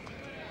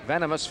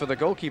venomous for the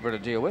goalkeeper to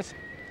deal with.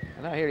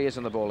 And now here he is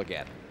on the ball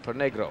again for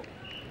Negro.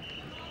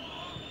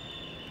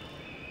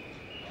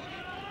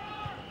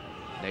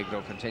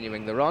 Negro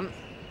continuing the run.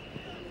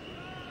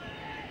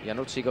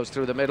 Iannuzzi goes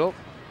through the middle.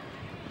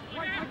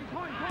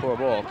 Poor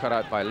ball cut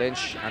out by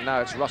Lynch, and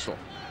now it's Russell.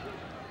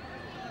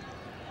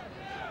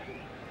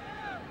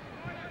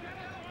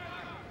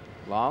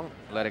 Long,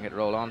 letting it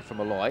roll on for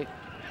Malloy,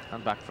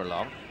 and back for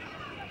Long.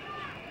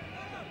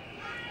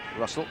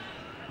 Russell.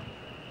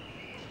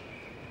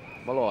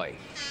 Malloy.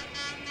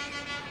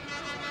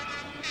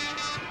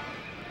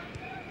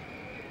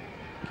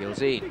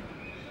 Gilzean.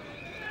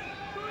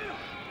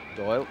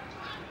 Doyle.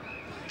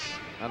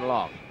 And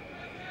Long.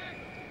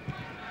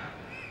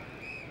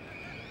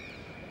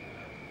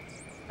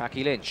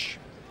 Packy Lynch.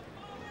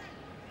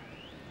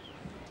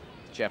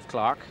 Jeff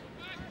Clark.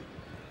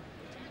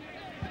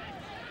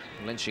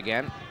 Lynch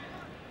again.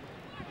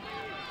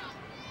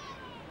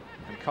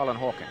 And Colin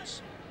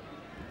Hawkins.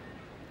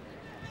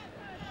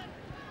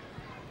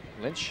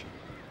 Lynch.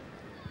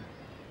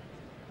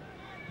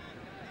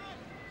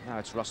 Now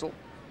it's Russell.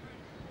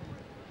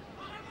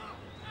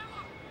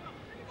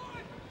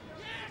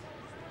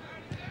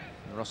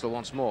 And Russell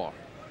once more.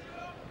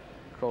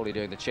 Crowley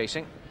doing the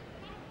chasing.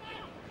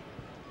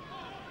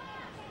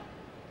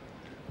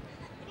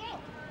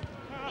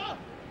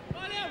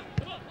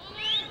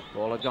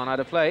 Ball had gone out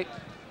of play.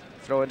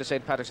 Throw into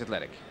St. Patrick's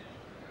Athletic.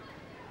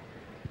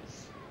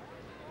 This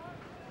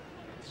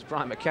is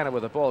Brian McKenna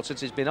with the ball.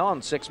 Since he's been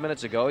on 6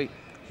 minutes ago,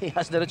 he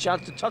hasn't had a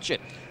chance to touch it.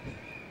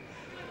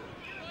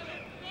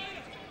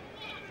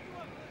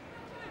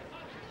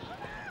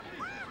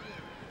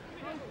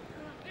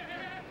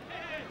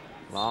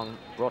 Long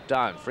brought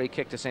down. Free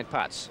kick to St.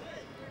 Pat's.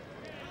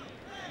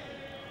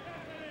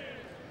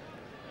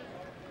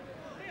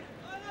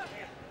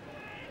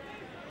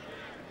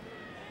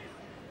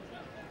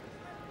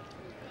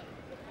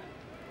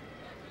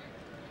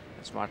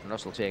 That's Martin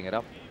Russell teeing it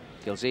up.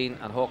 Gilzean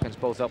and Hawkins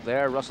both up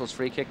there. Russell's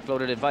free kick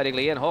floated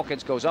invitingly in.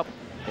 Hawkins goes up.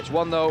 It's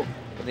won, though,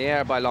 in the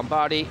air by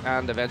Lombardi,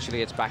 and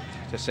eventually it's back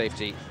to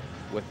safety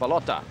with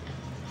Ballotta.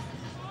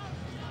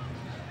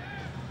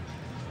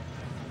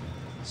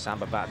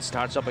 Samba bat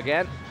starts up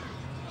again.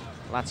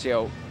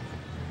 Lazio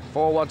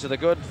 4-1 to the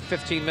good,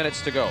 15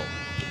 minutes to go.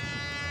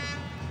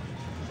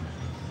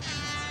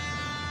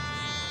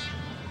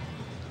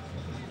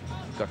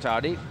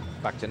 Gotardi,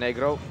 back to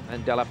Negro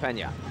and De La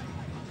Peña.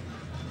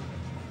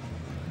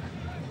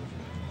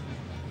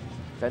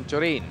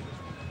 Venturin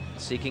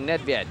seeking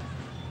Nedved.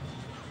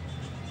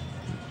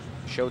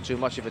 Showed too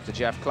much of it to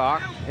Jeff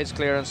Clark. His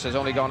clearance has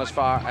only gone as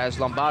far as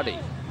Lombardi.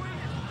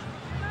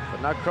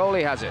 But now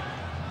Crowley has it.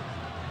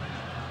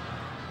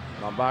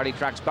 Lombardi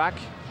tracks back.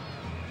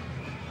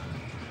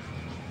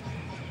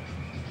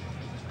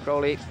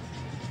 Crowley,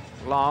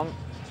 long,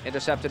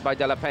 intercepted by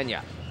De La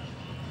Peña.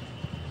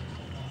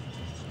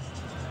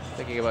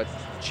 Thinking about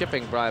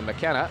chipping Brian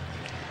McKenna.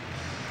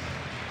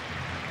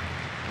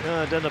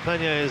 Yeah, De La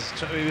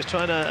Peña he was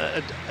trying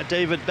a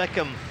David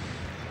Beckham,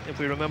 if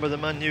we remember the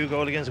Man U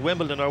goal against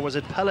Wimbledon, or was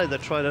it Pele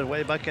that tried it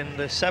way back in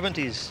the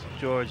 70s,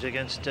 George,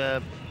 against I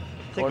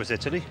think it was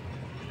Italy.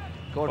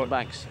 Gordon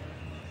Banks.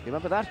 You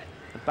remember that?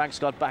 And Banks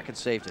got back and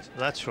saved it.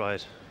 That's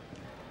right.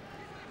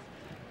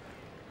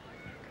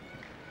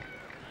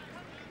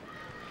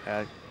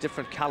 A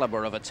different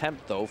caliber of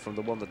attempt, though, from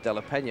the one that De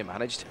La Peña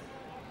managed.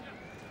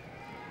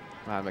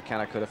 Brian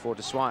McKenna could afford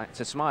to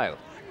smile.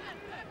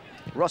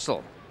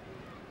 Russell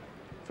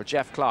for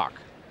Jeff Clark.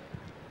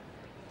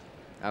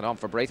 And on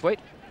for Braithwaite.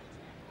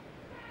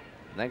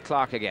 And then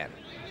Clark again.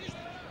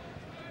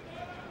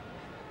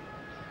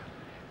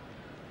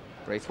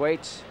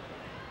 Braithwaite.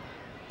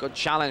 Good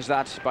challenge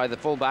that by the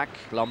fullback.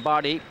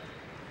 Lombardi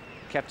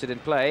kept it in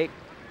play.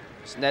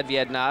 It's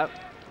Nedved now.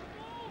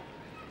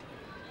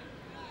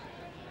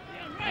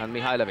 And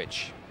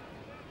Mihailovic.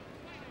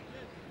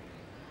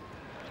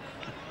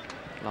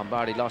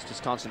 Lombardi lost his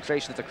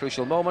concentration at the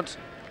crucial moment.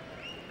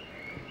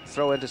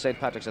 Throw into St.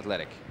 Patrick's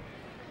Athletic.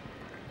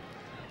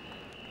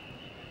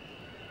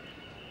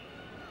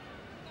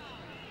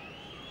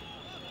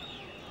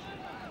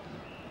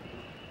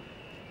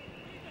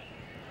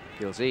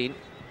 Gilzean,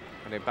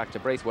 and then back to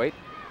Braithwaite.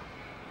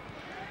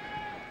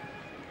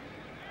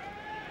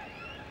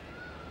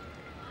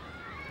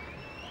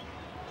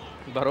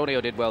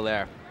 Baronio did well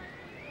there.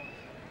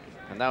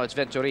 And now it's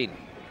Venturin.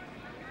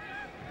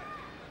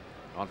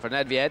 On for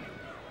Nedved.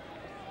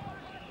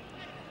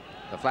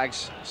 The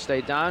flags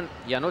stayed down.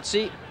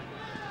 Januzzi.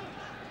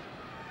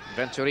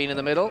 Venturin in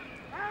the middle.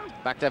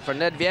 Back there for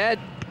Nedved.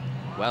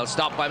 Well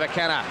stopped by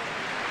McKenna.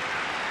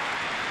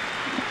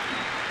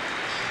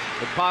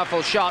 A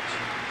powerful shot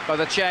by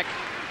the Czech.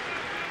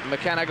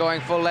 McKenna going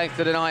full length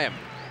to deny him.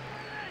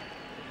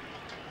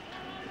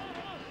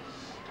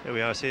 Here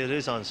we are. See, it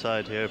is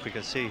onside here. If we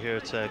can see here,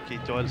 it's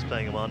Keith Doyle's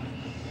playing him on.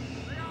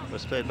 It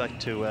was played back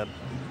to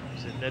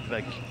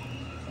Nedved.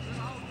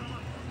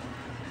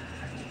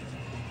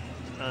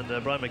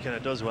 And Brian McKenna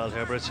does well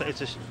here, but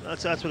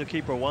that's what a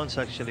keeper wants,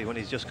 actually, when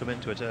he's just come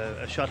into it.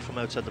 A shot from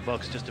outside the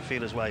box just to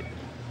feel his way.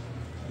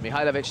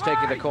 Mihailovic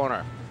taking the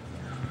corner.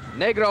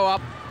 Negro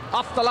up,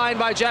 off the line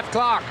by Jeff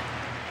Clark.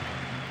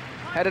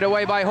 Headed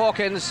away by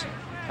Hawkins,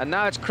 and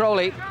now it's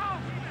Crowley.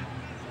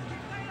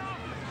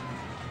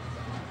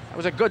 That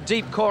was a good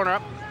deep corner,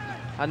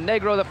 and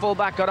Negro, the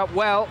fullback, got up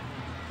well.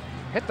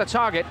 Hit the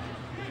target.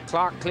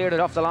 Clark cleared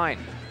it off the line.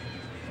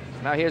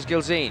 Now here's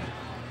Gilzean.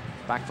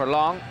 Back for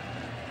Long.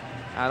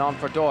 And on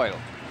for Doyle.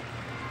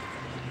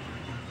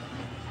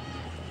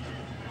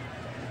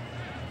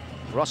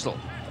 Russell.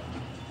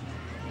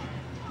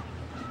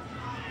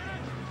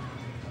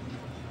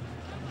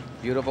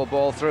 Beautiful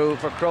ball through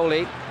for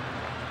Crowley.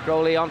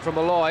 Crowley on for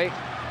Malloy.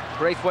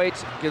 Braithwaite,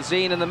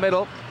 Gilzean in the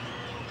middle.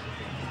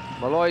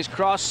 Malloy's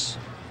cross.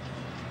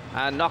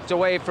 And knocked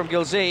away from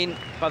Gilzean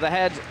by the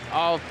head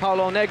of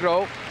Paulo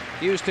Negro.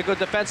 Used to good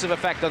defensive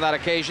effect on that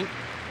occasion,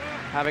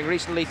 having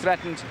recently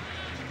threatened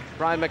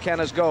Brian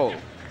McKenna's goal.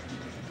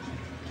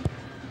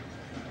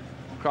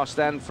 Cross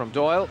then from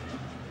Doyle.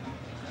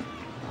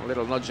 A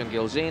little nudge on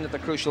Gilzean at the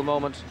crucial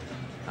moment,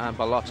 and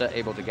Ballotta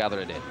able to gather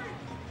it in.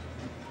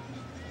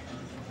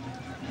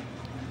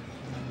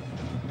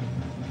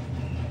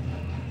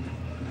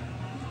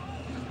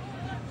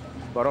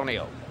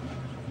 Baronio.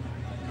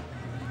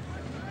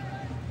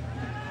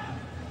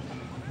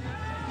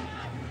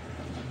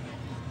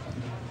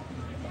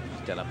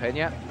 De La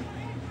Peña,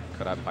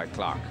 cut out by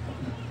Clark.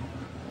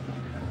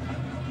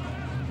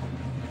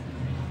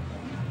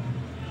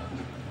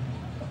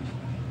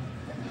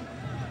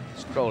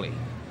 It's Crowley.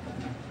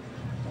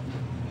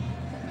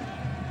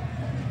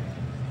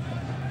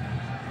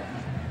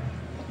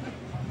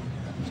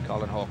 It's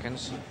Colin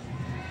Hawkins.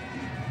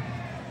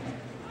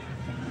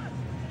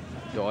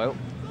 Doyle.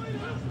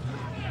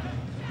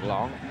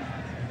 Long.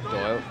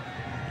 Doyle.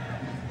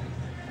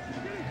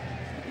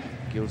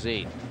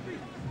 Gilzean.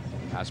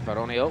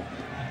 Asperonio.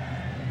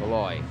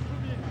 Malloy.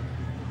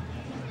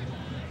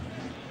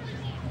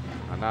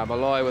 And now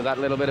Malloy with that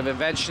little bit of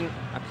invention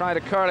and trying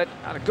to curl it,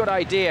 and a good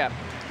idea.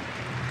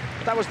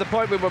 But that was the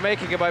point we were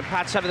making about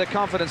Pats having the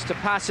confidence to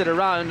pass it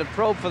around and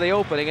probe for the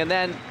opening, and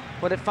then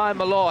when it found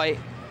Malloy,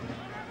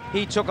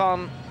 he took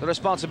on the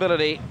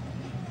responsibility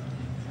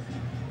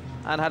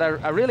and had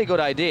a really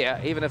good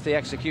idea, even if the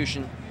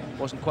execution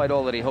wasn't quite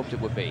all that he hoped it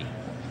would be.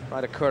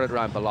 Trying to curl it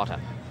around Ballotta.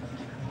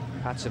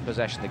 Pats in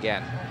possession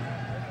again.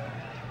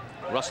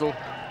 Russell,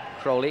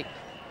 Crowley.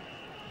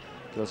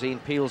 Gilzean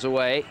peels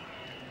away.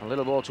 A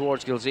little ball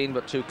towards Gilzean,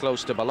 but too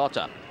close to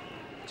Ballotta.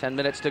 10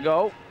 minutes to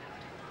go.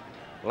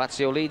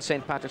 Lazio leads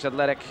St. Patrick's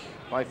Athletic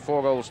by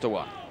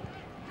 4-1.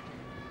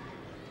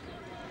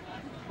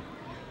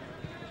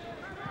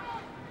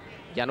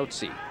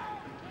 Januzzi.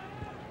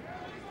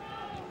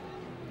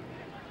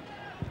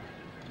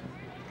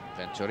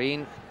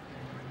 Venturin.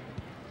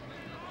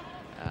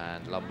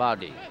 And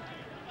Lombardi.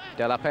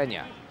 De La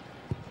Peña.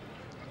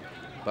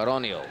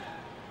 Baronio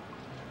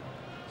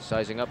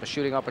sizing up a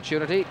shooting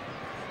opportunity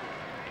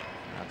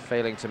and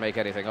failing to make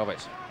anything of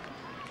it.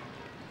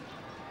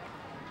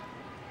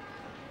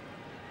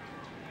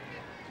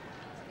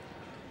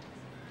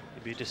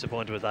 You'd be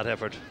disappointed with that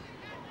effort.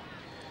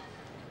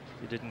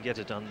 You didn't get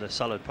it on the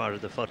solid part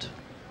of the foot.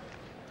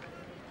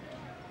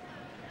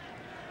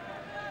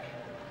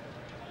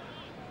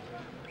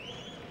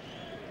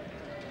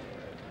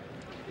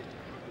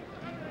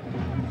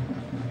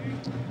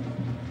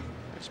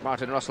 It's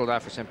Martin Russell now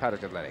for St.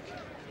 Patrick's Athletic.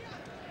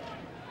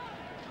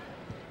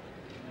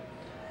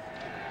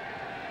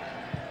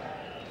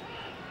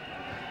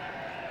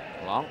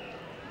 Long.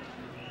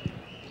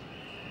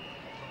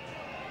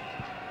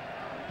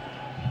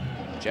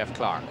 Jeff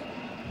Clark.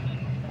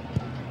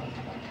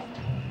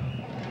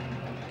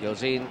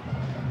 Gilzean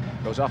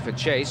goes off in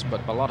chase,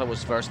 but Balota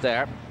was first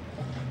there.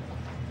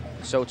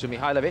 So to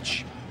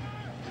Mihailovic.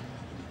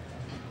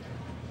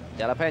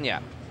 De La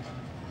Peña.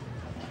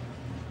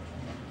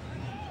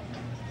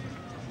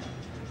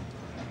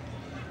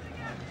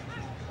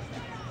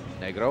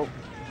 Negro.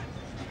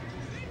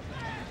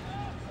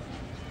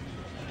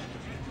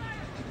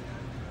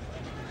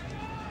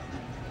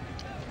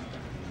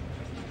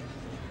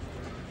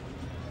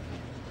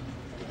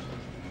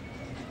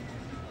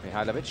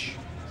 Mihailovic.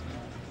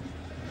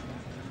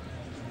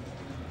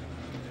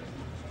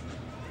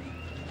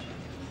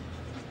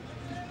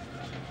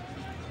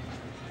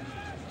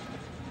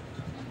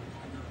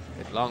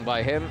 Bit long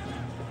by him.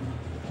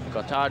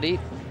 Gottardi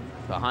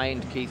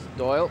behind Keith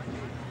Doyle.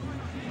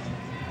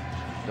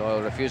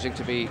 Doyle refusing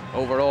to be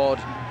overawed,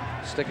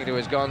 sticking to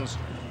his guns,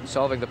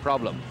 solving the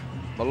problem.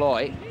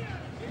 Malloy.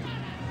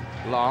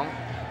 Long.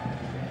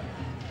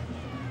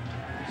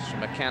 It's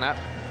McKenna.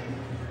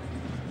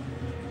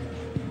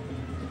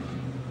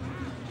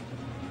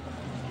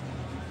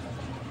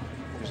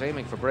 He was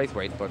aiming for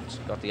Braithwaite, but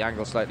got the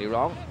angle slightly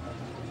wrong.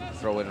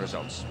 Throw-in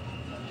results.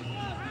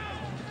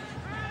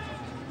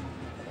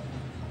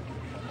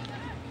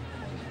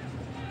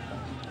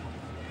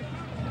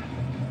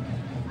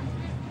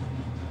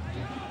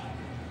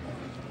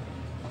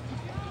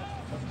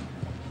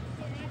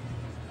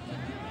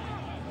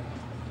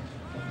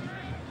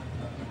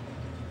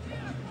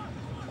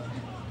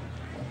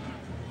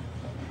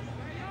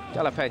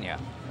 De La Peña.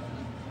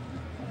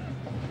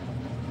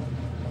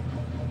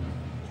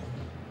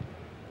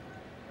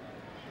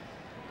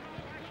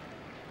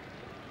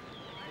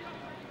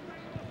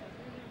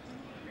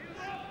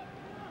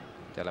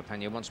 De La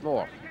Peña once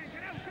more.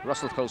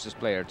 Russell closest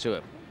player to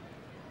him.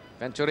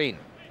 Venturin.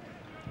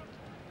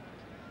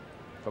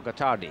 For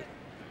Gottardi.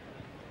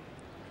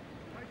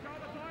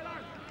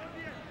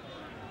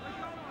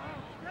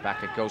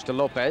 Back it goes to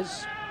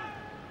Lopez.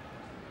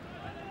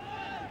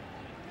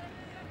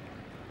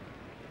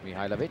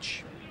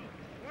 Mihailovic.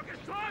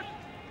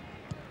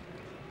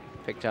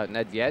 Picked out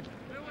Nedved.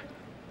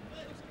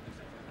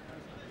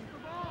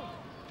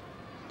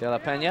 De La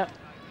Peña.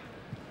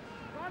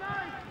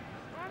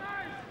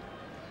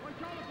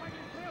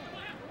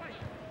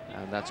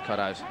 And that's cut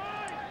out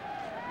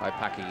by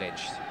Packy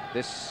Lynch.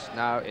 This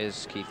now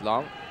is Keith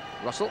Long.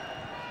 Russell.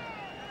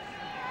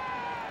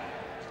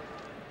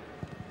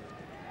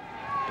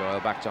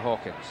 Doyle back to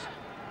Hawkins.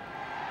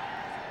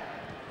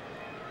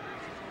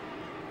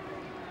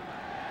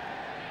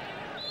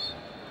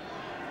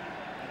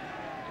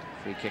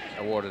 Free kick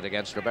awarded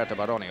against Roberto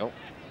Baronio.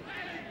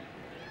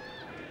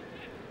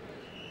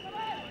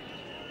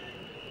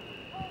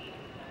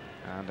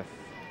 And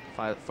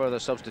a further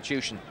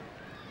substitution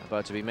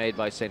about to be made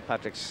by St.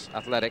 Patrick's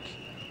Athletic.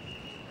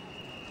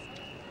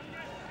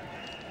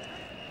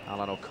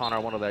 Alan O'Connor,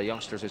 one of their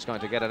youngsters, who's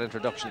going to get an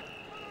introduction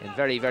in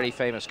very, very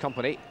famous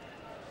company.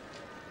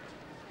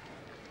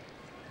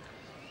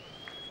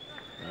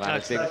 The man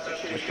is being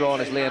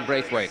withdrawn is Liam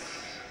Braithwaite.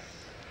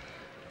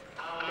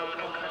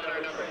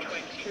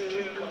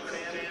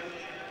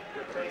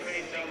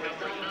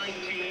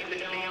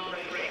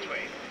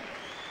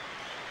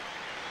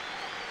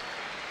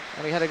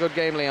 And he had a good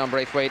game, Leon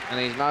Braithwaite, and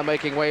he's now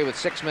making way with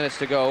 6 minutes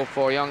to go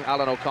for young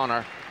Alan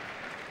O'Connor.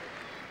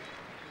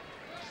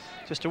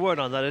 Just a word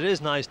on that, it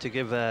is nice to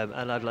give a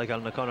lad like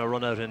Alan O'Connor a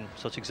run out in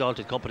such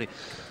exalted company,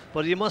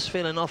 but you must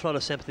feel an awful lot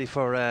of sympathy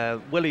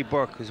for Willie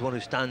Burke, who's one who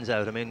stands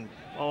out. I mean,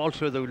 all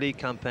through the league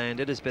campaign,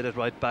 did his bit at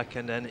right back,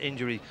 and then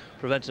injury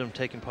prevented him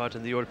taking part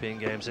in the European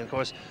games. And of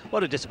course,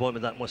 what a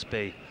disappointment that must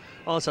be.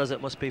 Also, as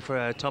it must be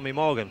for Tommy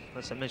Morgan.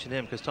 Let's mention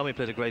him, because Tommy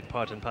played a great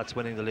part in Pats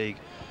winning the league.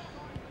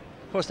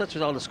 Of course, that's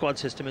what all the squad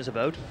system is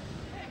about.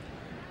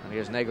 And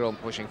here's Negro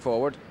pushing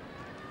forward.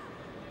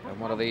 And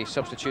one of the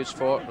substitutes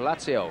for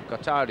Lazio,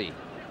 Gottardi.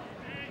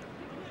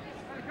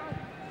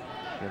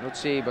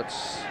 Januzzi, but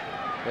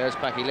there's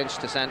Packy Lynch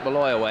to send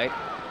Malloy away.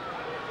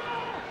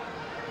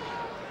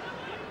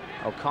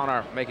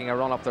 O'Connor making a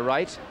run up the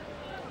right.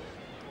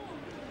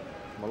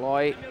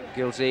 Malloy,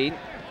 Gilzean.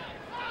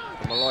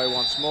 Malloy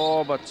once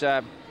more, but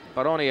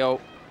Baronio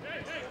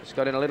has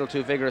got in a little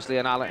too vigorously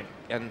in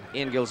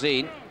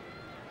Gilzean.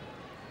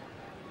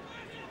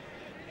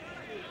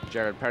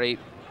 Gerard Perry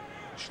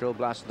still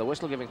blasted the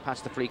whistle, giving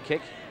past the free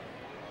kick.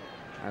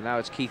 And now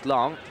it's Keith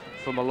Long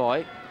for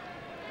Malloy.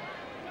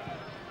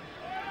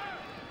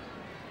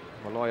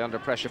 Malloy under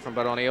pressure from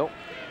Baronio.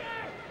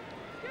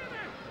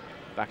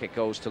 Back it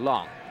goes to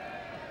Long.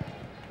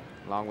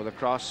 Long with a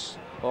cross.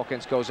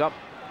 Hawkins goes up,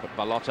 but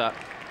Ballotta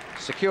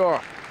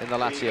secure in the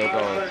Lazio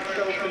goal.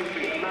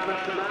 Man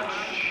of the match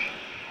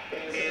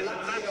is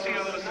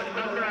Lazio's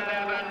number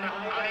 11,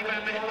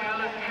 Ivan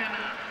Della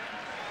Penna.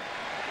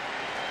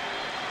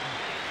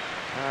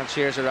 And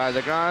cheers around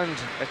the ground.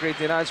 Agreed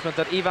the announcement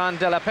that Ivan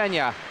Della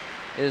Penna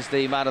is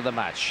the man of the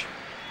match.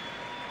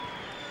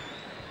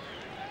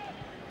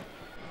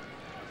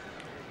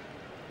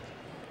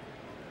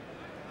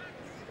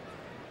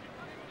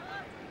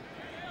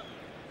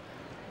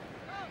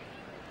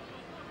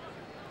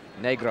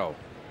 Negro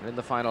in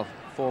the final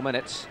 4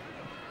 minutes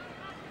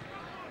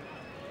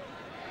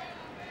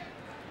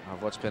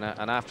of what's been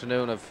an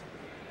afternoon of,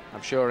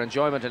 I'm sure,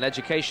 enjoyment and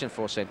education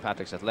for St.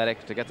 Patrick's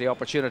Athletic, to get the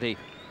opportunity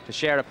to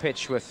share a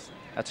pitch with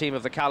a team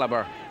of the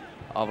calibre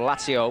of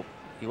Lazio,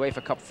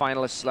 UEFA Cup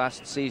finalists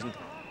last season.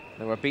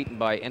 They were beaten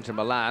by Inter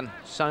Milan,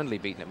 soundly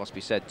beaten, it must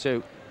be said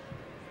too.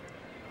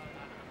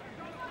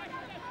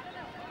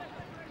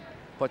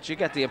 But you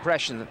get the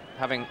impression that,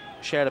 having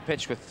shared a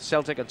pitch with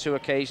Celtic on 2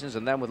 occasions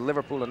and then with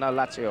Liverpool and now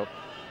Lazio,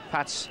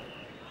 Pats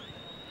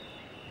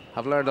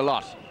have learned a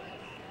lot.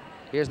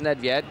 Here's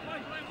Nedved,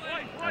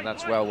 and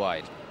that's well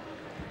wide.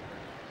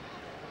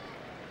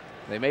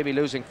 They may be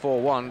losing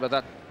 4-1, but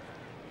that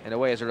in a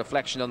way is a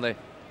reflection on the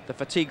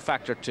fatigue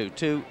factor too.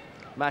 2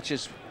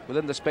 matches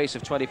within the space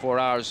of 24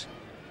 hours,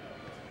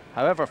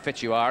 however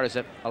fit you are, is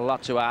a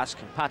lot to ask.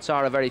 Pats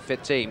are a very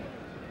fit team,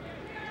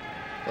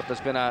 but there's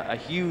been a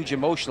huge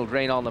emotional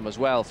drain on them as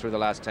well through the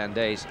last 10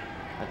 days.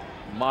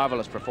 A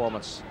marvellous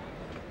performance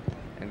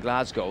in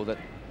Glasgow that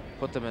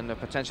put them in a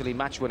potentially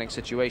match-winning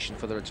situation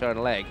for the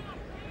return leg,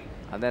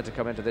 and then to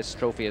come into this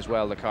trophy as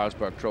well, the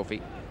Carlsberg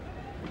Trophy.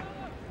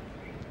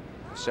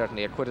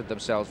 Certainly acquitted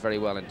themselves very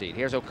well indeed.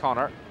 Here's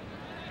O'Connor.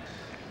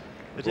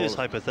 It is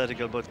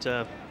hypothetical, but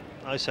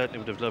I certainly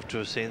would have loved to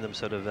have seen them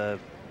sort of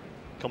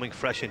coming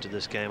fresh into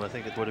this game. I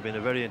think it would have been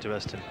a very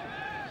interesting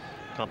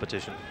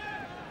competition.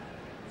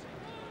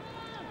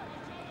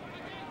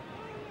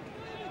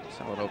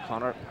 Salad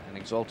O'Connor, an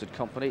exalted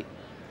company,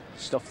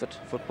 stuff that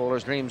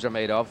footballers' dreams are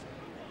made of.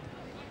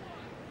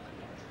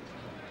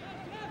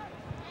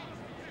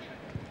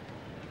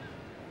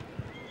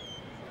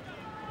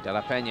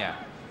 Della Penna.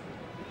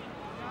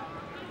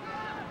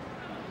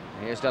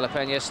 Here's Della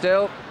Penna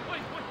still.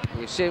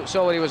 You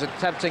saw what he was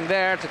attempting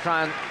there to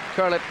try and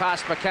curl it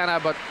past McKenna,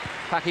 but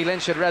Packie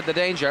Lynch had read the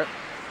danger.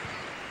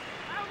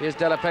 Here's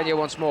Della Penna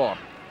once more.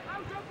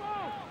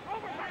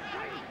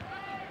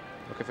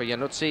 Looking for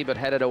Januzzi, but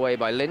headed away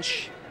by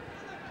Lynch.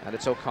 And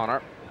it's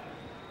O'Connor.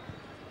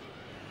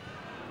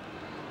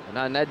 And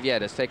now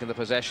Nedved has taken the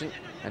possession.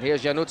 And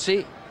here's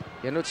Januzzi.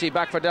 Januzzi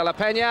back for Della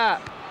Penna.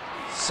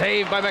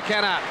 Saved by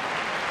McKenna.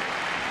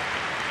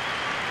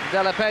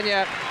 Della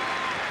Penna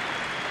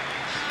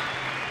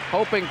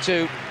hoping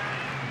to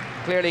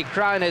clearly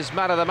crown his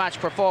man of the match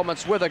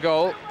performance with a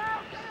goal,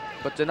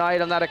 but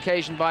denied on that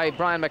occasion by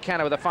Brian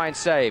McKenna with a fine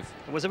save.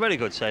 It was a very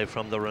good save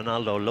from the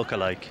Ronaldo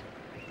lookalike.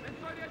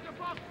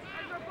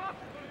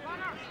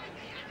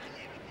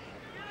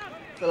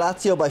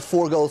 Lazio by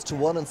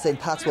 4-1, and St.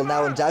 Pat's will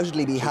now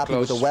undoubtedly be happy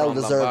with a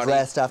well-deserved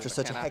rest after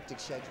such a hectic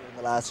schedule in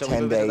the last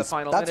 10 days.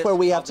 That's where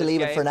we have to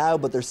leave it for now,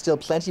 but there's still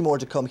plenty more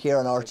to come here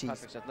on RT. St.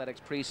 Patrick's Athletics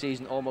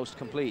pre-season almost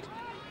complete.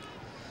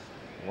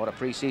 What a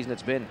pre-season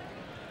it's been.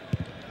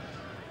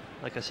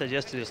 Like I said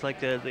yesterday, it's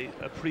like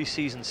a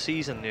pre-season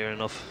season near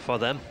enough for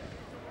them.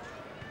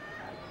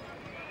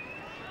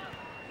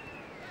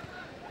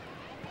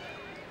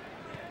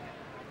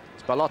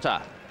 It's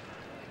Ballotta.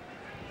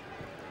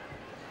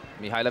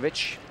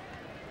 Mihailovic.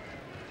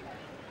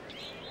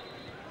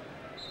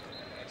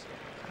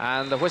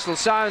 And the whistle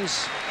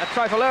sounds a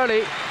trifle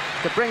early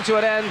to bring to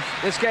an end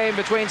this game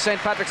between St.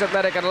 Patrick's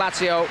Athletic and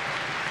Lazio.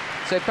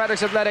 St.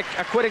 Patrick's Athletic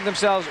acquitting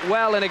themselves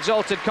well in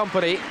exalted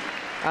company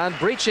and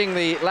breaching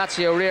the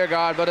Lazio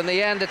rearguard, but in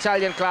the end,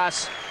 Italian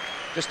class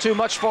just too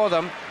much for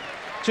them.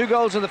 2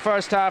 goals in the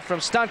first half from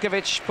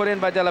Stankovic, put in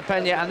by Della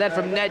Penna, and then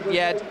from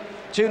Nedved.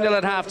 2-0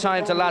 at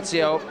half-time to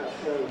Lazio.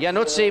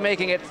 Januzzi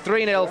making it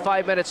 3-0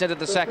 5 minutes into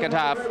the second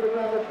half.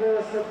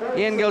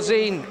 Ian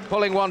Gilzean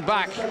pulling one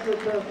back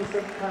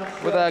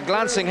with a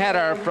glancing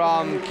header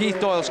from Keith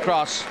Doyle's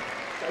cross.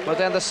 But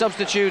then the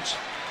substitute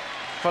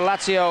for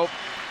Lazio,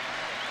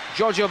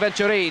 Giorgio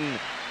Venturin,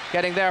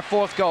 getting their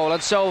 4th goal.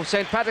 And so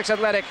St. Patrick's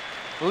Athletic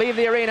leave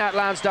the arena at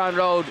Lansdowne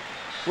Road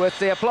with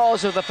the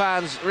applause of the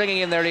fans ringing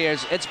in their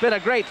ears. It's been a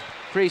great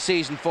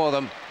pre-season for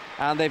them,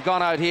 and they've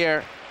gone out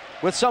here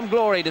with some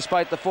glory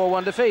despite the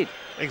 4-1 defeat.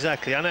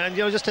 Exactly, and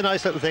you know, just a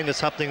nice little thing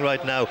that's happening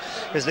right now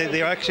is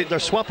they're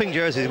swapping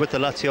jerseys with the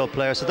Lazio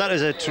players, so that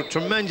is a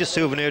tremendous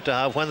souvenir to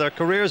have when their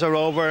careers are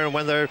over and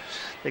when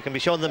they can be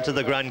showing them to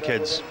the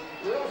grandkids.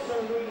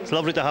 It's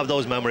lovely to have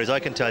those memories, I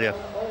can tell you.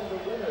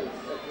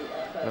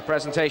 The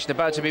presentation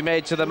about to be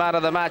made to the man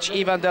of the match,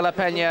 Ivan Della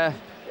Penna,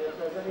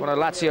 one of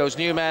Lazio's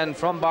new men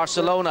from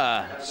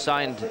Barcelona.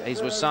 He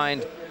was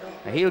signed.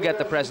 He'll get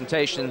the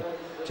presentation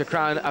to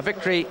crown a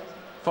victory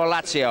for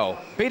Lazio,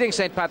 beating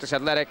St. Patrick's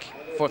Athletic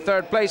for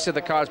third place in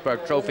the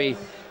Carlsberg Trophy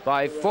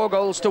by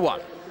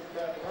 4-1.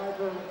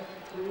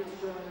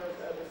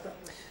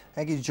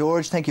 Thank you,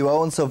 George. Thank you,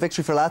 Owen. So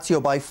victory for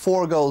Lazio by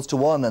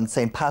 4-1, and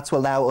St. Pat's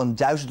will now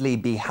undoubtedly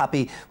be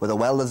happy with a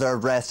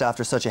well-deserved rest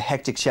after such a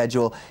hectic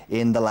schedule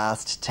in the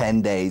last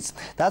 10 days.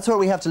 That's where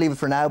we have to leave it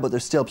for now, but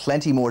there's still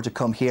plenty more to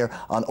come here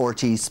on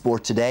RT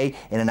Sport Today.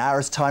 In an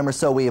hour's time or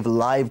so, we have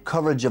live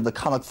coverage of the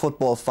Connacht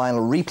football final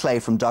replay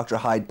from Dr.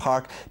 Hyde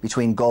Park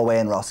between Galway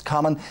and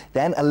Roscommon.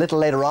 Then a little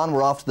later on,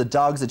 we're off to the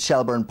Dogs at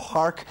Shelbourne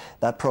Park.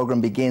 That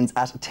programme begins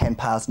at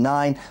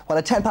 9:10, while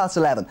at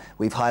 11:10,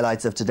 we've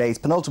highlights of today's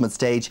penultimate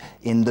stage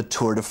in the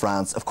Tour de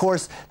France. Of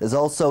course, there's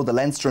also the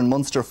Leinster and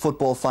Munster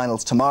football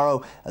finals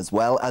tomorrow, as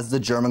well as the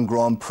German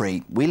Grand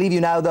Prix. We leave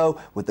you now, though,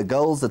 with the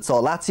goals that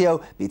saw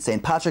Lazio beat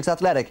St. Patrick's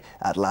Athletic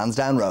at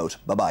Lansdowne Road.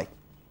 Bye-bye.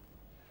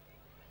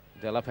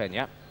 De La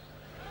Peña.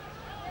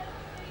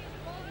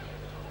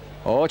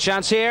 Oh,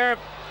 chance here.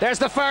 There's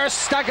the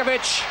first.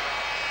 Stankovic.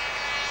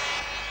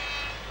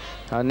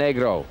 And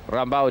Negro.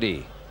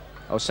 Rambaudi.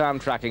 Osam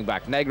tracking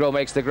back. Negro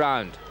makes the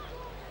ground.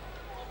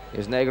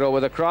 Here's Negro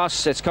with a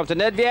cross. It's come to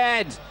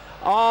Nedved.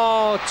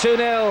 Oh,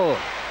 2-0.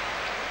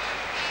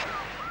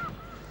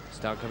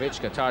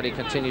 Stankovic. Gatardi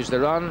continues the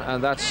run,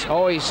 and that's...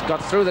 Oh, he's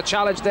got through the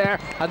challenge there.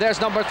 And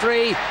there's number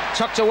 3,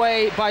 tucked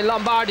away by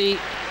Lombardi.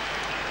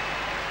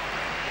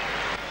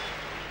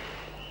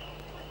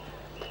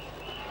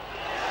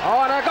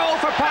 Oh, and a goal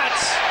for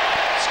Pats.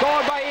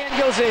 Scored by Ian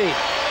Gilzean.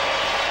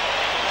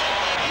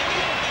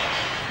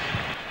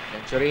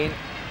 Venturin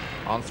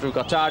on through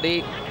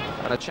Gatardi.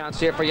 And a chance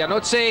here for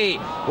Januzzi.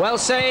 Well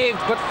saved,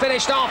 but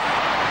finished off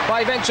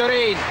by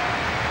Venturin.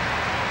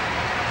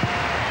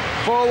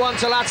 4-1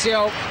 to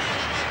Lazio.